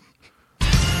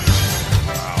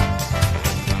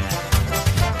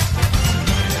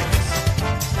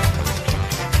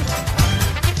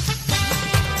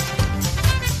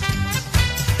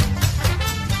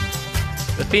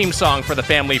 The theme song for the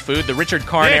family food, the Richard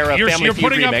Karn era Family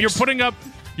Feud remix.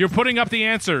 You're putting up the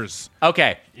answers.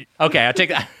 Okay, I'll take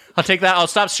that. I'll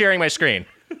stop sharing my screen.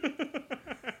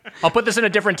 I'll put this in a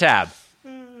different tab.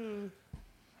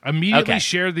 Immediately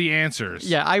share the answers.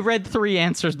 Yeah, I read 3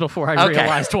 answers before I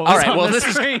realized what was on the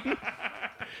screen.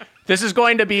 This is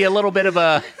going to be a little bit of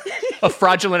a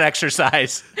fraudulent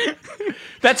exercise.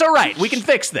 That's all right. We can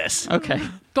fix this. Okay.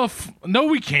 No,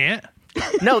 we can't.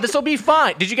 No, this will be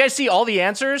fine. Did you guys see all the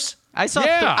answers? I saw.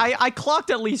 Yeah. I clocked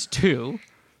at least 2.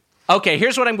 Okay,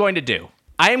 here's what I'm going to do.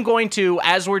 I am going to,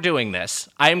 as we're doing this,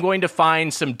 I am going to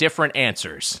find some different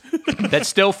answers that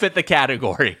still fit the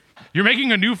category. You're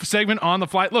making a new segment on the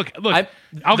fly. Look.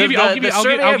 I'll give you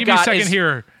a second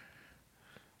here.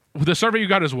 The survey you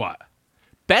got is what?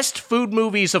 Best food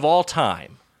movies of all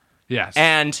time. Yes.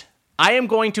 And I am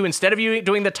going to, instead of you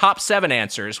doing the top 7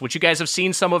 answers, which you guys have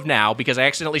seen some of now because I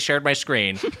accidentally shared my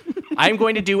screen, I'm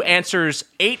going to do answers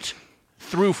 8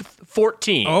 through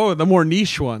 14. Oh, the more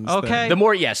niche ones. Okay.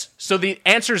 Yes. So the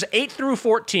answers 8 through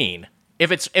 14.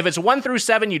 If it's 1 through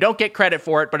 7, you don't get credit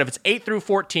for it. But if it's 8 through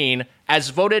 14, as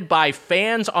voted by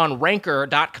fans on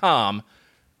Ranker.com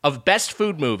of best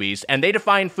food movies, and they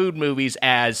define food movies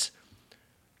as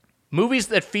movies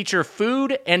that feature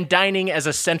food and dining as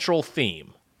a central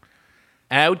theme.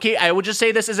 And I would just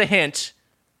say this as a hint: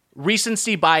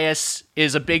 recency bias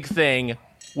is a big thing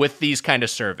with these kind of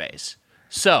surveys.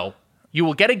 So you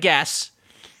will get a guess.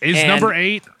 Is number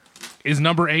 8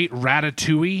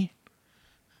 Ratatouille?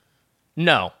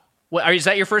 No. Is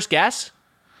that your first guess?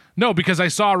 No, because I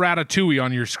saw Ratatouille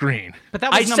on your screen. But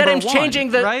that was I said I'm one,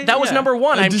 changing the. right? That was number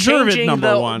 1. I'm changing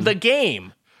the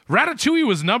game. Ratatouille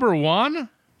was number 1?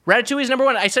 Ratatouille is number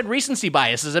 1. I said recency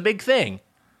bias is a big thing.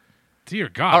 Dear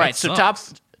God. All right, so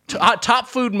top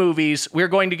food movies, we're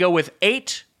going to go with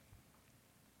 8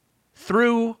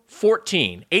 through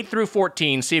 14. 8 through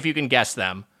 14, see if you can guess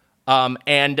them.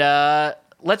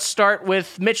 Let's start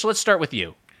with, Mitch, let's start with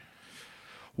you.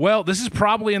 Well, this is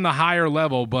probably in the higher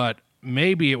level, but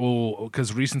maybe it will,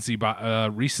 because recency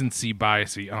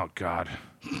bias. Oh, God.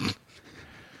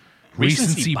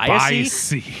 Recency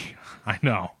bias-y? I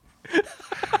know.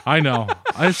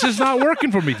 It's just not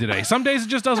working for me today. Some days it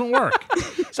just doesn't work.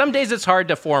 Some days it's hard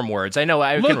to form words. I know.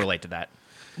 I can relate to that.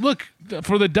 Look,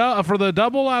 for the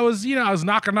double, I was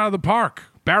knocking out of the park.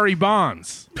 Barry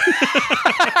Bonds.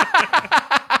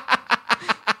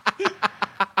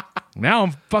 Now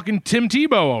I'm fucking Tim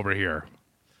Tebow over here.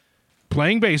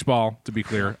 playing baseball, to be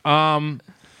clear. I'm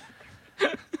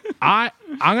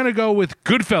gonna go with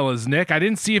Goodfellas, Nick. I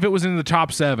didn't see if it was in the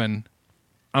top 7.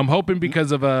 I'm hoping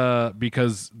because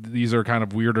these are kind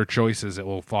of weirder choices, it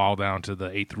will fall down to the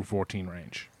 8 through 14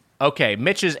 range. Okay,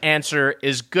 Mitch's answer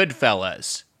is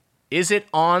Goodfellas. Is it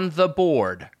on the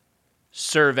board?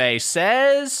 Survey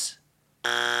says...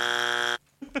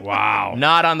 Wow.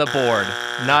 Not on the board.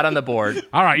 Not on the board.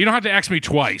 All right, you don't have to X me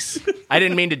twice. I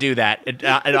didn't mean to do that. It Hey,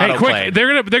 auto-played. quick!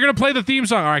 They're gonna play the theme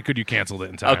song. All right, good. You canceled it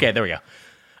in time. Okay, there we go.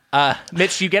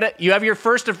 Mitch, you get it. You have your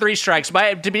first of 3 strikes.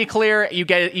 To be clear,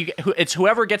 it's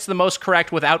whoever gets the most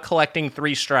correct without collecting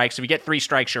 3 strikes. If you get 3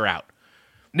 strikes, you're out.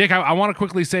 Nick, I want to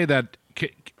quickly say that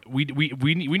we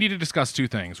need to discuss 2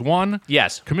 things. One,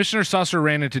 Yes. Commissioner Susser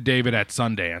ran into David at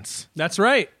Sundance, That's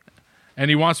right. and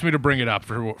he wants me to bring it up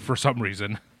for some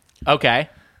reason. Okay.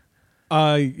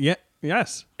 Yeah.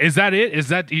 Yes. Is that it? Is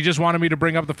that he just wanted me to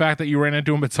bring up the fact that you ran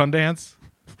into him at Sundance?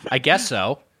 I guess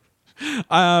so.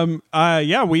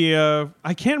 Yeah, we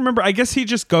I can't remember. I guess he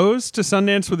just goes to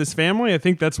Sundance with his family. I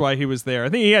think that's why he was there. I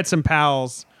think he had some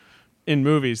pals in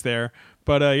movies there.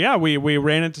 But yeah, we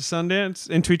ran into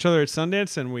each other at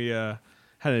Sundance, and we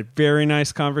had a very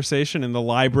nice conversation in the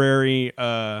library,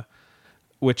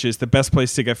 which is the best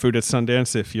place to get food at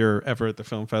Sundance if you're ever at the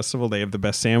film festival. They have the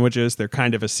best sandwiches. They're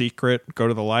kind of a secret. Go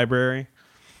to the library.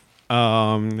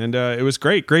 And it was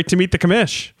great. Great to meet the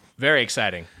commish. Very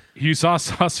exciting. You saw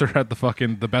Susser at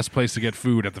the best place to get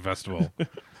food at the festival.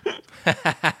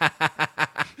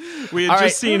 We had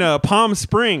just seen Palm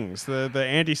Springs, the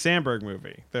Andy Samberg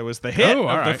movie. That was the hit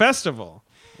of the festival.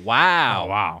 Wow. Oh,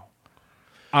 wow.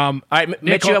 All right, Mitch,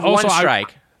 Nick, you have also, one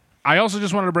strike. I also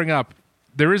just wanted to bring up,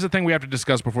 there is a thing we have to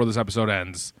discuss before this episode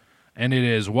ends, and it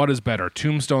is, what is better,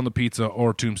 Tombstone the pizza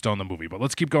or Tombstone the movie? But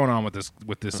let's keep going on with this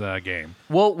game.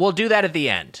 We'll do that at the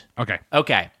end. Okay.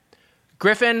 Okay.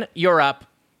 Griffin, you're up.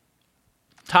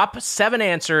 Top 7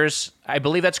 answers, I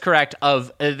believe that's correct,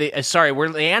 of the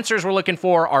answers we're looking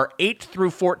for are 8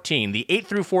 through 14. The 8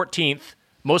 through 14th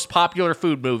most popular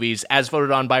food movies as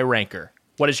voted on by Ranker.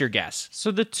 What is your guess?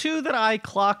 So the 2 that I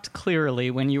clocked clearly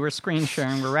when you were screen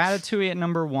sharing were Ratatouille at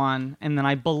number 1, and then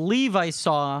I believe I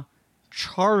saw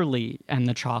Charlie and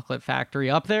the Chocolate Factory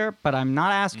up there, but I'm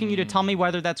not asking you to tell me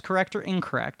whether that's correct or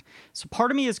incorrect. So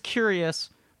part of me is curious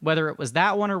whether it was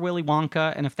that one or Willy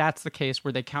Wonka, and if that's the case,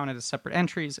 where they counted as separate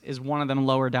entries, is one of them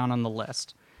lower down on the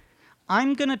list.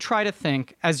 I'm going to try to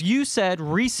think, as you said,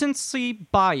 recency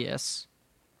bias.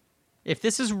 If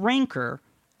this is Ranker,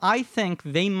 I think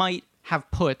they might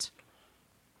have put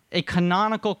a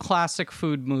canonical classic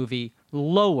food movie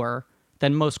lower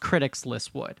than most critics'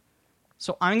 lists would.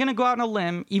 So I'm going to go out on a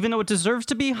limb, even though it deserves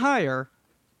to be higher,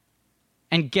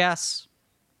 and guess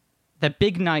that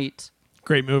Big Night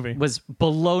Great movie. was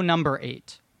below number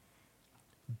 8.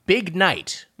 Big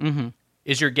Night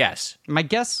is your guess. My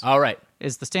guess All right.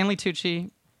 is the Stanley Tucci,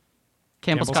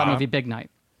 Campbell Scott Scott. movie Big Night.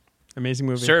 Amazing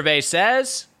movie. Survey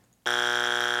says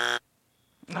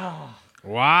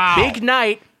Wow. Big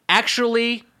Night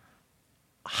actually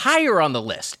higher on the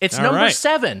list. It's All number right.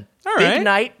 7. All Big right.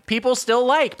 Night, people still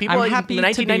like. People I'm like happy the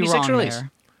to be 1996 wrong release.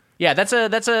 there. Yeah, that's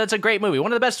a great movie.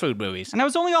 One of the best food movies. And I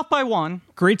was only off by 1.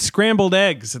 Great scrambled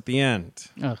eggs at the end.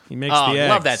 Ugh. He makes Oh, the eggs.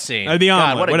 love that scene. The God,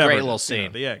 omelet, what a whatever. great little You scene.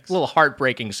 know, the eggs. Little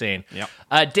heartbreaking scene.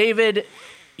 Yep. David,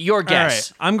 your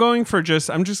guess. All right.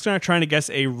 I'm just trying to guess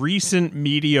a recent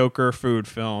mediocre food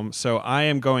film. So I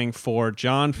am going for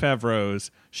Jon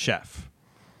Favreau's Chef.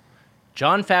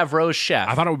 Jon Favreau's Chef.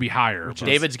 I thought it would be higher. but-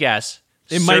 David's guess.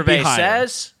 It might be Survey higher.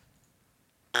 says,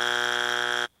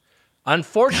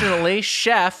 unfortunately,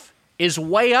 Chef is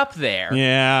way up there.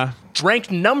 Yeah.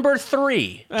 Ranked number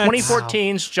 3,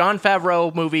 2014's Jon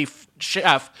Favreau movie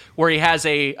Chef, where he has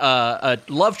a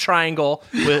love triangle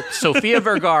with Sofia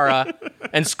Vergara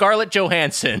and Scarlett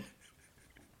Johansson,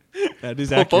 That is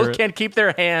who accurate. both can't keep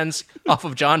their hands off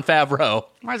of Jon Favreau.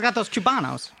 Well, he's got those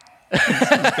Cubanos.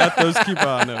 Got those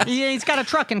Cubanos. He's got a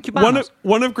truck in Cubanos.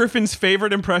 One of Griffin's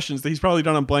favorite impressions that he's probably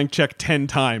done on Blank Check 10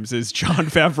 times is Jon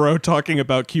Favreau talking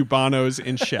about Cubanos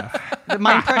in Chef.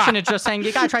 My impression is just saying,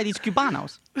 you gotta try these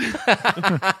Cubanos.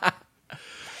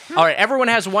 All right, everyone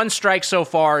has 1 strike so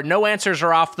far. No answers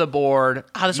are off the board.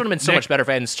 Oh, this would have been so Nick- much better if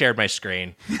I hadn't shared my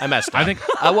screen. I messed up. I think-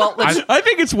 well, let's, I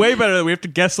think it's way better that we have to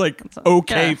guess like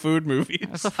okay Yeah. food movies.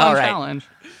 It's a fun All right. challenge.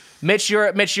 Mitch,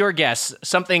 your guess.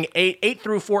 Something 8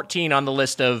 through 14 on the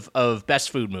list of best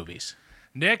food movies.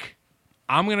 Nick,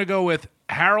 I'm going to go with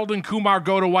Harold and Kumar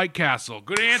Go to White Castle.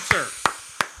 Good answer.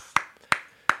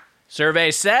 Survey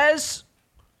says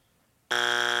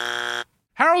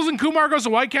Harold and Kumar Goes to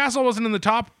White Castle wasn't in the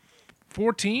top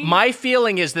 14? my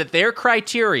feeling is that their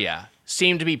criteria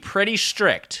seem to be pretty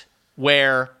strict.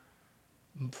 where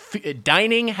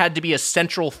dining had to be a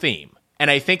central theme. And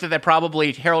I think that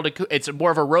probably heralded. It's more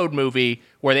of a road movie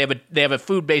where they have a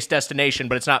food-based destination,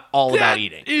 but it's not all about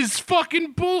eating. Is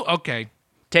fucking bull. Okay,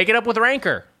 take it up with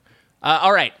Ranker.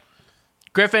 All right,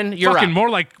 Griffin, you're fucking up. more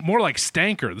like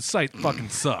Stanker. This site fucking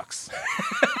sucks.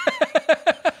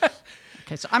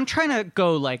 Okay, so I'm trying to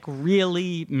go like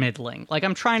really middling. Like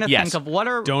I'm trying to think of what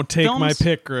are Don't take my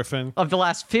pick, Griffin. Of the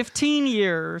last 15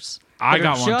 years I that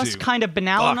got are one just too. kind of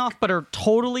banal enough, but are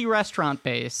totally restaurant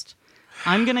based.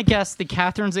 I'm gonna guess the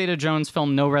Catherine Zeta-Jones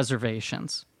film No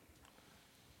Reservations.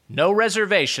 No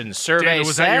Reservations. Survey Dan,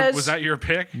 was that your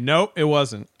pick? Nope, it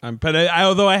wasn't. But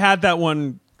although I had that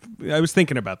one, I was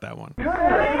thinking about that one.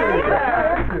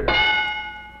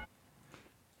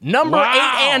 Number 8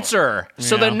 answer.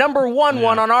 So the number one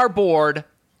on our board,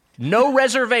 No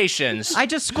Reservations. I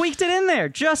just squeaked it in there.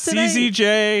 Just an 8.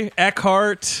 CZJ,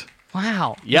 Eckhart.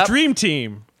 Wow. Yep. The Dream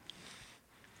Team.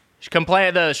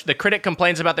 The critic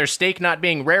complains about their steak not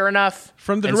being rare enough.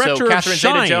 From the and director so of Catherine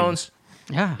Shine. Zeta-Jones.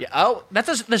 Yeah. Oh,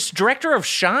 that's this director of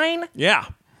Shine? Yeah.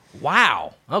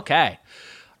 Wow. Okay.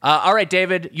 All right,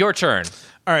 David, your turn.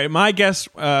 All right, my guess,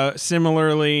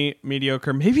 similarly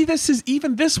mediocre. Maybe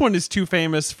this one is too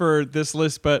famous for this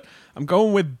list, but I'm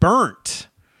going with Burnt.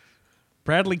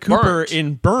 Bradley Cooper Burnt.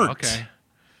 in Burnt. Okay.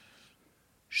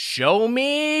 Show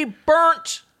me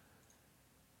Burnt.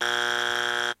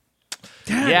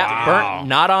 Yeah, Burnt,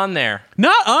 not on there.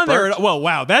 Not on Burnt. there. Well,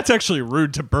 wow, that's actually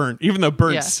rude to Burnt, even though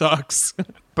Burnt Yeah. sucks.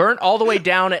 Burnt all the way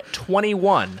down at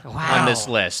 21 Wow. on this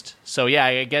list. So yeah,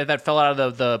 I get that fell out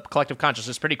of the collective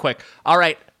consciousness pretty quick. All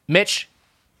right, Mitch,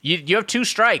 you have 2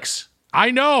 strikes. I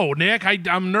know, Nick.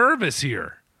 I'm nervous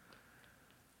here.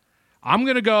 I'm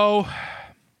gonna go.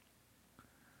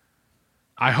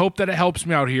 I hope that it helps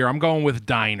me out here. I'm going with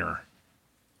Diner.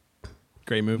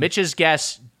 Great movie. Mitch's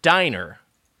guess, Diner.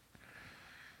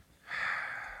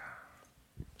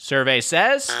 Survey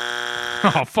says,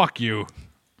 Oh, fuck you.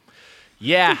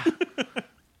 yeah.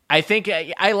 I think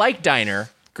I like Diner.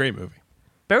 Great movie.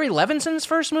 Barry Levinson's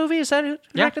first movie, is that who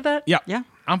directed that? Yeah. Yeah.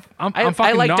 I'm I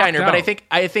fucking like knocked Diner, out. but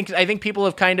I think people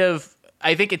have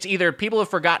I think it's either people have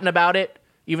forgotten about it,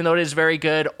 even though it is very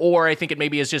good, or I think it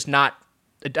maybe is just not.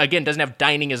 Again, doesn't have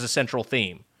dining as a central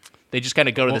theme. They just kind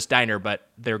of go to this diner, but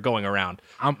they're going around.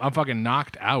 I'm fucking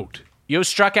knocked out. You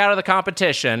struck out of the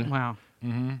competition. Wow.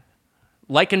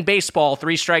 Like in baseball,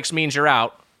 3 strikes means you're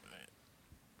out.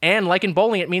 And like in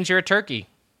bowling, it means you're a turkey.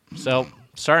 So,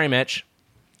 sorry, Mitch.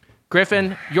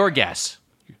 Griffin, your guess.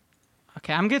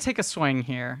 Okay, I'm going to take a swing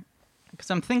here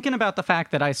because I'm thinking about the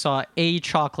fact that I saw A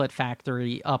Chocolate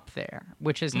Factory up there,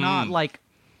 which is not like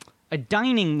a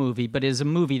dining movie, but is a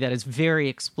movie that is very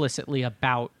explicitly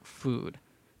about food.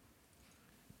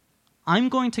 I'm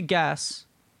going to guess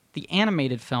the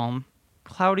animated film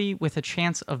Cloudy with a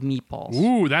Chance of Meatballs.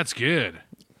 Ooh, that's good.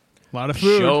 A lot of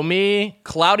food. Show me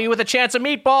Cloudy with a Chance of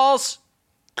Meatballs.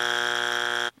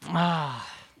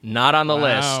 Not on the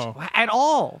list. At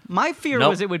all. My fear Nope.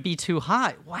 was it would be too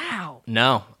high. Wow.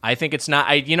 No, I think it's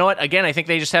not. You know what? Again, I think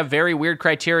they just have very weird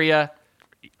criteria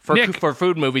Nick. for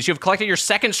food movies. You've collected your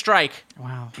second strike.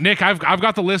 Wow. Nick, I've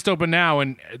got the list open now,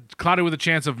 and Cloudy with a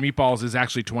Chance of Meatballs is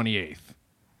actually 28th.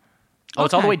 Oh,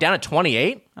 it's all the Okay. way down at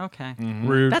 28? Okay.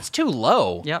 Rude. That's too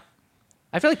low. Yep.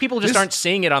 I feel like people just This- aren't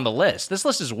seeing it on the list. This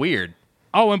list is weird.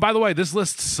 Oh, and by the way, this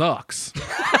list sucks.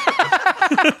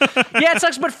 Yeah, it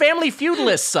sucks, but Family Feud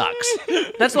list sucks.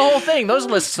 That's the whole thing. Those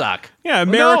lists suck. Yeah,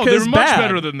 No, America's they're much bad.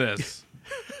 better than this.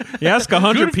 You ask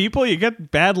 100 people, you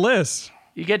get bad lists.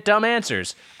 You get dumb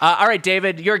answers. All right,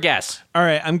 David, your guess. All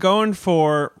right, I'm going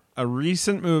for a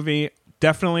recent movie,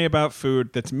 definitely about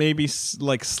food, that's maybe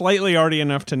like slightly arty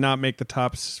enough to not make the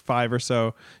top 5 or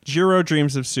so. Jiro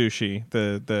Dreams of Sushi,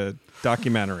 the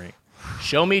documentary.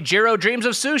 Show me Jiro Dreams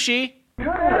of Sushi.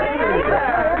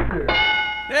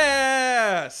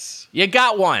 Yes! You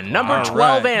got one. Number All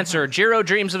 12 right. answer, Jiro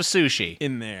Dreams of Sushi.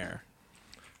 In there.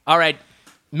 All right,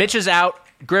 Mitch is out.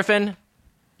 Griffin,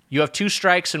 you have 2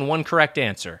 strikes and 1 correct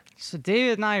answer. So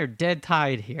David and I are dead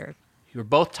tied here. You're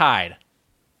both tied.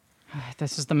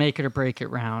 This is the make it or break it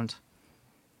round.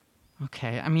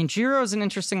 Okay, I mean, Jiro's an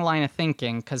interesting line of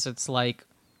thinking because it's like,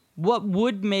 what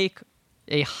would make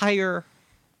a higher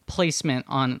placement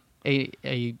on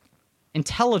a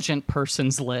intelligent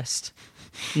person's list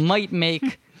might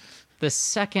make the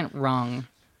second rung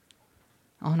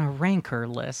on a ranker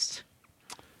list.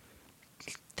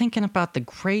 Thinking about the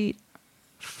great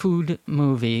food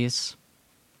movies.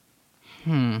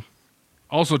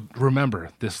 Also, remember,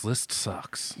 this list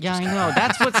sucks. Yeah, I know.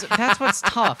 That's what's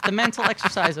tough. The mental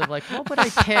exercise of like, what would I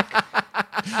pick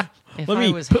if Let I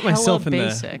me was put hella myself in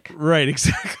basic? the... Right,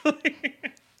 exactly.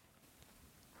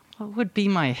 What would be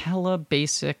my hella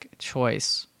basic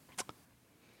choice?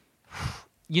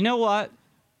 You know what?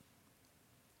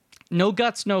 No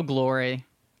guts, no glory.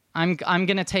 I'm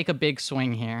gonna take a big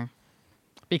swing here,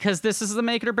 because this is the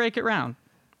make it or break it round.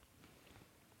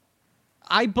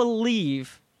 I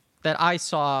believe that I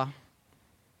saw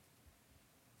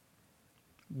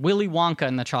Willy Wonka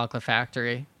and the Chocolate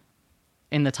Factory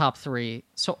in the top 3,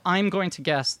 so I'm going to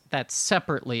guess that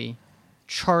separately,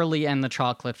 Charlie and the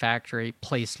Chocolate Factory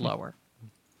placed lower.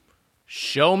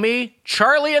 Show me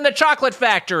Charlie and the Chocolate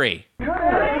Factory. Wow,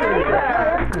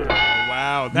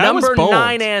 that Number was bold.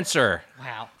 9 answer.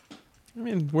 Wow. I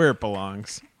mean, where it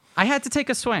belongs. I had to take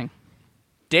a swing.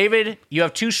 David, you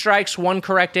have 2 strikes, 1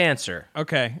 correct answer.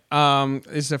 Okay.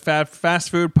 It's a fast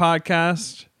food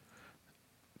podcast.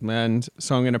 And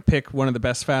so I'm going to pick one of the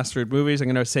best fast food movies. I'm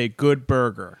going to say Good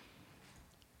Burger.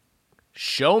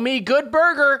 Show me Good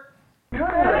Burger.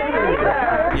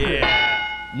 Yeah.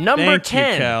 Number Thank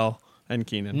 10. you, Kel and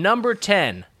Keenan. Number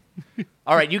 10.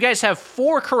 All right, you guys have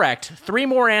 4 correct. 3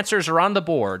 more answers are on the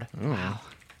board. Wow.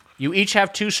 You each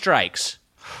have 2 strikes.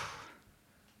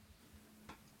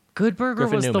 Good Burger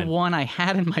Griffin was Newman. the one I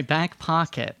had in my back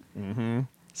pocket. Mm-hmm.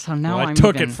 So now Well, I I'm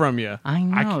took even- it from you. I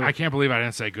know. I can't believe I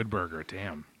didn't say Good Burger.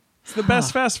 Damn. It's the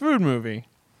best fast food movie.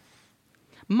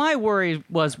 My worry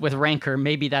was with Rancor,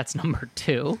 maybe that's number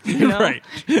 2. You know? Right.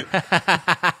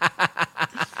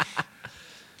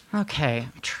 Okay,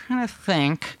 I'm trying to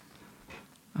think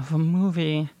of a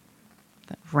movie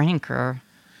that Rancor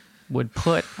would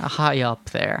put high up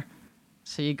there.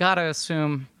 So you gotta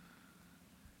assume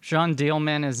Jean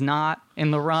Dielman is not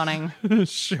in the running.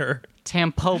 Sure.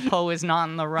 Tampopo is not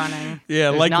in the running.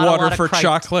 Yeah, There's like not a water lot of for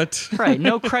chocolate. Right,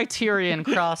 no Criterion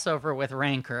crossover with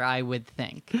Rancor, I would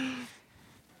think.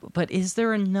 But is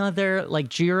there another, like,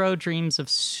 Jiro Dreams of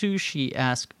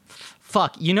Sushi-esque?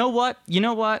 Fuck, you know what?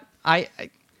 I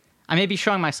may be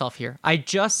showing myself here. I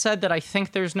just said that I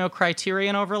think there's no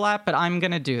Criterion overlap, but I'm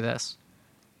going to do this.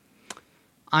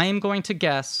 I am going to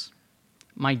guess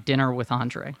My Dinner with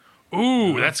Andre.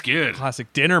 Ooh, that's good.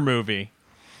 Classic dinner movie.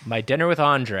 My Dinner with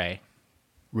Andre,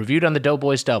 reviewed on the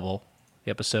Doughboys Double,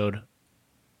 the episode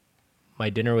My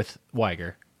Dinner with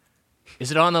Weiger. Is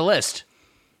it on the list?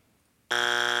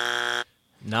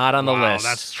 Not on the Wow, list.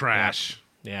 that's trash.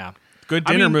 Yeah. Good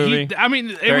dinner movie.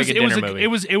 Very good dinner movie. It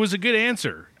was a good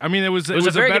answer. I mean, it was It was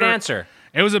a very better good answer.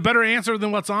 It was a better answer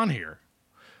than what's on here.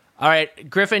 All right,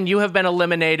 Griffin, you have been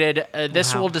eliminated.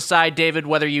 This will decide, David,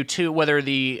 whether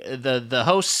the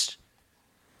hosts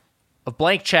of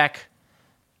Blank Check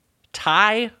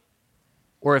tie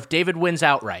or if David wins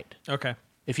outright. Okay.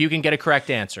 If you can get a correct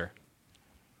answer.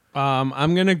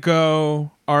 I'm going to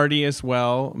go Artie as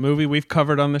well. Movie we've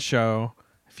covered on the show.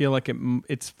 I feel like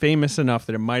it's famous enough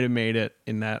that it might have made it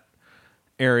in that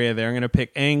area there. I'm going to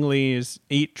pick Ang Lee's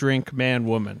Eat, Drink, Man,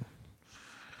 Woman.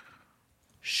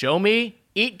 Show me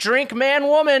Eat, Drink, Man,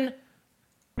 Woman.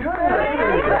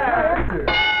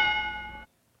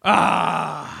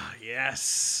 Ah,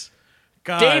 yes.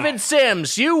 God. David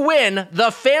Sims, you win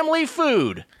the family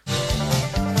food.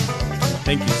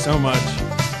 Thank you so much.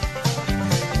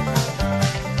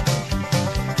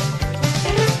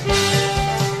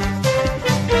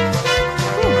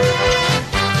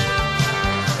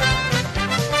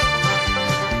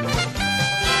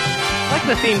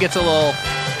 The theme gets a little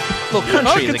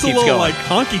country as it It's a keeps little going. like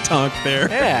honky tonk there.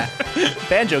 Yeah,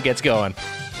 banjo gets going.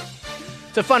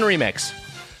 It's a fun remix.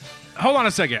 Hold on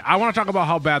a second. I want to talk about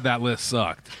how bad that list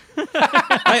sucked.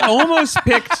 I almost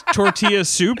picked Tortilla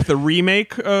Soup, the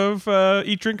remake of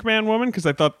Eat, Drink, Man, Woman,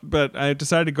 but I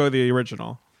decided to go the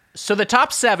original. So the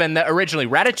top 7 that originally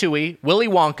Ratatouille, Willy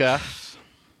Wonka,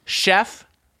 Chef,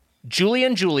 Julie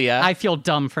and Julia. I feel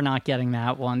dumb for not getting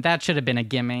that one. That should have been a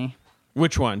gimme.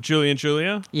 Which one? Julie and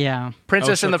Julia? Yeah.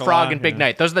 Princess and the Chocolat, Frog and Big yeah.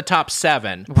 Night. Those are the top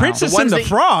 7. Princess and the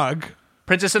Frog?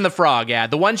 Princess and the Frog, yeah.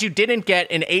 The ones you didn't get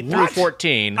in 8 through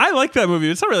 14. I like that movie.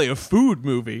 It's not really a food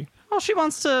movie. Well, she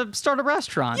wants to start a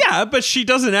restaurant. Yeah, but she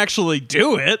doesn't actually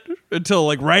do it until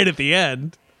like right at the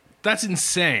end. That's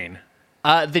insane.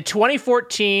 The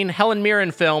 2014 Helen Mirren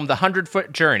film, The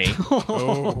 100-Foot Journey,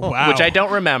 Oh, wow. which I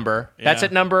don't remember. That's Yeah.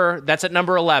 at number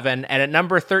 11, and at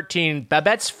number 13,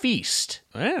 Babette's Feast.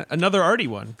 Yeah, another arty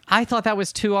one. I thought that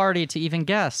was too arty to even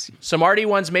guess. Some arty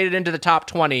ones made it into the top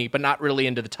 20, but not really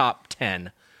into the top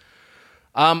 10.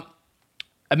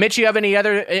 Mitch, you have any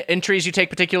other entries you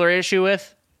take particular issue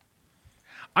with?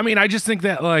 I mean, I just think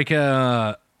that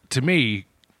to me,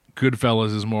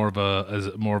 Goodfellas is more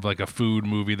of like a food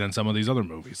movie than some of these other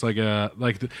movies. Like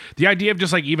the idea of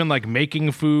just like even like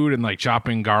making food and like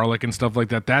chopping garlic and stuff like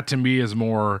that. That to me is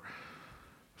more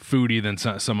foodie than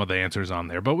some of the answers on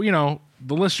there. But you know,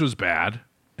 the list was bad,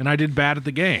 and I did bad at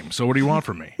the game. So what do you want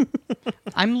from me?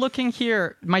 I'm looking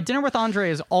here. My Dinner with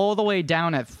Andre is all the way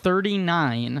down at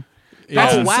 39.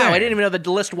 That's Oh, wow. insane. I didn't even know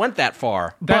the list went that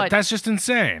far. But That's just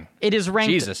insane. it is ranked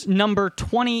Jesus. number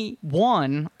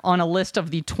 21 on a list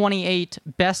of the 28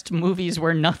 best movies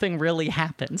where nothing really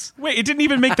happens. Wait, it didn't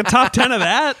even make the top 10 of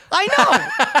that? I know!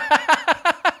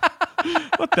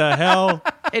 What the hell?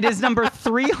 It is number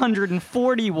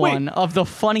 341 of the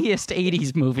funniest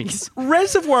 80s movies.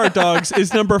 Reservoir Dogs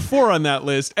is number 4 on that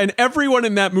list, and everyone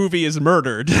in that movie is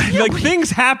murdered. Like, things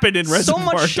happen in So Reservoir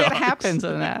much Dogs. shit happens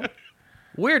in that.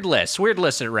 Weird list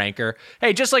at Ranker.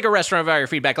 Hey, just like a restaurant about your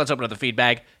feedback, let's open up the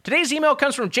feedback. Today's email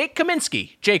comes from Jake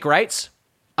Kaminsky. Jake writes,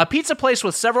 a pizza place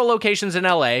with several locations in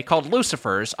LA called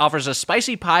Lucifer's offers a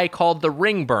spicy pie called the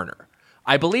Ring Burner.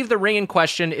 I believe the ring in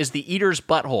question is the eater's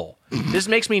butthole. This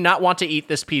makes me not want to eat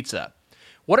this pizza.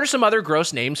 What are some other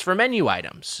gross names for menu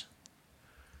items?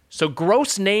 So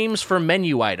gross names for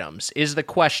menu items is the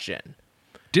question.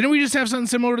 Didn't we just have something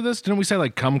similar to this? Didn't we say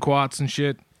like kumquats and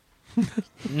shit?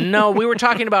 No, we were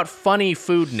talking about funny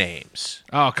food names.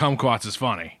 Oh, kumquats is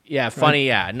funny. Yeah, funny,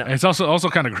 yeah. No, It's also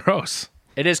kind of gross.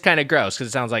 it is kind of gross because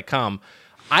it sounds like cum.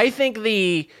 I think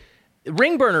the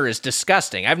ring burner is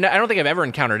disgusting. I don't think I've ever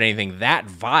encountered anything that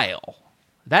vile.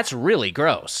 That's really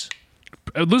gross.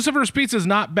 Lucifer's Pizza is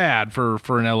not bad for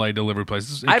an LA delivery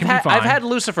place. It can be fine. I've had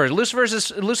Lucifer's. Lucifer's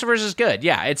is good.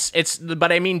 Yeah, it's.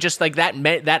 But I mean, just like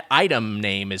that item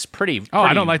name is pretty. Oh,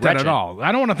 I don't like that wretched. at all.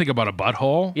 I don't want to think about a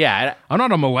butthole. Yeah, I'm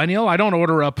not a millennial. I don't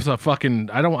order up a fucking.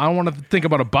 I don't want to think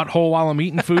about a butthole while I'm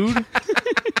eating food.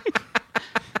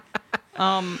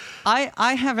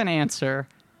 I have an answer.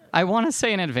 I want to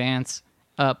say in advance,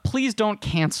 please don't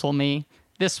cancel me.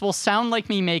 This will sound like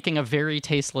me making a very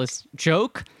tasteless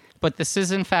joke, but this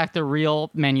is in fact a real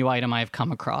menu item I've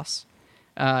come across.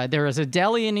 There is a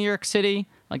deli in New York City,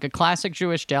 like a classic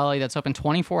Jewish deli that's open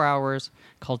 24 hours,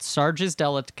 called Sarge's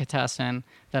Delicatessen,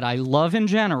 that I love in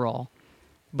general,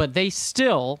 but they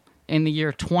still, in the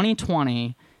year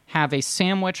 2020, have a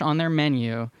sandwich on their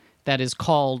menu that is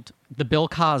called the Bill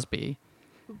Cosby.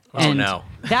 And no.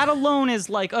 that alone is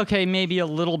like, okay, maybe a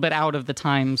little bit out of the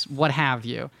times, what have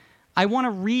you. I want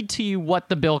to read to you what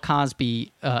the Bill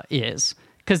Cosby is,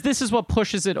 because this is what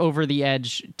pushes it over the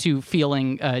edge to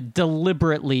feeling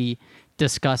deliberately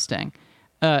disgusting.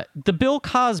 The Bill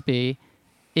Cosby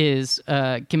is,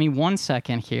 give me 1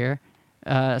 second here.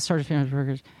 Sarge's Famous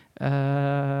Burgers.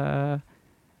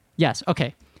 Yes,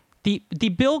 okay. The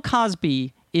Bill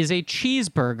Cosby is a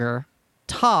cheeseburger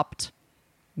topped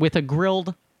with a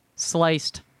grilled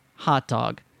sliced hot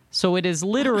dog. So it is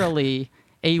literally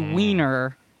a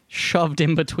wiener shoved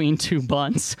in between two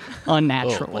buns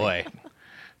unnaturally. Oh boy.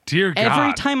 Dear God.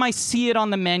 Every time I see it on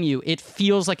the menu, it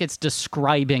feels like it's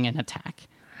describing an attack.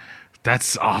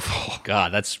 That's awful.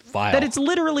 God, that's vile. That it's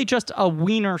literally just a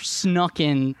wiener snuck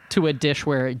in to a dish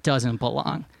where it doesn't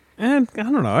belong. And I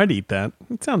don't know. I'd eat that.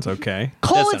 It sounds okay.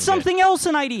 Call That it sounds something else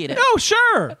and I'd eat it. Oh,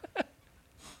 sure.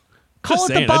 Call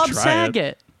Just it saying, the I'd Bob try it.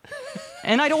 Saget.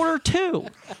 And I'd order two.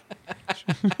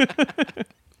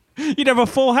 You'd have a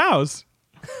full house.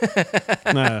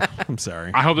 Nah, I'm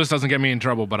sorry. I hope this doesn't get me in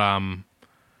trouble, but I'm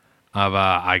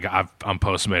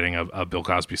postmating a Bill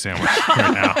Cosby sandwich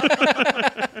right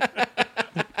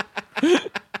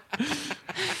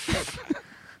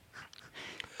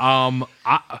now.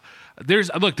 There's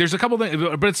a couple things,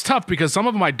 but it's tough because some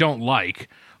of them I don't like.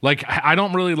 Like I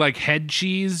don't really like head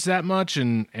cheese that much,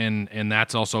 and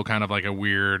that's also kind of like a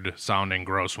weird sounding,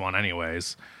 gross one.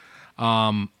 Anyways,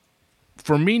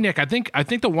 for me, Nick, I think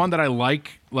the one that I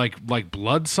like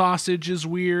blood sausage is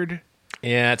weird.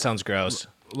 Yeah, that sounds gross.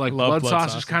 Like Love blood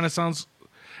sausage kind of sounds,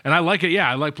 and I like it. Yeah,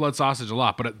 I like blood sausage a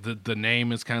lot, but the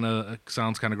name is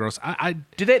sounds kind of gross.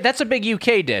 That's a big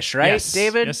UK dish, right, Yes.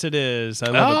 David? Yes, it is.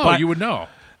 I love it. Oh, Black- you would know.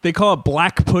 They call it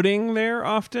black pudding there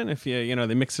often. If they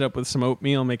mix it up with some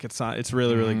oatmeal, make it. It's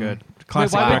really, really good.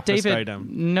 Classic Why would breakfast David item.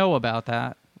 know about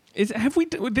that?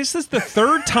 This is the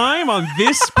third time on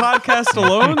this podcast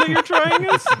alone that you're trying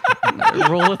this?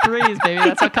 Rule of threes, baby.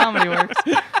 That's how comedy works.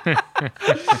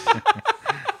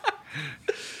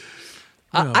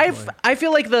 I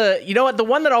feel like the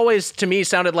one that always to me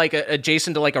sounded like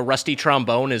adjacent to like a rusty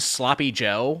trombone is Sloppy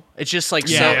Joe. It's just like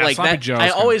Sloppy that. Joe's I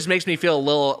good. always makes me feel a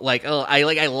little like I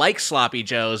like Sloppy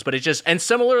Joes, but it just and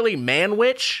similarly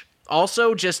Manwich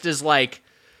also just is like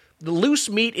the loose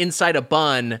meat inside a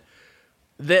bun.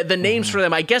 The names for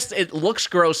them, I guess it looks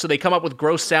gross, so they come up with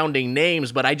gross sounding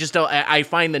names, but I just don't. I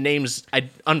find the names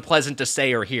unpleasant to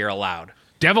say or hear aloud.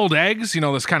 Deviled eggs,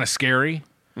 that's kind of scary.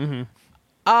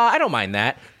 I don't mind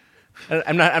that.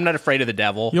 I'm not afraid of the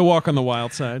devil. You'll walk on the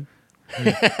wild side.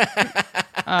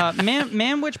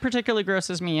 Man, which particularly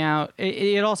grosses me out.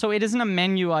 It isn't a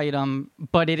menu item,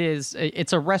 but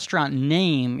it's a restaurant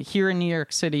name. Here in New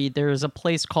York City, there's a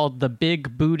place called the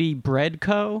Big Booty Bread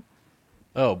Co.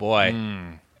 Oh boy.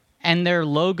 And their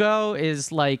logo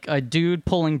is like a dude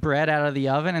pulling bread out of the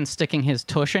oven and sticking his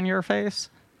tush in your face.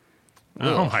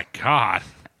 Oh my God.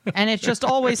 And it just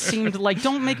always seemed like,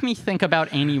 don't make me think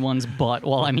about anyone's butt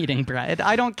while I'm eating bread.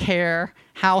 I don't care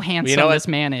how handsome this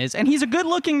man is. And he's a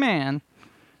good-looking man.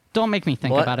 Don't make me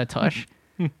think about a tush.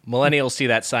 Millennials see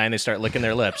that sign, they start licking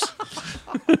their lips.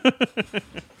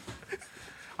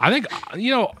 I think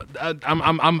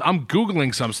I'm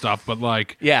googling some stuff, but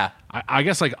like I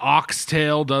guess like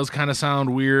oxtail does kind of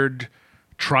sound weird.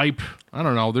 Tripe, I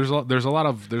don't know. There's a lot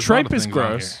of Tripe is things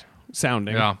gross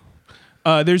sounding. Yeah.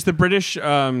 There's the British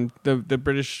the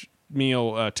British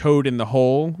meal toad in the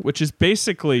hole, which is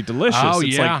basically delicious. Oh,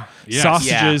 it's yeah. like Yes.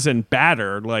 sausages and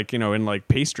batter, like in like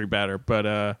pastry batter,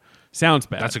 but sounds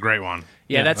bad. That's a great one.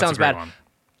 Yeah, that that's a sounds great bad. one.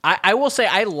 I will say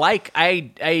I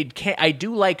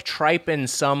do like tripe in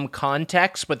some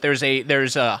contexts, but there's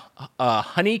a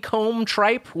honeycomb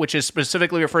tripe, which is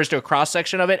specifically refers to a cross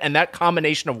section of it, and that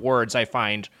combination of words I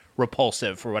find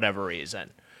repulsive for whatever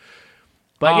reason.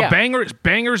 But yeah.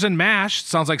 Bangers and mash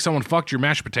sounds like someone fucked your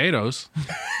mashed potatoes.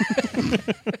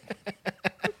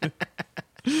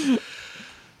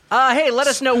 Hey, let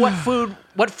us know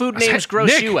what food names gross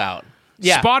Nick, you out.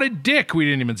 Yeah. Spotted dick, we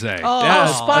didn't even say.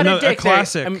 Oh, spotted dick, a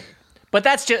classic. But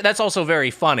that's also very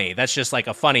funny. That's just like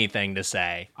a funny thing to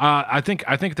say. I think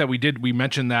that we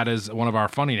mentioned that as one of our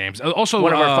funny names. Also,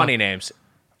 One of our funny names.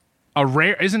 A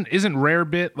rare isn't rare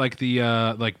bit like the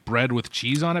like bread with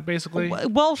cheese on it, basically.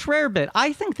 Welsh rarebit.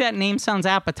 I think that name sounds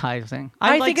appetizing.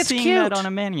 I like think it's seeing cute. that on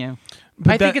a menu.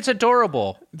 I think it's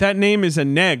adorable. That name is a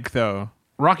neg, though.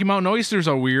 Rocky Mountain oysters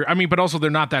are weird. I mean, but also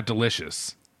they're not that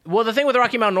delicious. Well, the thing with the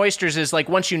Rocky Mountain oysters is like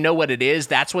once you know what it is,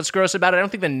 that's what's gross about it. I don't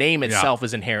think the name itself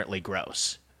is inherently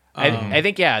gross. I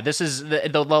think this is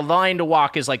the line to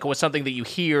walk is like what's something that you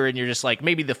hear and you're just like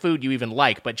maybe the food you even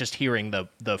like, but just hearing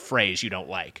the phrase you don't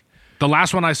like. The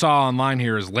last one I saw online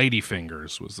here is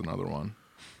Ladyfingers was another one.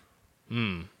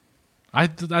 I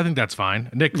think that's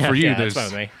fine. Nick, for you, that's there's fine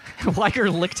with me.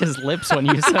 Weiger licked his lips when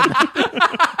you said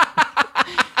that.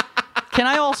 Can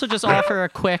I also just offer a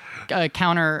quick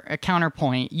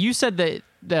counterpoint? You said that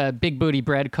the Big Booty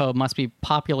Bread Co. must be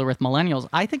popular with millennials.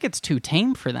 I think it's too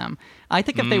tame for them. I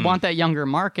think if they want that younger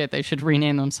market, they should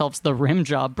rename themselves the Rim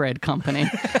Job Bread Company.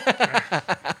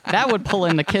 That would pull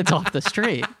in the kids off the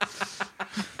street.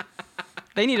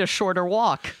 They need a shorter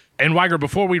walk. And Weiger,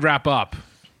 before we wrap up,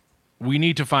 we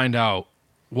need to find out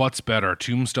what's better,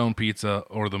 Tombstone Pizza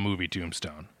or the movie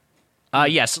Tombstone.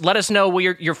 Yes, let us know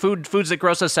your foods that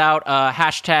gross us out.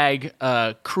 Hashtag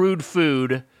crude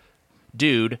food,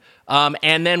 dude.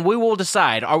 And then we will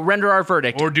decide. I'll render our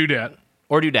verdict. Or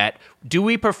dudette. Do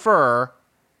we prefer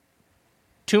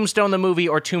Tombstone the movie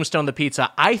or Tombstone the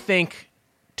pizza? I think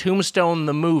Tombstone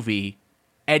the movie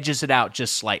edges it out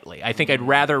just slightly. I think I'd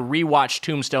rather rewatch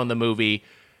Tombstone the movie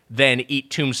than eat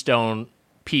Tombstone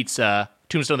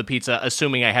the pizza,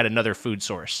 assuming I had another food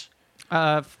source.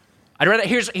 I'd rather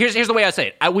here's the way I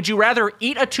say it. Would you rather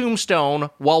eat a Tombstone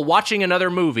while watching another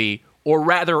movie, or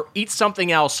rather eat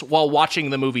something else while watching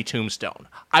the movie Tombstone?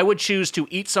 I would choose to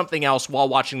eat something else while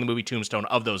watching the movie Tombstone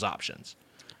of those options.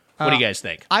 What do you guys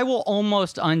think? I will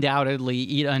almost undoubtedly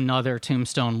eat another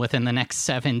Tombstone within the next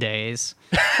 7 days.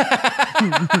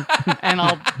 And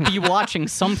I'll be watching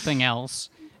something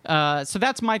else. So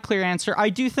that's my clear answer. I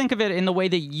do think of it in the way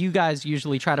that you guys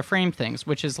usually try to frame things,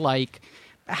 which is like,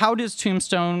 how does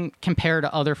Tombstone compare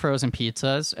to other frozen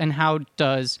pizzas? And how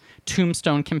does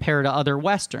Tombstone compare to other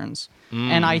Westerns?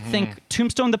 And I think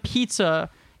Tombstone the pizza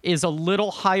is a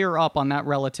little higher up on that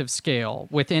relative scale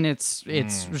within its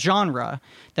genre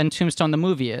than Tombstone the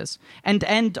movie is.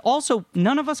 And also,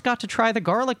 none of us got to try the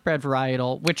garlic bread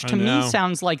varietal, which to me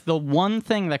sounds like the one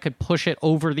thing that could push it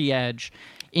over the edge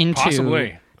into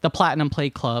Possibly. the Platinum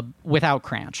Plate Club without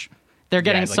Cranch. They're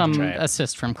getting I'd like to some try it.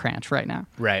 assist from Cranch right now.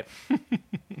 Right.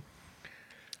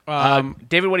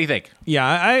 David, what do you think? Yeah,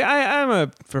 I'm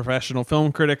a professional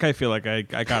film critic. I feel like I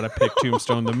gotta pick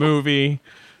Tombstone the movie,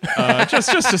 just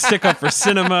to stick up for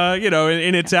cinema,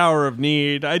 in its hour of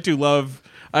need. I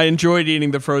enjoyed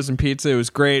eating the frozen pizza. It was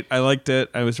great. I liked it.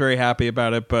 I was very happy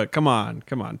about it. But come on,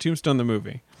 Tombstone the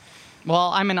movie.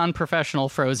 Well, I'm an unprofessional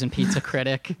frozen pizza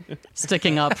critic,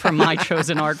 sticking up for my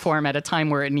chosen art form at a time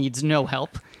where it needs no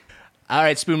help. All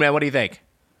right, Spoonman, what do you think?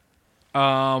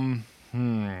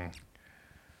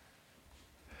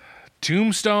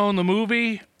 Tombstone the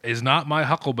movie is not my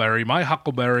Huckleberry. My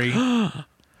Huckleberry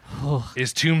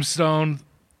is Tombstone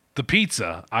the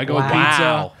pizza. I go Wow.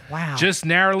 pizza. Wow. Just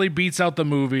narrowly beats out the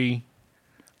movie.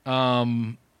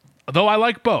 Though I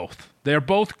like both. They're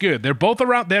both good. They're both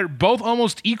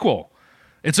almost equal.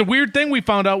 It's a weird thing we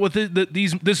found out with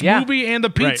this movie and the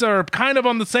pizza are kind of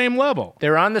on the same level.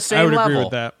 They're on the same I would level. agree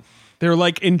with that. They're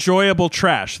like enjoyable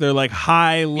trash. They're like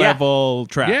high level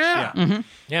trash. Yeah. Mm-hmm.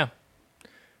 Yeah.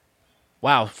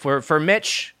 Wow. For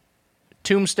Mitch,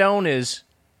 Tombstone is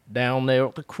down there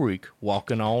at the creek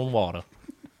walking on water.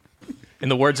 In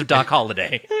the words of Doc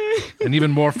Holliday. An even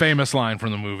more famous line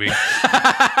from the movie.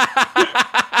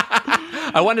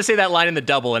 I wanted to say that line in the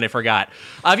double, and I forgot.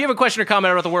 If you have a question or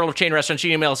comment about the world of chain restaurants, you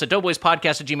can email us at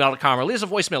doughboyspodcast@gmail.com or leave us a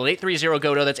voicemail at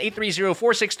 830-GODO. That's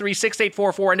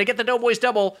 830-463-6844. And to get the Doughboys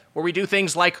Double, where we do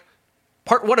things like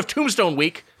part 1 of Tombstone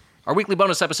Week, our weekly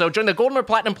bonus episode, join the Golden or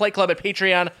Platinum Play Club at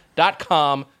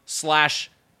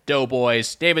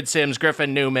patreon.com/Doughboys. David Sims,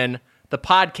 Griffin Newman. The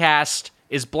podcast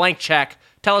is Blank Check.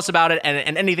 Tell us about it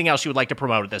and anything else you would like to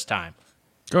promote at this time.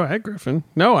 Go ahead, Griffin.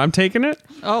 No, I'm taking it.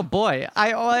 Oh boy,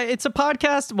 it's a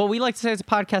podcast. Well, we like to say it's a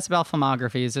podcast about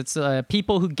filmographies. It's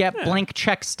people who get blank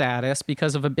check status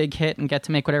because of a big hit and get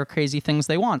to make whatever crazy things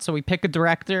they want. So we pick a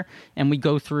director and we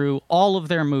go through all of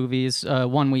their movies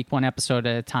 1 week, 1 episode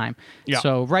at a time. Yeah.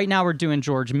 So right now we're doing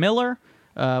George Miller,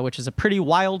 which is a pretty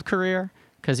wild career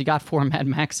because he got 4 Mad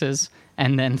Maxes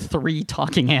and then 3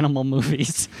 talking animal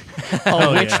movies,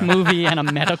 a witch movie and a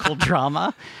medical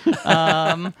drama.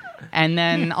 And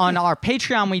then on our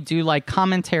Patreon, we do like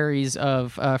commentaries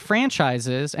of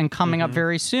franchises. And coming up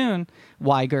very soon,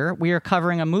 Weiger, we are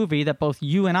covering a movie that both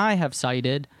you and I have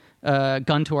cited,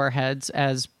 gun to our heads,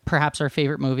 as perhaps our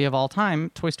favorite movie of all time,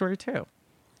 Toy Story 2.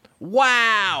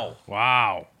 Wow.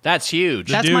 Wow. That's huge.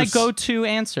 That's my Deuce. go-to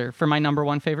answer for my number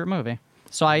 1 favorite movie.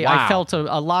 So I Wow. felt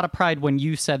a lot of pride when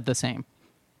you said the same.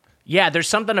 Yeah, there's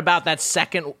something about that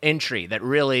second entry that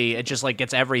really, it just like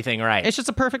gets everything right. It's just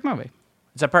a perfect movie.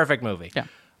 It's a perfect movie. Yeah.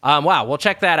 Wow. Well,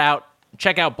 check that out.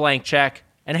 Check out Blank Check.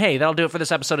 And hey, that'll do it for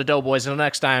this episode of Doughboys. Until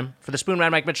next time, for the Spoon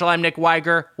Man Mike Mitchell, I'm Nick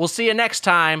Weiger. We'll see you next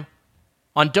time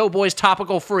on Doughboys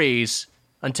Topical Freeze.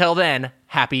 Until then,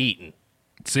 happy eating.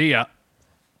 See ya.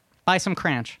 Buy some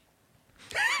Cranch.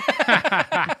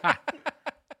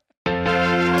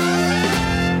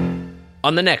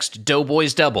 On the next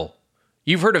Doughboys Double,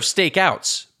 you've heard of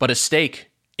stakeouts, but a steak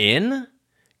in?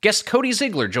 Guest Cody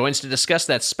Ziegler joins to discuss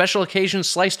that special occasion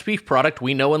sliced beef product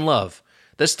we know and love.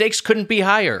 The stakes couldn't be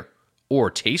higher or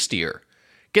tastier.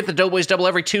 Get the Doughboys Double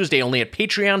every Tuesday only at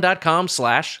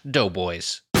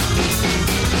patreon.com/doughboys.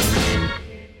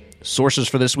 Sources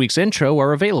for this week's intro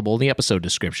are available in the episode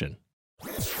description.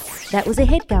 That was a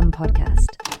HeadGum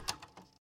podcast.